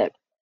around with it.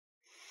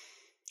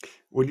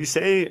 Would you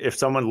say if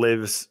someone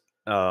lives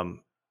on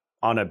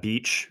a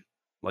beach,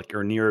 like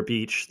or near a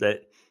beach,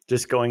 that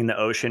just going in the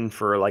ocean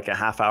for like a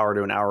half hour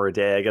to an hour a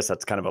day, I guess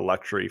that's kind of a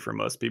luxury for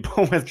most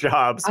people with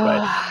jobs, but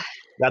Ah,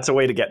 that's a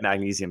way to get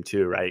magnesium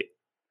too, right?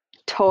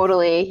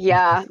 totally.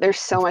 Yeah, there's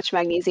so much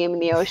magnesium in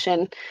the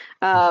ocean.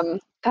 That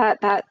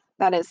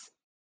is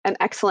an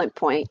excellent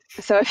point.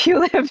 So if you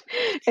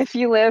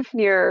live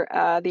near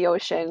the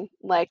ocean,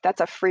 like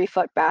that's a free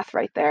foot bath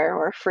right there,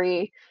 or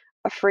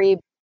a free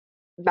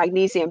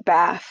magnesium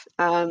bath.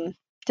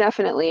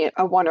 Definitely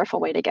a wonderful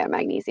way to get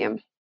magnesium.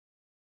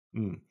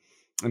 Mm.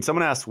 And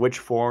someone asked which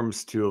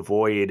forms to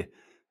avoid.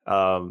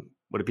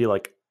 Would it be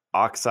like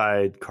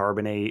oxide,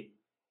 carbonate?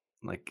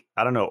 Like,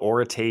 I don't know,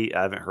 orotate.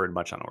 I haven't heard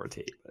much on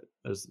orotate, but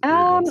those weird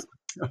Um, ones.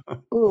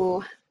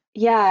 ooh,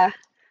 yeah,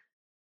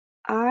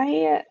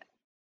 I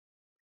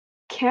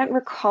can't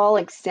recall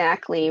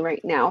exactly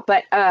right now,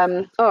 but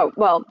oh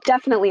well,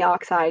 definitely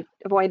oxide.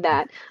 Avoid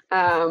that.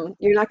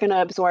 You're not going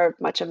to absorb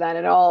much of that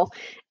at all.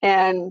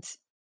 And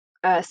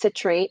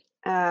citrate,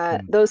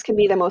 Mm. those can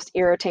be the most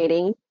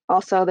irritating.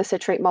 Also, the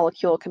citrate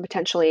molecule can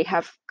potentially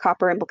have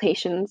copper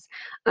implications.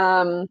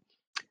 Um,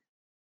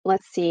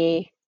 let's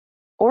see,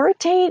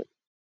 orotate.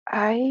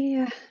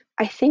 I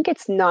think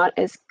it's not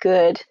as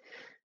good.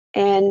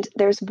 And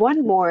there's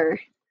one more.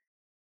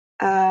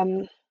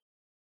 Um,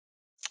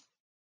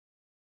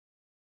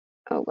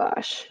 oh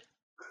gosh,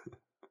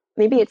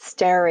 maybe it's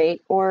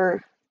stearate,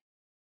 or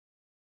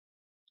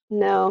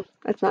no,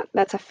 that's not.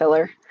 That's a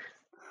filler.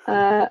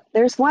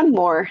 There's one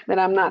more that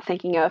I'm not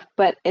thinking of,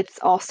 but it's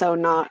also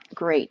not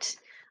great.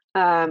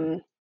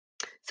 Um,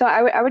 so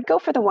I would go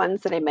for the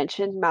ones that I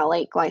mentioned: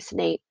 malate,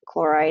 glycinate,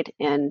 chloride,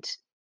 and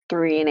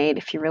 3 and 8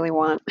 if you really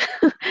want.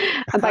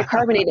 And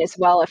bicarbonate as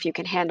well if you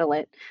can handle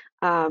it.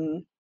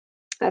 Um,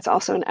 that's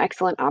also an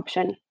excellent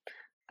option.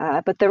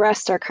 But the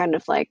rest are kind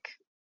of like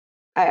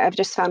I've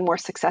just found more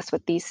success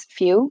with these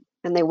few,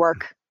 and they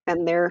work,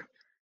 and they're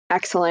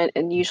excellent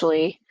and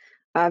usually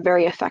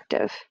very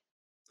effective.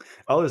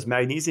 Oh, there's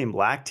magnesium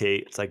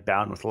lactate. It's like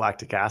bound with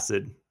lactic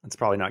acid. That's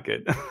probably not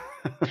good.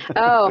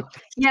 Oh,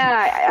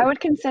 yeah, I would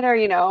consider,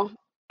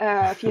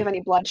 if you have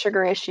any blood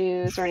sugar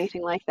issues or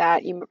anything like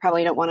that, you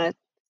probably don't want to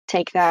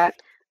take that,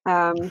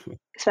 um,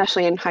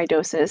 especially in high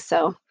doses.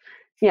 So,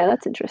 yeah,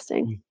 that's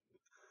interesting.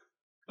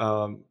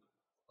 Um,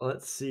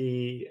 let's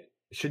see.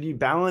 Should you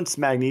balance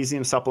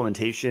magnesium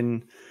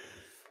supplementation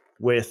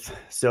with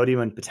sodium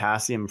and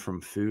potassium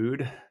from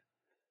food?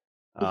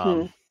 Hmm.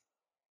 Um,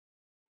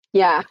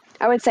 Yeah,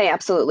 I would say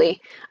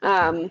absolutely.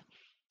 Um,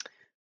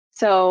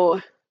 so,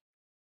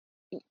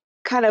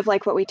 kind of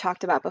like what we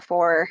talked about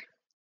before,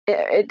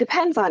 it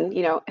depends on,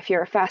 if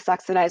you're a fast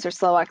oxidizer,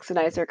 slow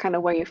oxidizer, kind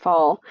of where you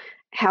fall,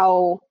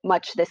 how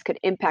much this could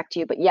impact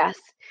you. But yes,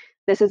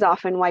 this is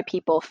often why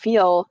people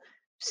feel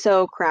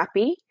so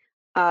crappy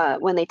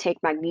when they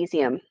take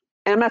magnesium.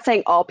 And I'm not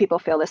saying all people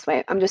feel this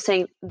way. I'm just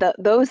saying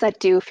those that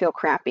do feel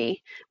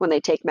crappy when they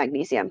take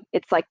magnesium,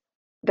 it's like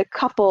the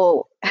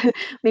couple,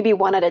 maybe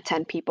 1 out of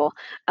 10 people.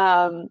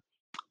 Um,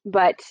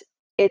 but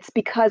it's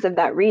because of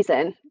that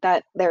reason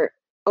that they're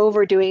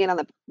overdoing it on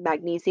the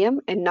magnesium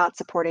and not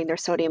supporting their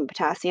sodium and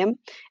potassium.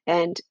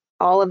 And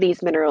all of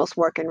these minerals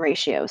work in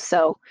ratios.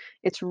 So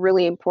it's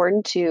really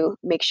important to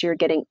make sure you're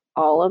getting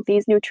all of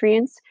these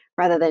nutrients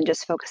rather than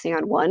just focusing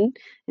on one.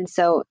 And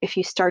so if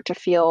you start to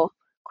feel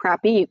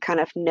crappy, you kind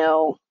of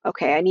know,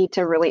 okay, I need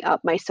to really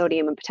up my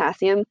sodium and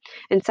potassium.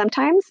 And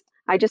sometimes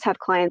I just have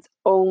clients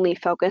only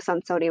focus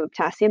on sodium and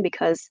potassium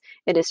because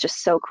it is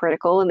just so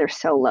critical and they're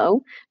so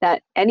low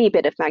that any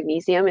bit of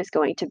magnesium is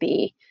going to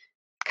be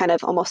kind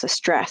of almost a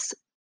stress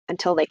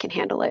until they can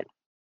handle it.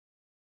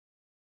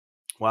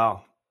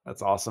 wow,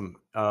 that's awesome.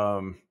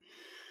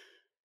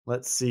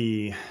 Let's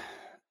see.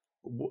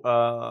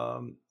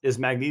 Is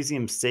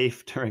magnesium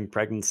safe during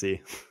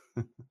pregnancy?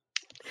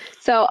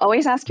 So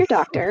always ask your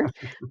doctor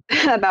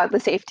about the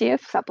safety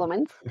of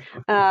supplements.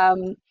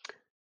 Um,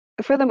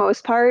 for the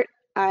most part,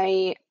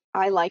 I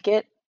I like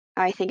it.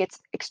 I think it's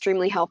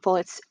extremely helpful.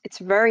 It's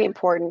very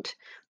important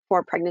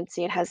for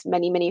pregnancy. It has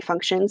many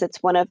functions.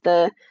 It's one of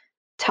the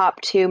top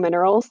two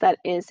minerals that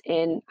is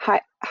in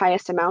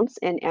highest amounts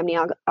in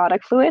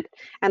amniotic fluid,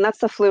 and that's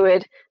the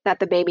fluid that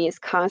the baby is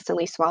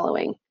constantly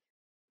swallowing.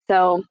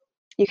 So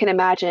you can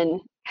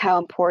imagine how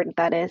important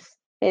that is.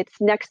 It's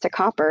next to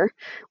copper,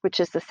 which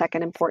is the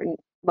second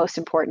most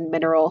important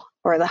mineral,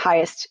 or the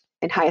highest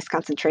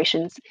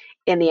concentrations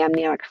in the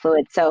amniotic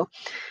fluid. So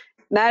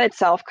that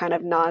itself kind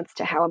of nods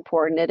to how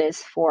important it is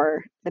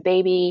for the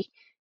baby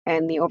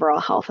and the overall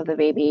health of the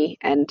baby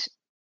and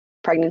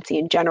pregnancy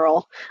in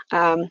general.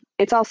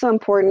 It's also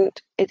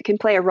important, it can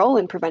play a role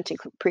in preventing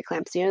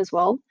preeclampsia as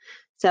well.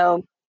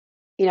 So,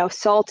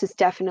 salt is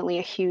definitely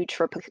a huge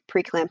for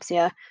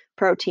preeclampsia,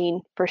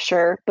 protein for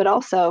sure, but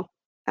also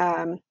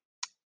um,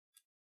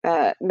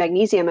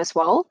 magnesium as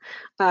well.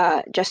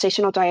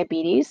 Gestational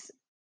diabetes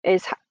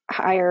is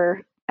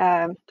higher.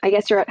 I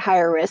guess you're at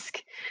higher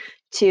risk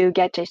to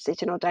get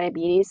gestational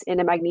diabetes in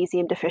a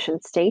magnesium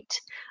deficient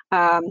state,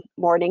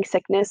 morning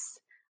sickness,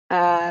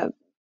 uh,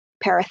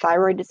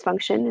 parathyroid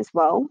dysfunction as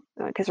well,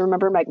 because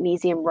remember,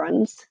 magnesium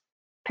runs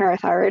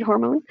parathyroid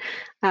hormone,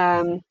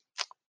 um,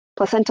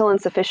 placental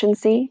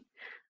insufficiency.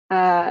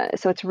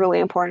 So it's really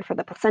important for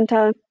the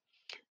placenta.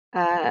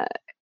 Uh,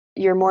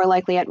 you're more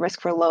likely at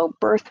risk for low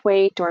birth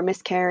weight or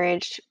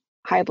miscarriage,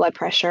 high blood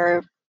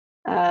pressure,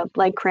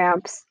 leg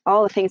cramps,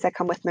 all the things that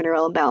come with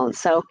mineral imbalance.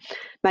 So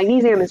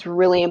magnesium is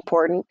really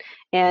important.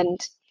 And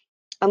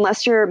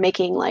unless you're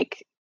making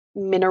like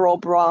mineral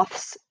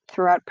broths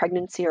throughout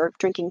pregnancy or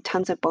drinking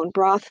tons of bone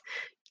broth,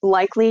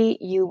 likely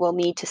you will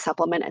need to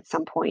supplement at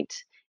some point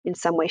in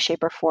some way,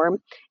 shape, or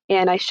form.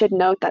 And I should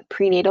note that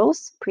prenatal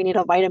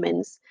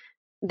vitamins,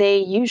 they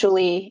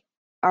usually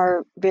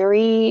are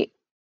very,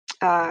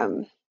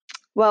 um,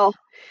 well,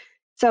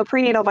 so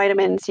prenatal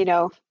vitamins,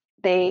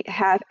 they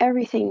have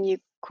everything you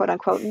quote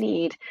unquote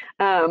need,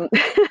 um,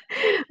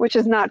 which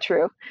is not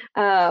true.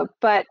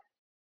 But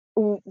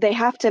they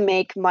have to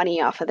make money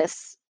off of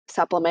this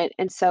supplement.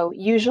 And so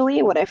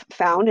usually what I've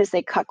found is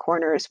they cut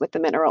corners with the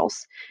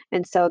minerals.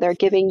 And so they're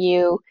giving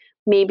you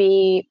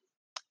maybe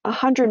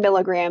 100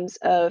 milligrams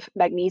of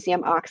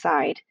magnesium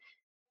oxide,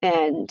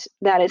 and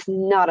that is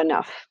not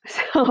enough.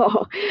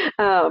 So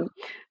um,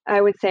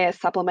 I would say a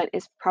supplement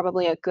is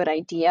probably a good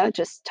idea.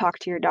 Just talk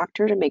to your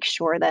doctor to make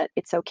sure that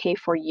it's okay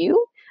for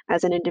you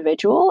as an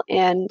individual,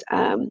 and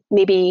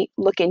maybe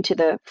look into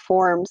the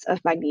forms of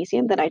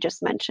magnesium that I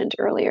just mentioned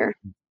earlier.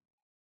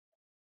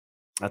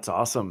 That's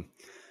awesome.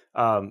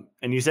 And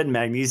you said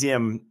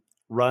magnesium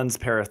runs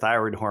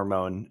parathyroid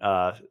hormone,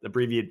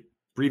 abbreviated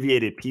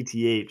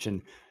PTH,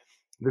 and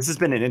this has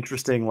been an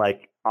interesting,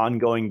 like,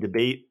 ongoing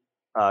debate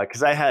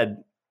because I had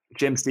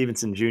Jim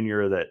Stevenson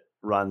Jr. that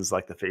runs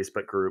like the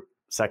Facebook group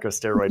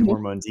Psychosteroid Mhm.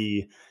 Hormone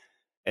D,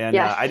 and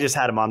Yes. I just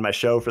had him on my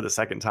show for the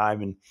second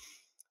time, and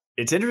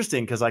it's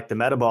interesting because like the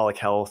metabolic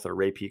health or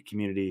repeat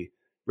community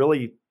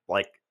really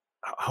like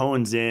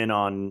hones in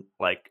on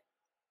like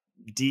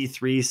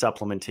D3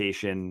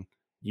 supplementation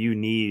you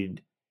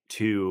need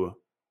to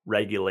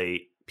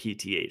regulate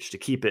PTH to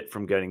keep it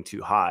from getting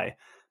too high.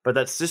 but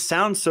that just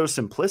sounds so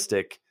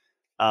simplistic,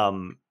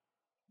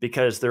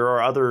 because there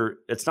are other,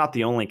 it's not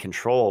the only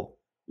control.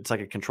 It's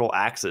like a control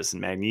axis,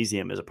 and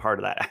magnesium is a part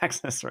of that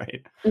axis,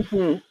 right?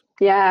 Hmm.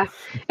 Yeah,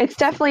 it's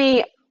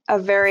definitely a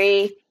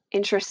very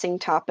interesting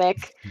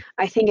topic.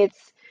 I think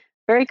it's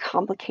very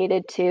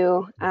complicated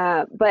too.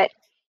 But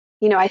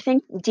I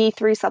think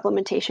D3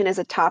 supplementation is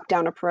a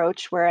top-down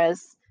approach,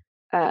 whereas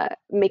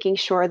making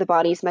sure the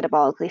body's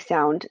metabolically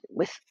sound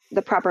with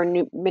the proper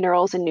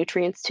minerals and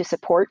nutrients to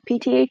support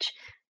PTH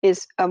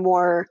is a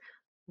more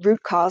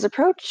root cause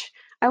approach,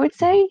 I would Mhm.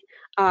 say.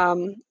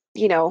 Um,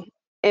 you know,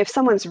 if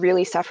someone's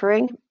really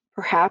suffering,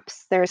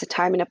 perhaps there's a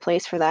time and a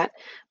place for that.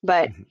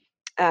 But Mhm.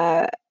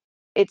 uh,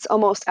 it's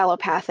almost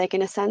allopathic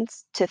in a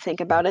sense to think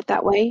Mhm. about it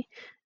that way.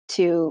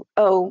 To,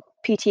 oh,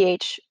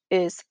 PTH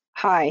is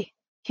high,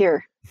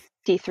 here,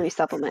 D3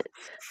 supplement.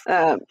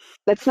 Um,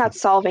 that's not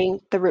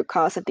solving the root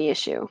cause of the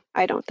issue,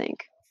 I don't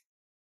think.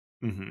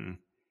 Mhm.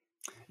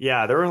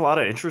 Yeah, there were a lot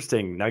of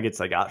interesting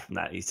nuggets I got from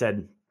that.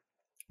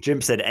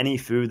 Jim said any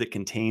food that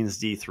contains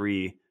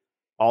D3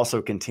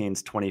 also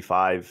contains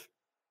 25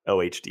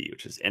 OHD,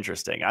 which is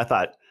interesting. I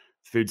thought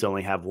foods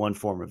only have one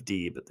form of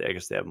D, but I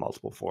guess they have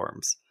multiple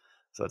forms.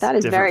 So it's That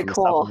is different very from a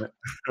cool. supplement,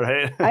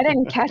 right? I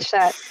didn't catch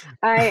that.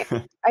 I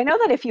I know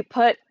that if you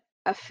put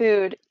a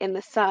food in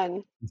the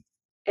sun,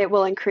 it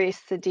will increase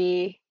the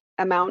D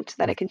amount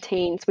that it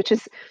contains, which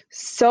is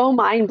so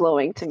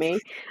mind-blowing to me.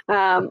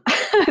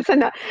 It's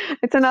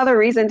it's another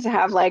reason to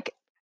have like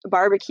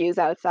barbecues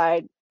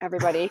outside,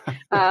 everybody.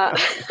 Uh,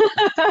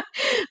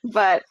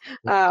 but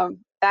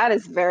that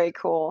is very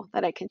cool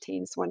that it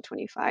contains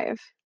 125.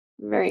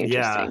 Very Yeah.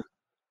 interesting.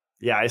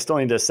 Yeah. I still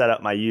need to set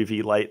up my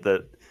UV light.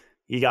 That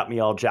he got me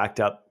all jacked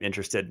up,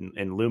 interested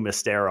in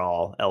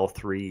Lumisterol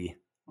L3,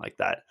 like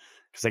that.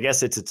 Because I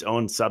guess it's its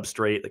own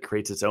substrate that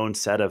creates its own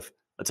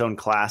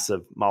class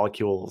of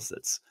molecules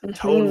that's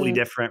totally Hmm.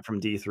 different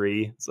from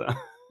D3. So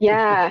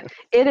Yeah,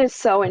 it is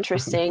so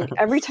interesting.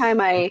 Every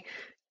time I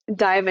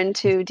dive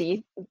into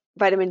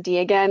vitamin D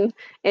again,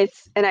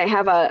 and I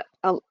have a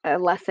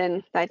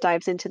lesson that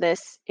dives into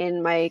this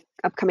in my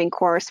upcoming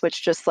course,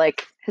 which just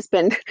like has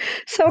been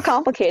so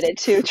complicated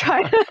to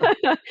try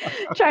to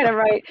try to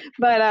write.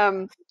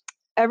 But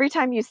every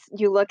time you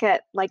look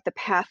at like the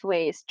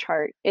pathways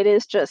chart, it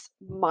is just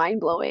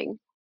mind blowing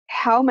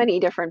how many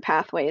different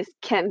pathways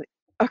can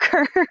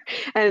occur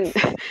and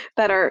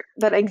that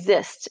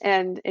exist,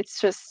 and it's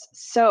just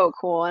so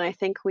cool. And I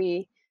think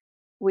we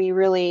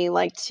really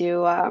like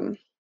to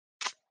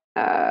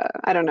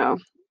I don't know.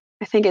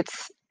 I think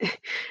it's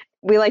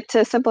we like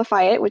to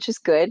simplify it, which is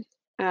good.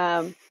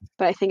 But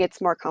I think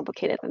it's more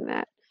complicated than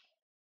that.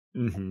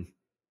 hmm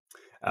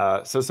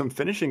so some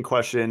finishing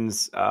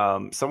questions.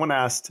 Someone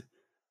asked,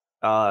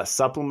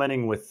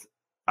 supplementing with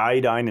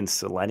iodine and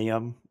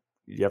selenium.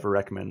 You ever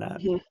recommend that?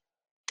 Mhm.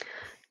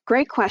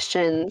 Great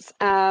questions.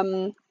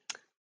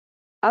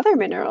 Other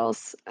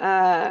minerals.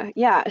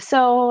 Yeah.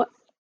 So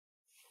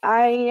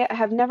I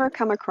have never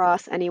come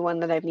across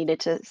anyone that I've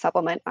needed to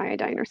supplement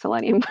iodine or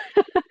selenium.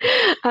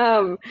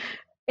 um,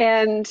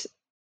 and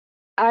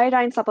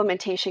iodine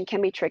supplementation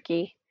can be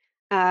tricky.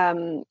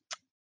 Um,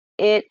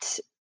 it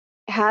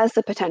has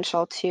the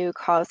potential to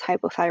cause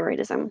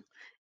hypothyroidism.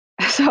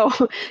 So,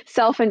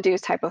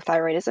 self-induced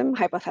hypothyroidism,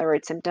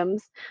 hypothyroid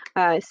symptoms.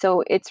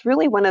 So, it's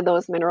really one of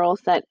those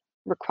minerals that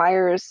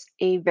requires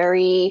a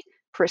very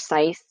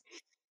precise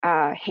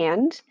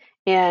hand,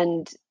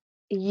 and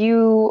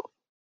you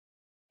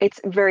it's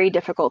very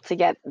difficult to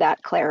get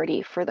that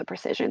clarity for the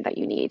precision that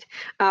you need.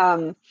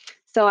 Um,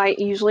 so I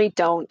usually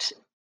don't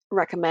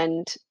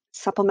recommend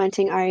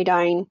supplementing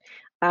iodine.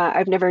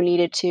 I've never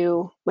needed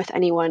to with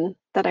anyone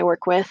that I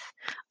work with.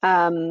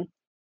 Um,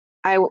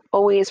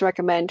 always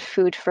recommend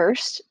food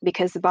first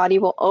because the body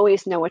will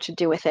always know what to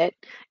do with it.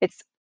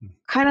 It's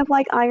kind of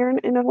like iron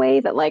in a way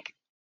that like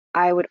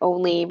I would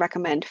only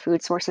recommend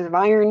food sources of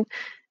iron.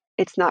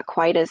 It's not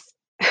quite as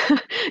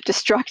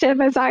destructive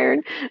as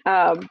iron,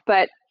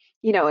 but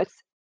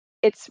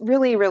it's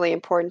really really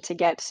important to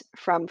get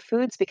from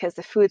foods because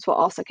the foods will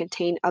also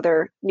contain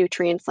other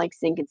nutrients like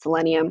zinc and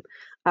selenium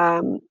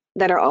um,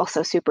 that are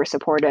also super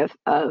supportive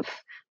of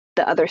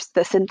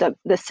the symptom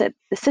the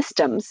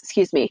systems,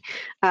 excuse me,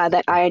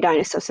 that iodine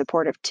is so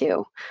supportive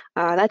to.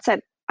 That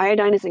said,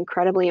 iodine is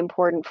incredibly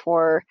important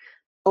for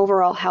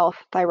overall health,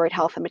 thyroid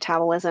health, and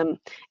metabolism.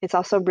 It's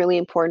also really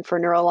important for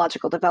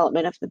neurological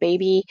development of the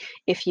baby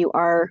if you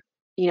are,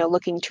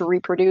 looking to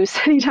reproduce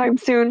anytime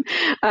soon.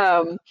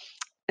 Um,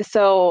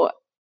 so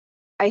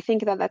I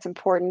think that that's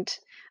important.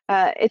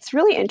 It's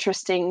really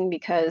interesting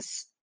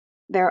because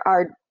there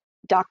are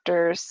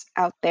doctors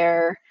out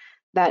there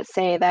that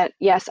say that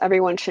yes,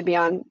 everyone should be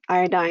on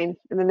iodine,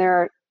 and then there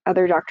are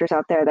other doctors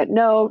out there that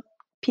no,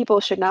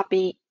 people should not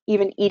be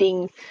even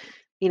eating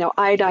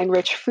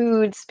iodine-rich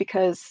foods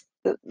because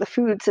the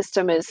food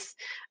system is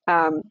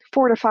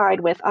fortified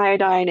with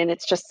iodine, and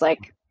it's just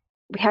like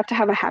we have to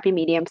have a happy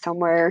medium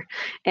somewhere.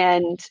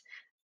 And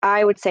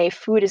I would say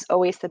food is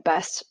always the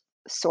best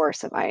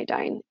source of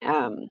iodine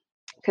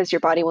because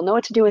your body will know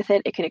what to do with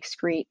it. It can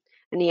excrete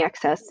any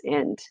excess,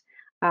 and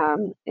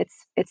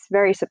It's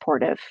very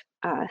supportive.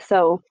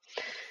 So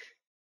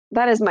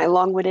that is my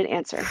long-winded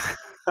answer.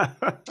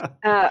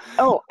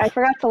 Oh, I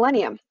forgot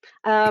selenium.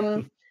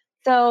 Um,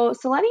 so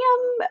selenium,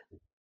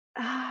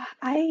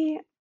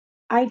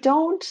 I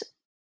don't,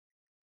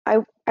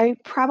 I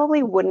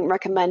probably wouldn't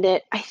recommend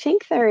it. I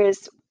think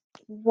there's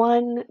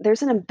an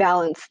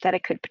imbalance that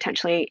it could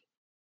potentially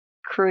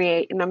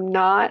create, and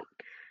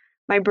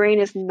my brain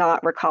is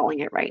not recalling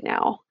it right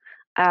now.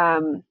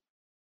 Um,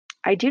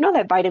 I do know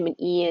that vitamin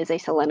E is a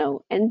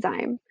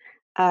selenoenzyme,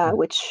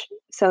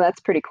 so that's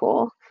pretty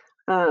cool.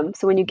 So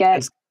when you get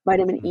It's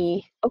vitamin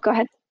E, oh, go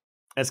ahead.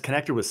 it's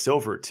connected with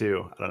silver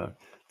too. I don't know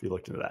if you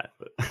looked into that,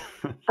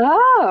 but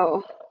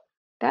Oh,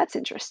 that's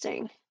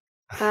interesting.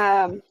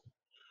 Um,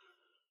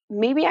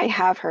 Maybe I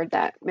have heard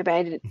that. Maybe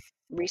I didn't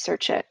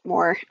research it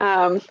more.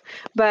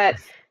 But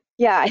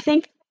yeah, I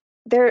think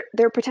there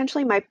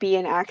potentially might be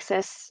an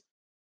axis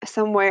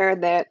somewhere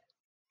that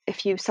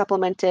if you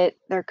supplement it,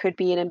 there could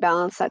be an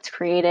imbalance that's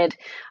created.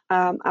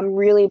 I'm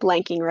really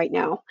blanking right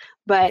now,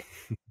 but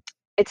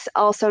it's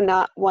also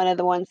not one of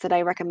the ones that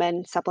I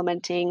recommend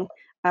supplementing,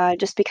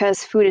 just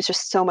because food is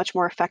just so much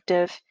more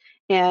effective.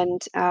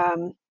 And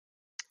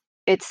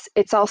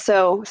it's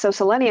also so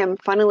selenium,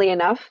 funnily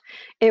enough,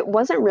 it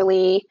wasn't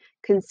really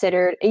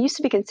considered, it used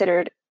to be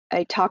considered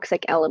a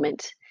toxic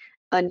element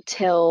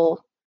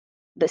until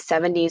the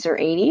 70s or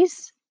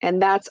 80s. And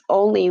that's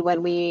only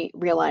when we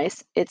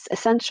realized its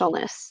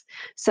essentialness.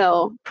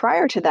 So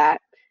prior to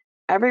that,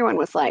 everyone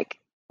was like,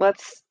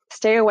 let's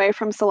stay away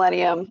from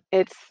selenium.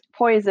 It's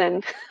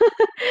poison.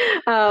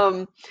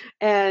 um,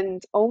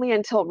 and only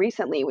until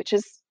recently, which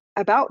is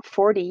about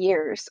 40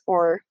 years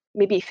or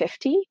maybe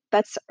 50,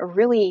 that's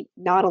really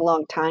not a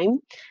long time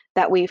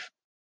that we've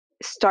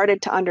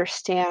started to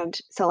understand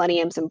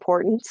selenium's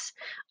importance.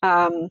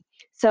 Um,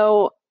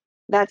 so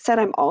that said,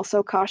 I'm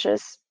also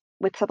cautious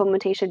with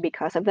supplementation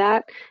because of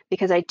that,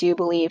 because I do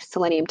believe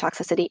selenium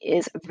toxicity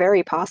is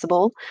very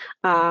possible.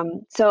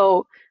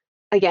 So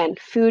again,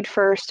 food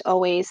first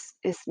always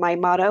is my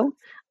motto.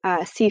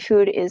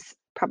 Seafood is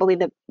probably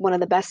the one of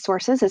the best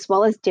sources, as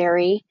well as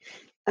dairy.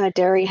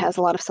 Dairy has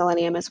a lot of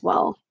selenium as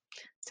well.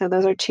 So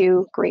those are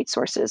two great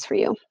sources for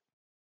you.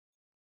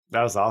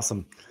 that was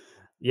awesome.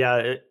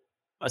 Yeah,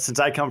 since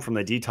I come from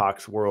the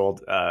detox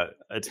world,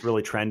 it's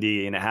really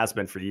trendy, and it has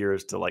been for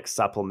years to like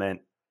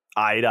supplement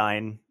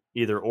iodine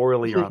either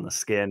orally or Mhm. on the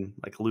skin,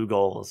 like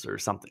Lugol's or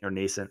something or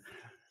nascent,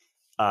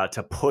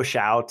 to push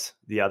out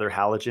the other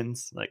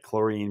halogens like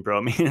chlorine,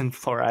 bromine, and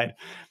fluoride.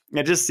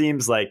 It just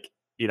seems like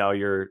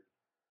you're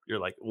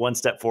like one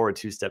step forward,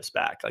 two steps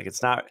back. Like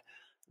it's not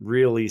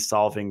really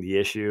solving the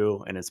issue,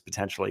 and it's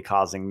potentially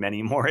causing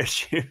many more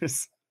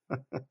issues.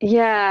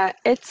 Yeah,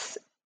 it's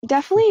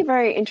definitely a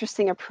very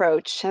interesting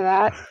approach to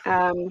that.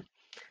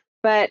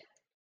 But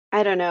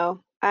I don't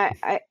know.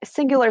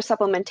 Singular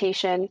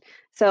supplementation.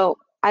 So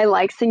I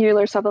like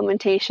singular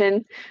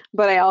supplementation,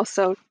 but I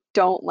also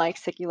don't like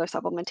singular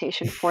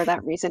supplementation for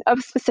that reason of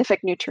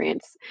specific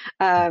nutrients.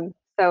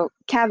 So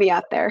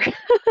caveat there.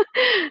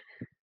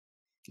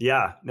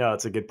 Yeah, no,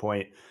 it's a good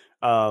point.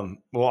 Well,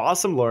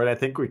 awesome, Lauren. I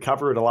think we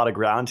covered a lot of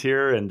ground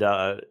here and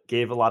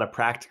gave a lot of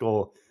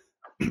practical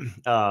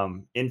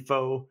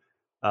info.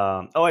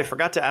 Oh, I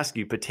forgot to ask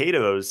you,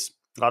 potatoes.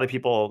 A lot of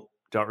people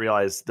don't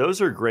realize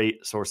those are a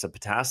great source of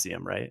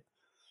potassium, right?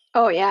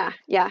 Oh yeah,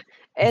 yeah.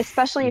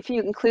 Especially if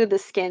you include the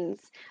skins.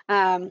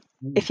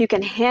 If you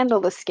can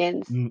handle the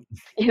skins, Mm.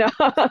 you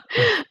know.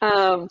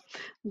 um,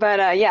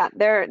 but yeah,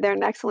 they're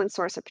an excellent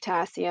source of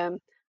potassium.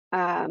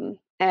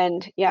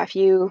 And yeah, if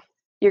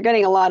you're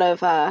getting a lot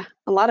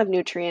of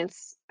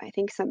nutrients. I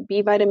think some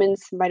B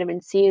vitamins, some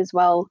vitamin C as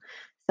well.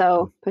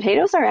 So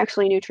potatoes are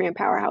actually nutrient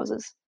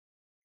powerhouses.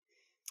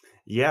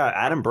 Yeah,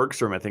 Adam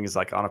Bergstrom, I think, is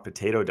like on a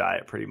potato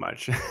diet pretty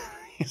much.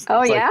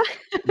 Oh It's like, yeah.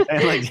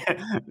 and like,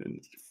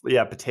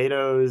 yeah,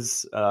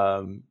 potatoes,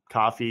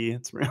 coffee.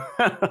 It's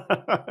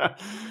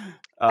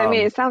I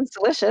mean, um, it sounds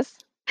delicious.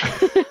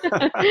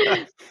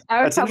 I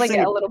would that's probably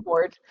get a interesting, little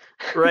bored.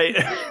 right?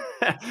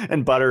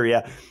 And butter,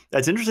 yeah.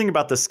 That's interesting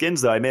about the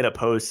skins, though. I made a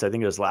post, I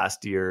think it was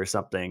last year or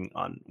something,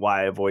 on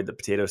why I avoid the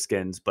potato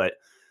skins, but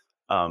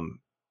um,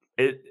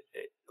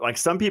 like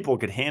some people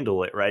could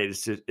handle it, right?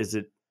 Does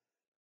it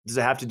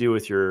have to do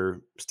with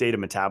your state of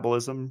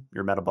metabolism,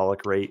 your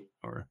metabolic rate,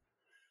 or?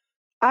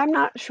 I'm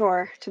not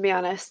sure, to be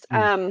honest.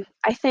 Mm,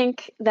 I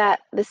think that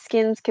the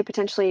skins could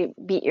potentially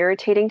be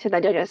irritating to the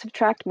digestive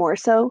tract more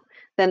so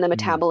than the mm,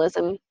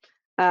 metabolism,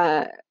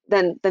 uh,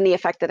 than the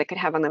effect that it could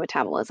have on the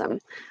metabolism.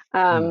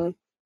 mm. Um,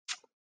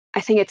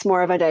 I think it's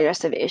more of a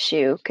digestive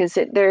issue because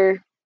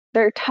they're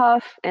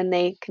tough and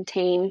they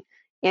contain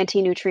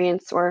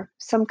anti-nutrients or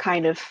some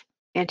kind of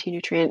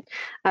anti-nutrient.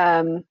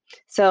 Um,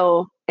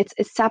 so it's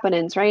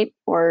saponins, right?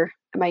 Or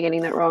am I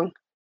getting that wrong?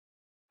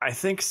 I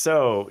think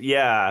so.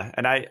 Yeah.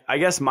 And I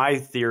guess my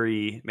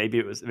theory, maybe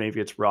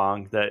it's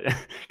wrong, that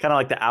kind of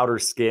like the outer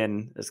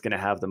skin is going to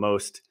have the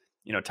most,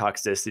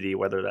 toxicity,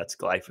 whether that's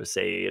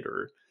glyphosate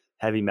or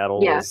heavy Yeah.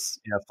 metals,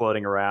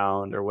 floating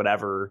around or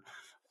whatever,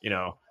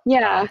 Yeah.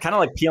 kind of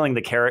like peeling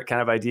the carrot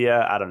kind of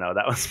idea. I don't know.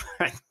 That was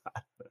my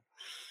thought.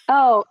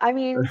 Oh, I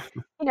mean,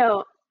 you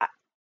know,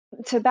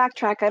 to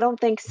backtrack, I don't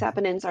think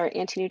saponins are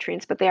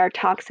anti-nutrients, but they are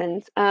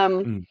toxins.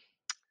 Mm,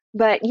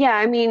 But yeah,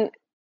 I mean,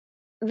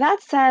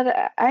 that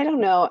said, I don't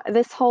know.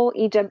 This whole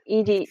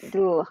EWG,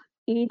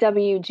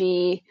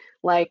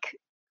 like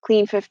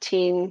clean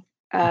 15,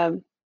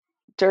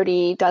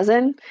 dirty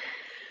dozen,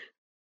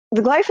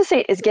 the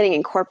glyphosate is getting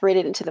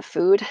incorporated into the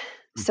food.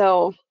 mm,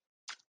 So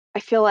I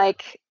feel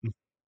like mm,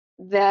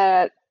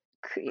 that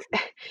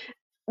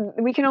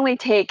we can only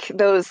take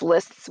those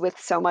lists with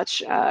so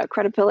much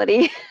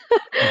credibility.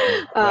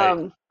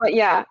 right. But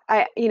yeah,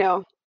 I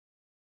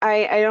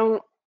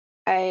don't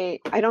I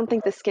don't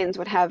think the skins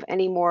would have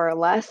any more or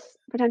less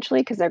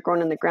potentially because they're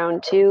grown in the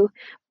ground too.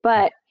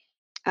 But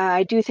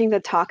I do think the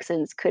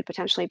toxins could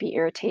potentially be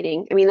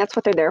irritating. I mean, that's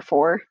what they're there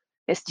for,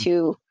 is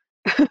to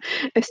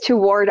is to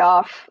ward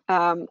off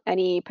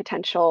any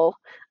potential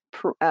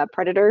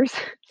predators.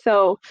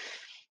 So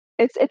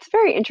it's a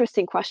very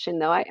interesting question,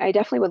 though. I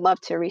definitely would love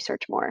to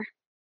research more.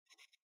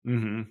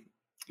 Hmm.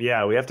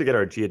 Yeah, we have to get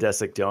our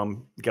geodesic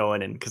dome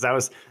going, and because I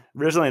was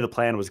originally the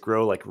plan was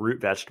grow like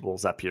root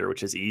vegetables up here,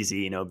 which is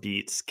easy,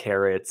 beets,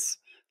 carrots,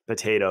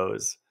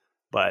 potatoes.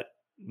 But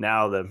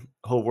now the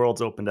whole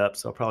world's opened up,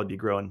 so I'll probably be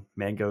growing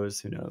mangoes.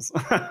 Who knows?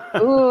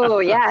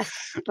 Ooh, yes,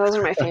 those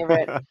are my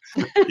favorite.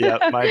 Yeah,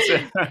 mine's.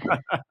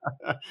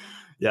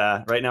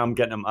 Yeah, right now I'm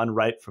getting them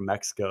unripe from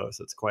Mexico,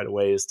 so it's quite a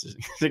ways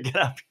to get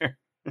up here.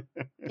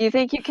 Do you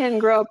think you can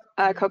grow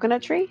a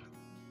coconut tree?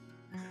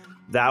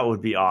 That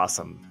would be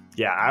awesome.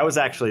 Yeah,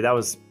 that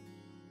was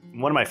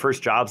one of my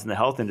first jobs in the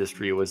health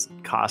industry was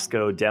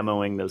Costco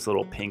demoing those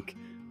little pink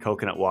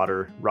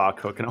raw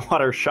coconut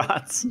water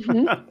shots.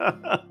 Hmm.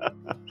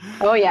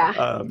 Oh yeah,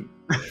 um,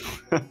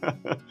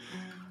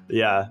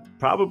 yeah,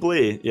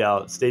 probably.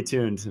 Yeah, stay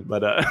tuned. But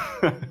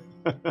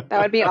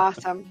that would be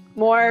awesome.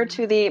 More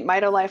to the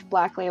Mitolife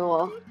Black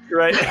Label.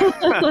 right.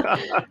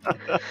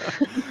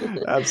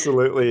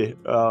 Absolutely.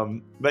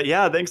 But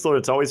yeah, thanks, Lord.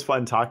 It's always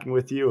fun talking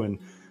with you, and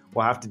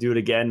we'll have to do it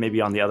again,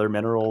 maybe on the other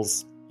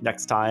minerals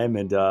next time.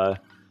 And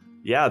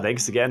yeah,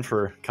 thanks again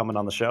for coming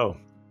on the show.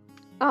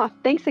 Oh,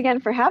 thanks again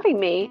for having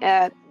me.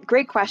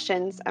 Great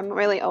questions. I'm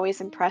really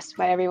always impressed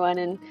by everyone,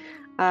 and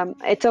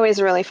it's always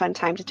a really fun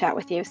time to chat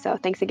with you. So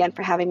thanks again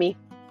for having me.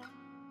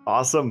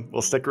 Awesome.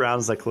 We'll stick around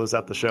as I close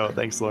out the show.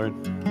 Thanks,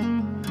 Loren.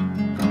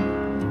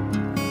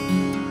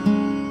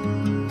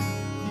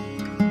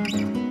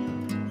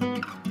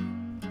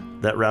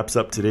 That wraps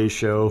up today's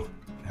show.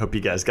 Hope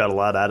you guys got a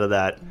lot out of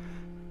that.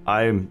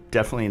 I'm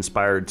definitely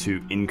inspired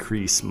to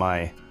increase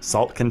my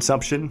salt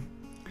consumption,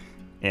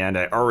 and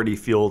I already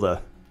feel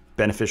the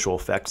beneficial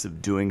effects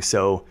of doing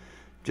so,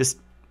 just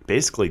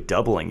basically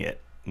doubling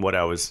what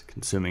I was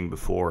consuming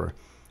before.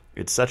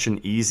 It's such an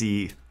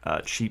easy,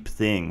 cheap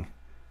thing,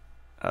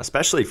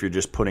 especially if you're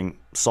just putting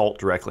salt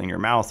directly in your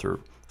mouth or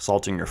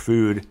salting your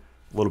food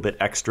a little bit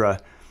extra.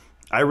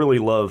 I really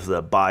love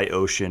the By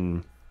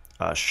Ocean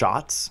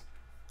shots.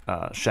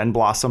 Shen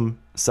Blossom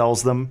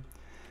sells them,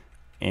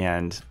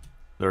 and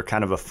they're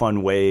kind of a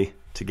fun way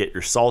to get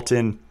your salt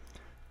in.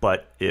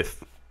 But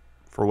if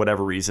for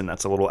whatever reason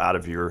that's a little out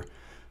of your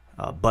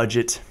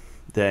budget,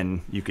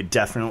 then you could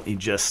definitely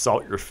just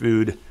salt your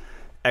food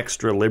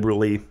extra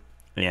liberally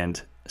and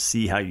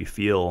see how you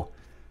feel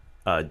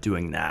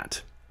doing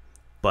that.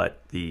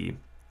 But the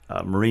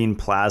marine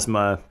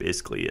plasma,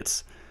 basically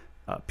it's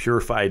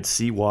purified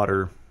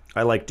seawater.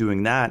 I like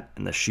doing that,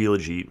 and the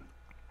shilajit.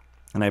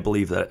 And I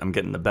believe that I'm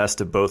getting the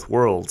best of both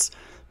worlds,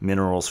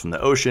 minerals from the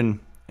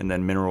ocean and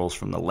then minerals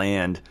from the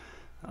land.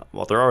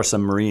 While there are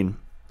some marine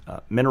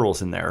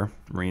minerals in there,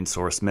 marine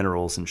source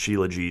minerals and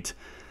shilajit,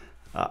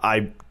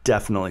 I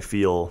definitely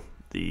feel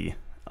the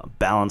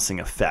balancing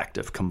effect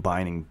of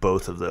combining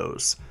both of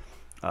those.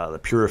 The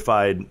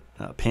purified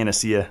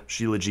Panacea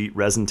shilajit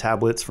resin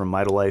tablets from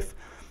Mitolife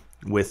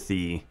with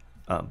the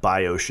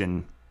By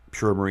Ocean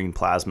pure marine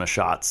plasma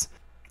shots.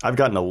 I've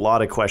gotten a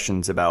lot of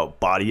questions about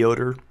body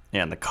odor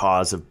and the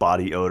cause of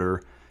body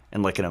odor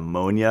and like an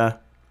ammonia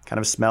kind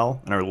of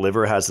smell. And our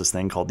liver has this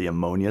thing called the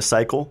ammonia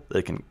cycle that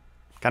it can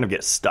kind of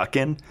get stuck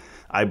in.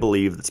 I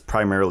believe it's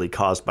primarily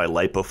caused by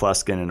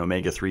lipofuscin and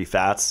omega-3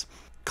 fats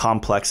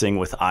complexing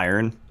with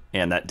iron,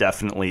 and that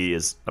definitely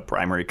is a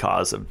primary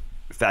cause of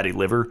fatty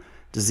liver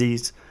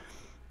disease.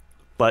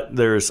 But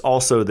there's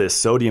also this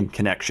sodium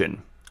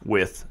connection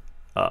with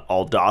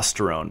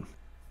aldosterone.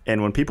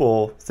 And when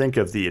people think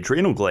of the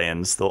adrenal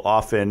glands, they'll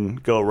often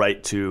go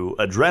right to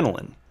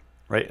adrenaline,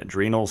 right?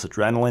 Adrenals,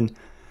 adrenaline.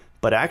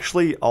 But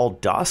actually,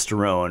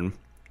 aldosterone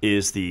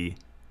is the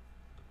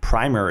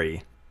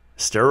primary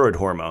steroid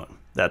hormone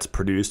that's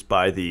produced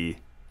by the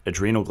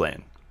adrenal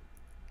gland.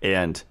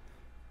 And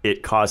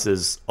it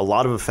causes a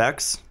lot of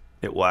effects.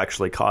 It will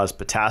actually cause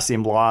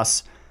potassium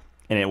loss,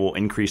 and it will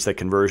increase the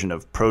conversion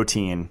of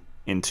protein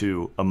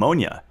into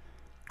ammonia,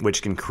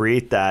 which can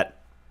create that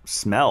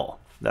smell,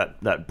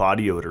 that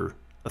body odor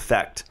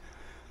effect.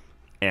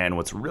 And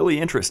what's really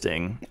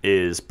interesting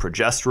is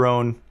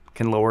progesterone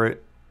can lower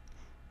it,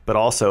 but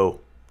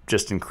also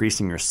just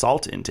increasing your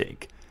salt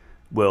intake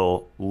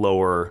will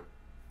lower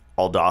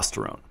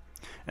aldosterone.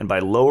 And by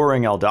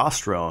lowering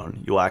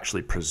aldosterone, you'll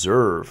actually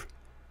preserve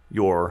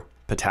your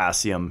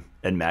potassium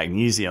and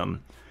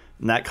magnesium.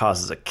 And that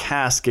causes a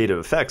cascade of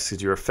effects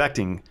because you're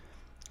affecting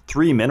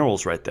 3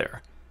 minerals right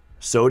there.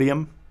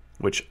 Sodium,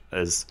 which,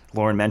 as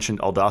Loren mentioned,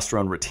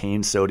 aldosterone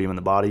retains sodium in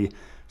the body.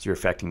 So you're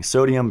affecting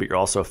sodium, but you're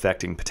also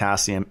affecting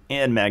potassium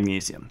and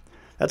magnesium.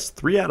 That's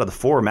 3 out of the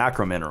 4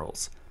 macro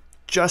minerals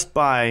just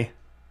by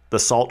the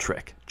salt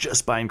trick,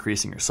 just by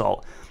increasing your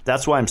salt.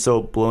 That's why I'm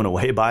so blown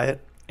away by it.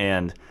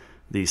 And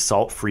the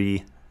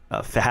salt-free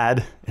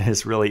fad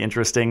is really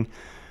interesting.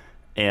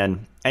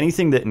 And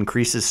anything that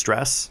increases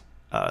stress,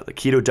 the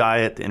keto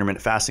diet, the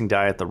intermittent fasting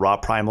diet, the raw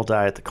primal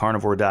diet, the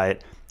carnivore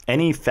diet,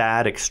 any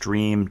fad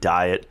extreme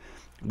diet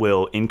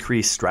will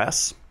increase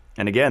stress.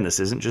 And again, this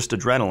isn't just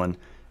adrenaline,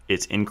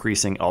 it's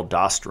increasing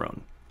aldosterone.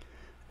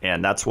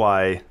 And that's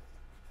why,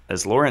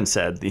 as Loren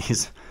said,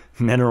 these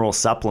mineral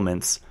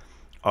supplements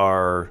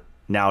are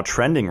now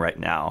trending right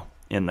now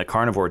in the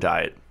carnivore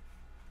diet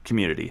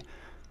community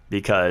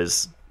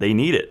because they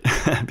need it,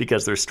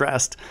 because they're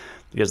stressed,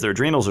 because their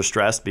adrenals are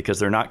stressed, because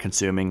they're not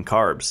consuming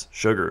carbs,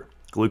 sugar,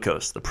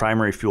 glucose, the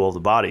primary fuel of the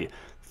body,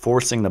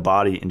 forcing the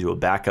body into a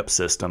backup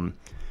system.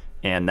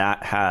 And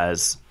that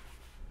has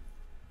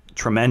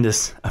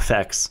tremendous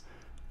effects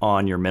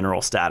on your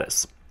mineral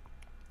status.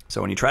 So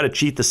when you try to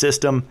cheat the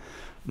system,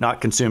 not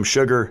consume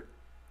sugar,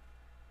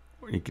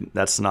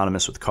 that's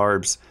synonymous with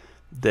carbs,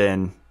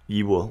 then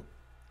you will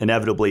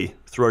inevitably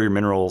throw your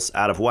minerals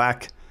out of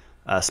whack,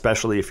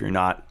 especially if you're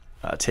not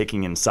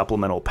taking in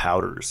supplemental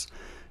powders,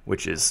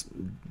 which is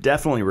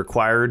definitely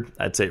required,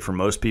 I'd say, for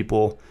most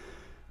people,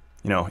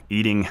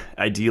 eating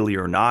ideally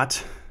or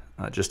not,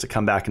 just to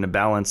come back into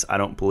balance. I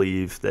don't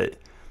believe that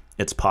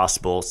it's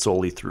possible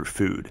solely through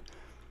food.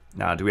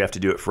 Now, do we have to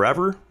do it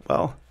forever?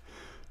 Well,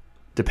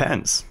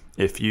 depends.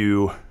 If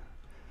you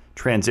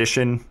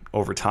transition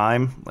over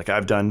time, like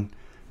I've done,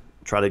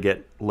 try to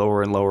get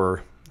lower and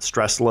lower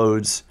stress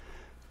loads.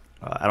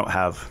 I don't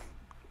have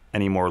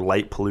any more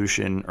light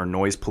pollution or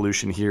noise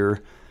pollution here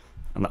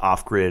on the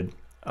off-grid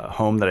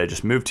home that I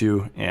just moved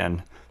to,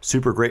 and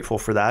super grateful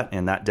for that.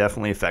 And that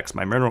definitely affects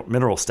my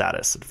mineral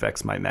status. It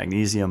affects my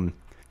magnesium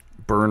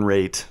burn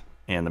rate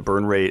and the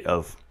burn rate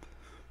of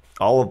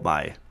all of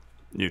my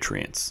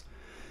nutrients.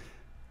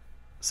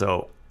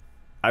 So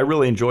I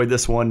really enjoyed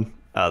this one.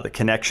 The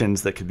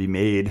connections that could be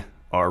made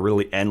are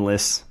really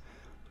endless.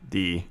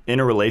 The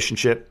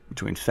interrelationship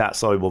between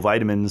fat-soluble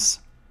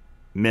vitamins,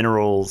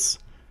 minerals,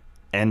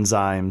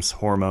 enzymes,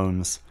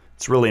 hormones,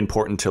 it's really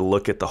important to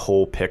look at the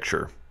whole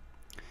picture.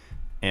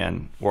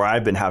 And where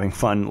I've been having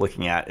fun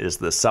looking at is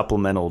the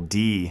supplemental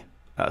D,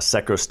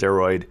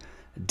 serosteroid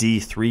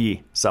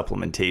D3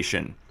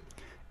 supplementation,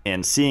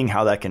 and seeing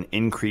how that can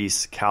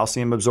increase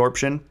calcium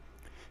absorption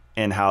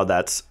and how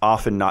that's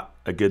often not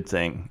a good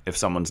thing if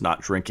someone's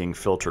not drinking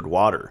filtered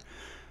water.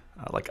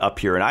 Like up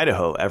here in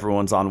Idaho,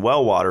 everyone's on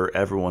well water,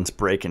 everyone's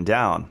breaking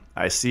down.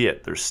 I see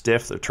it. They're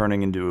stiff. They're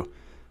turning into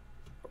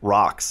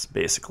rocks,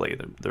 basically.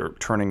 They're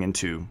turning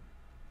into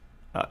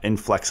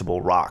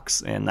inflexible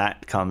rocks, and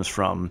that comes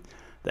from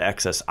the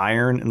excess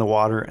iron in the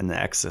water and the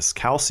excess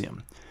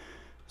calcium.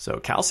 So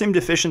calcium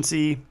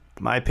deficiency, in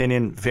my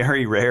opinion,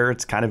 very rare.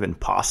 It's kind of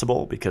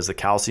impossible because the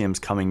calcium's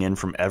coming in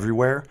from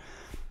everywhere.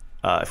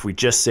 If we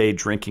just say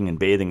drinking and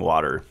bathing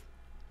water,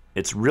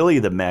 it's really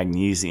the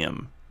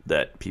magnesium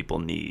that people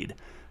need.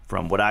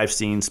 From what I've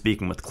seen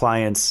speaking with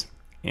clients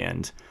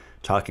and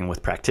talking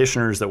with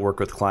practitioners that work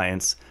with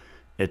clients,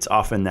 it's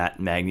often that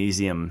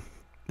magnesium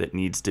that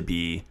needs to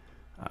be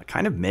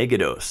kind of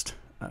megadosed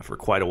for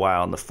quite a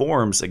while. And the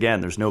forms, again,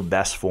 there's no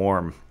best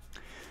form.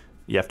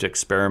 You have to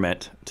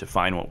experiment to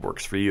find what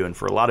works for you. And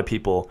for a lot of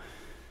people,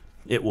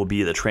 it will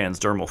be the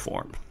transdermal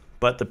form.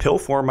 But the pill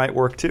form might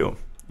work too.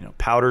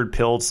 Powdered,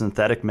 pilled,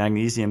 synthetic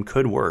magnesium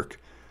could work.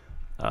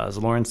 As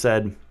Loren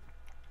said,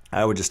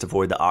 I would just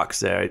avoid the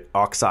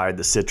oxide,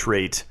 the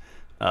citrate,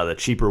 the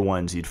cheaper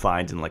ones you'd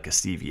find in like a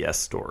CVS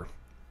store.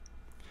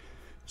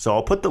 So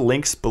I'll put the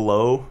links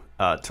below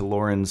to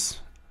Loren's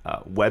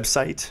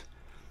website.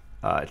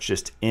 It's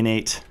just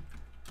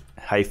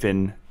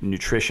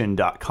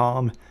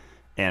innate-nutrition.com.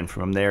 And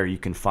from there, you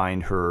can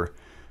find her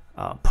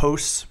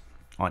posts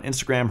on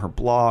Instagram, her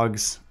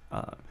blogs.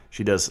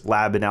 She does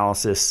lab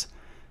analysis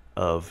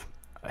of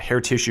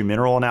hair tissue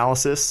mineral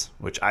analysis,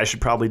 which I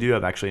should probably do.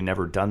 I've actually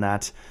never done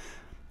that.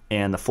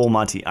 And the full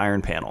Monty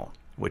iron panel,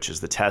 which is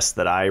the test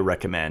that I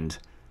recommend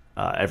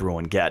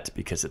everyone get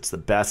because it's the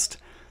best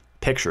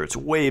picture. It's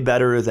way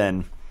better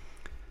than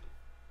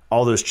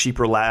all those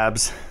cheaper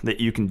labs that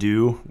you can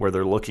do where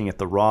they're looking at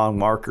the wrong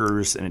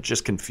markers and it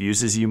just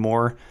confuses you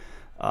more.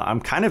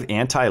 I'm kind of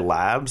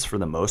anti-labs for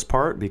the most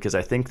part because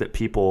I think that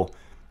people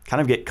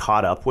kind of get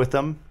caught up with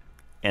them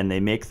and they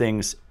make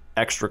things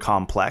extra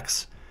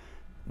complex,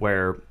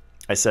 where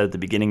I said at the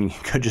beginning you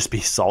could just be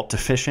salt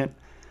deficient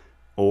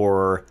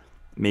or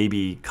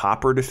maybe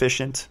copper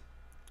deficient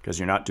because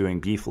you're not doing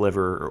beef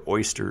liver or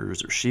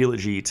oysters or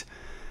shilajit.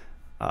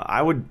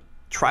 I would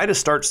try to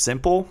start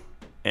simple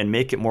and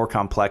make it more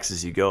complex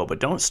as you go, but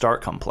don't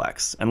start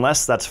complex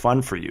unless that's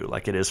fun for you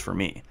like it is for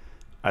me.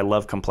 I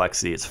love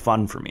complexity. It's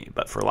fun for me.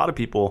 But for a lot of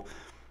people,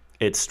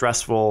 it's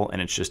stressful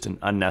and it's just an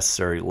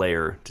unnecessary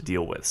layer to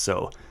deal with.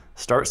 So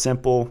start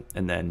simple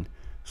and then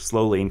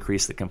slowly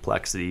increase the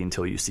complexity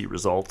until you see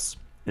results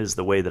is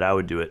the way that I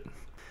would do it.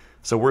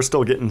 So we're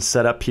still getting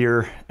set up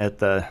here at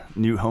the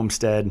new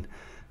homestead,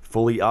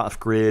 fully off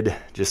grid,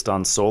 just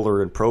on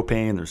solar and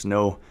propane. There's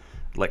no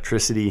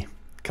electricity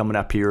coming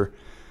up here.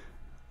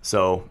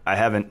 So I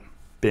haven't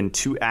been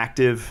too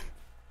active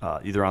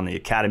either on the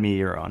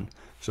academy or on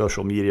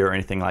social media or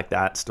anything like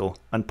that. Still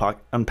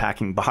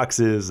unpacking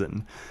boxes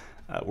and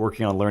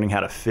working on learning how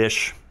to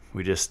fish.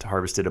 We just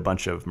harvested a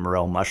bunch of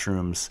morel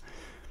mushrooms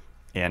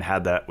and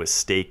had that with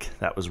steak.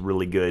 That was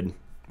really good.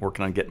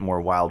 Working on getting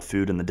more wild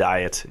food in the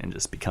diet and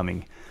just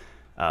becoming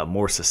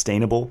more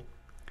sustainable.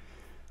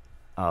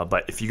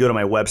 But if you go to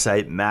my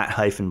website,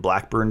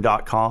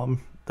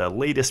 matt-blackburn.com, the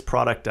latest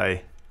product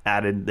I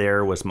added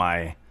there was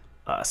my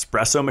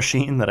espresso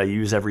machine that I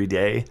use every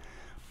day,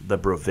 the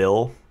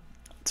Breville.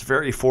 It's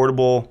very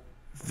affordable,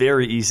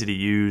 very easy to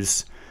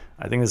use.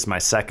 I think this is my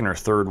second or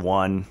third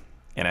one,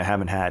 and I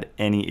haven't had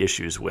any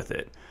issues with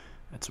it.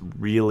 It's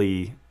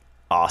really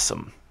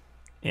awesome.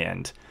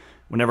 And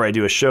whenever I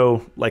do a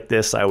show like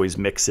this, I always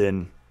mix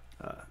in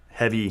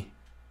heavy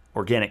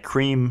organic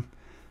cream,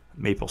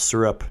 maple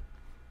syrup,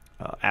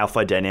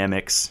 Alpha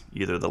Dynamics,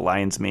 either the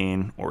lion's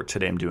mane or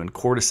today I'm doing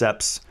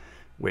cordyceps,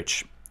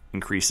 which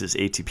increases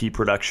ATP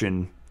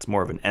production. It's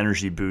more of an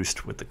energy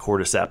boost with the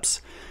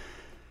cordyceps,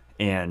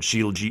 and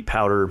shilajit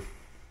powder,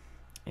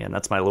 and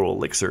that's my little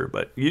elixir.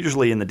 But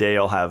usually in the day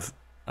I'll have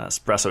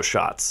espresso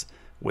shots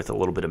with a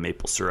little bit of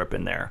maple syrup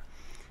in there.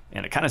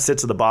 And it kind of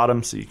sits at the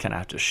bottom, so you kind of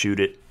have to shoot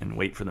it and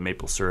wait for the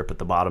maple syrup at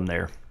the bottom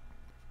there.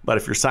 But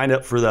if you're signed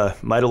up for the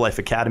Mitolife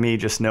Academy,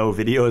 just know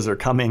videos are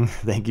coming.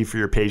 Thank you for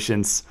your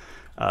patience.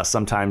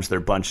 Sometimes they're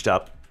bunched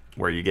up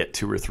where you get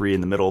 2 or 3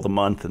 in the middle of the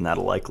month, and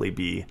that'll likely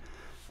be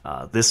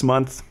this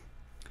month.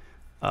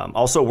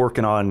 Also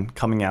working on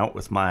coming out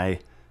with my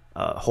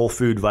whole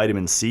food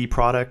vitamin C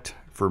product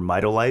for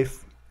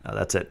Mitolife.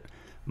 That's at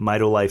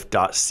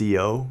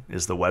mitolife.co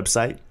is the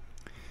website.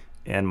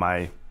 And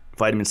my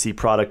vitamin C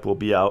product will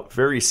be out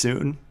very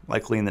soon,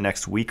 likely in the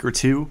next week or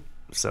 2.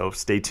 So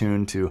stay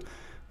tuned to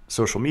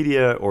social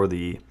media or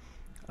the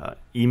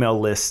email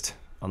list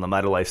on the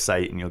Mitolife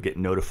site, and you'll get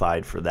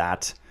notified for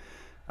that.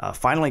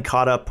 Finally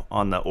caught up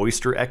on the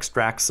oyster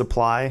extract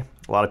supply.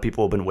 A lot of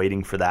people have been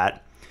waiting for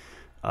that.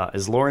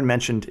 As Loren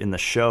mentioned in the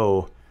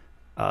show,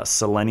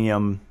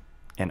 selenium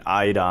and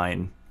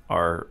iodine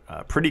are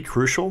pretty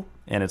crucial,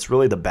 and it's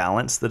really the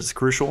balance that is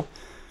crucial.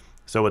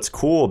 So what's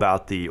cool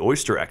about the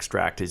oyster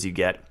extract is you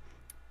get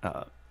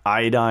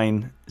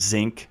iodine,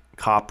 zinc,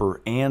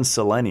 copper, and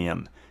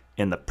selenium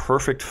in the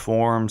perfect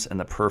forms and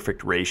the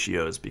perfect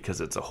ratios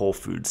because it's a whole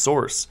food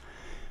source.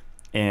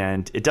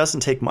 And it doesn't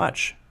take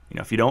much. You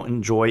know, if you don't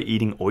enjoy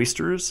eating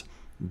oysters,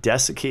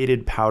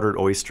 desiccated powdered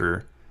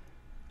oyster,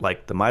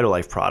 like the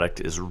Mitolife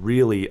product, is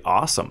really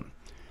awesome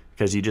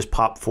because you just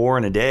pop 4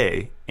 in a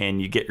day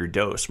and you get your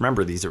dose.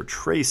 Remember, these are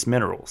trace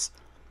minerals,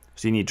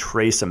 so you need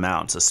trace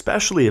amounts,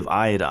 especially of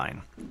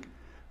iodine.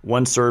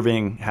 One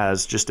serving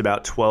has just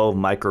about 12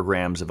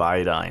 micrograms of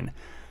iodine,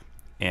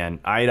 and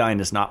iodine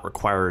is not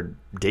required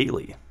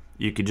daily.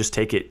 You could just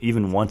take it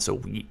even once a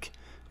week,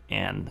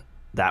 and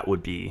that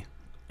would be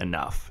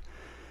enough.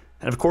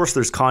 And of course,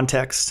 there's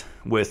context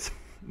with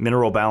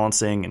mineral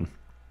balancing and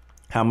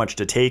how much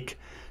to take.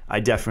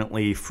 I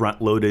definitely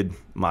front-loaded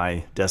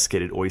my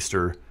desiccated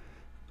oyster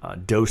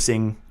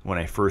dosing when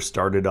I first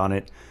started on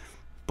it.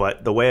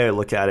 But the way I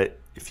look at it,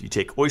 if you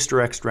take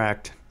oyster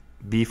extract,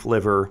 beef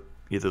liver,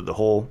 either the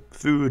whole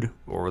food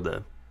or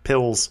the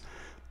pills,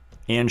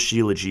 and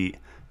shilajit,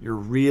 you're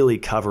really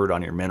covered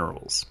on your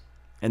minerals.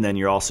 And then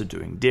you're also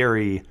doing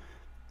dairy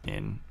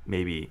and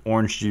maybe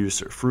orange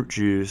juice or fruit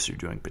juice. You're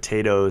doing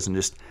potatoes and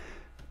just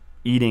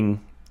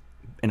eating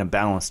in a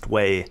balanced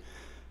way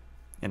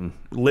and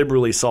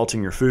liberally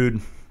salting your food,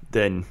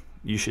 then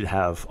you should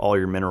have all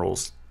your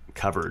minerals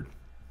covered.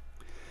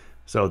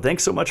 So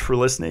thanks so much for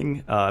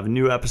listening. I have a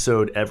new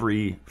episode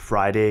every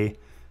Friday,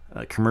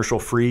 commercial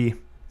free.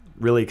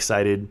 Really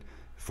excited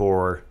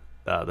for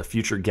the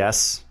future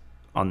guests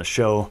on the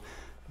show.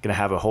 I'm going to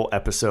have a whole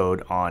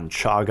episode on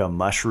chaga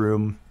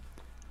mushroom.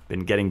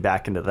 Been getting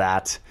back into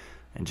that,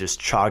 and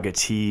just chaga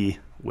tea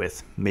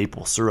with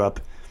maple syrup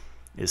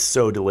is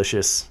so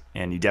delicious,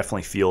 and you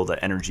definitely feel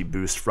the energy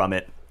boost from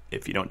it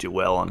if you don't do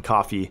well on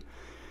coffee.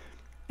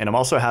 And I'm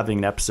also having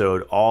an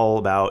episode all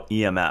about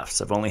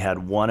EMFs. I've only had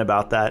one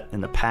about that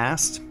in the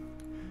past,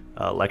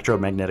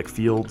 electromagnetic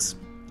fields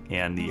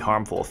and the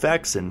harmful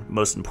effects, and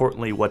most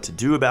importantly, what to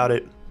do about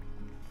it.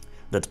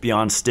 That's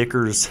beyond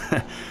stickers,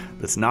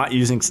 that's not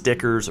using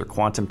stickers or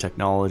quantum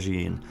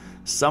technology. And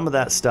some of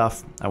that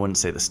stuff, I wouldn't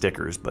say the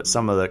stickers, but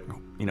some of the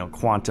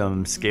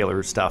quantum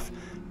scalar stuff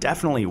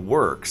definitely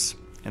works.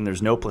 And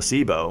there's no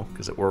placebo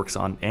because it works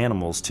on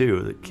animals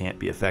too that can't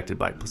be affected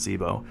by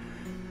placebo.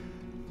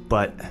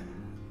 But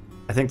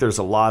I think there's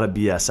a lot of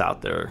BS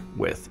out there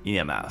with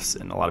EMFs,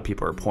 and a lot of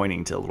people are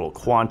pointing to a little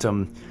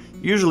quantum.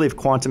 Usually if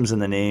quantum's in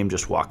the name,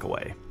 just walk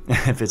away.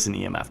 if it's an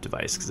EMF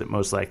device, because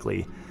most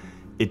likely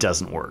it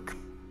doesn't work.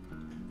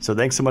 So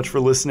thanks so much for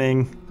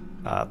listening.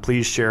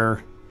 Please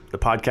share the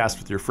podcast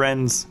with your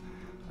friends.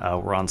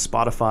 We're on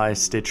Spotify,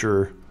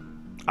 Stitcher,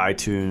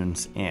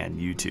 iTunes, and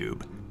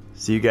YouTube.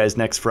 See you guys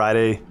next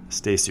Friday.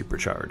 Stay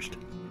supercharged.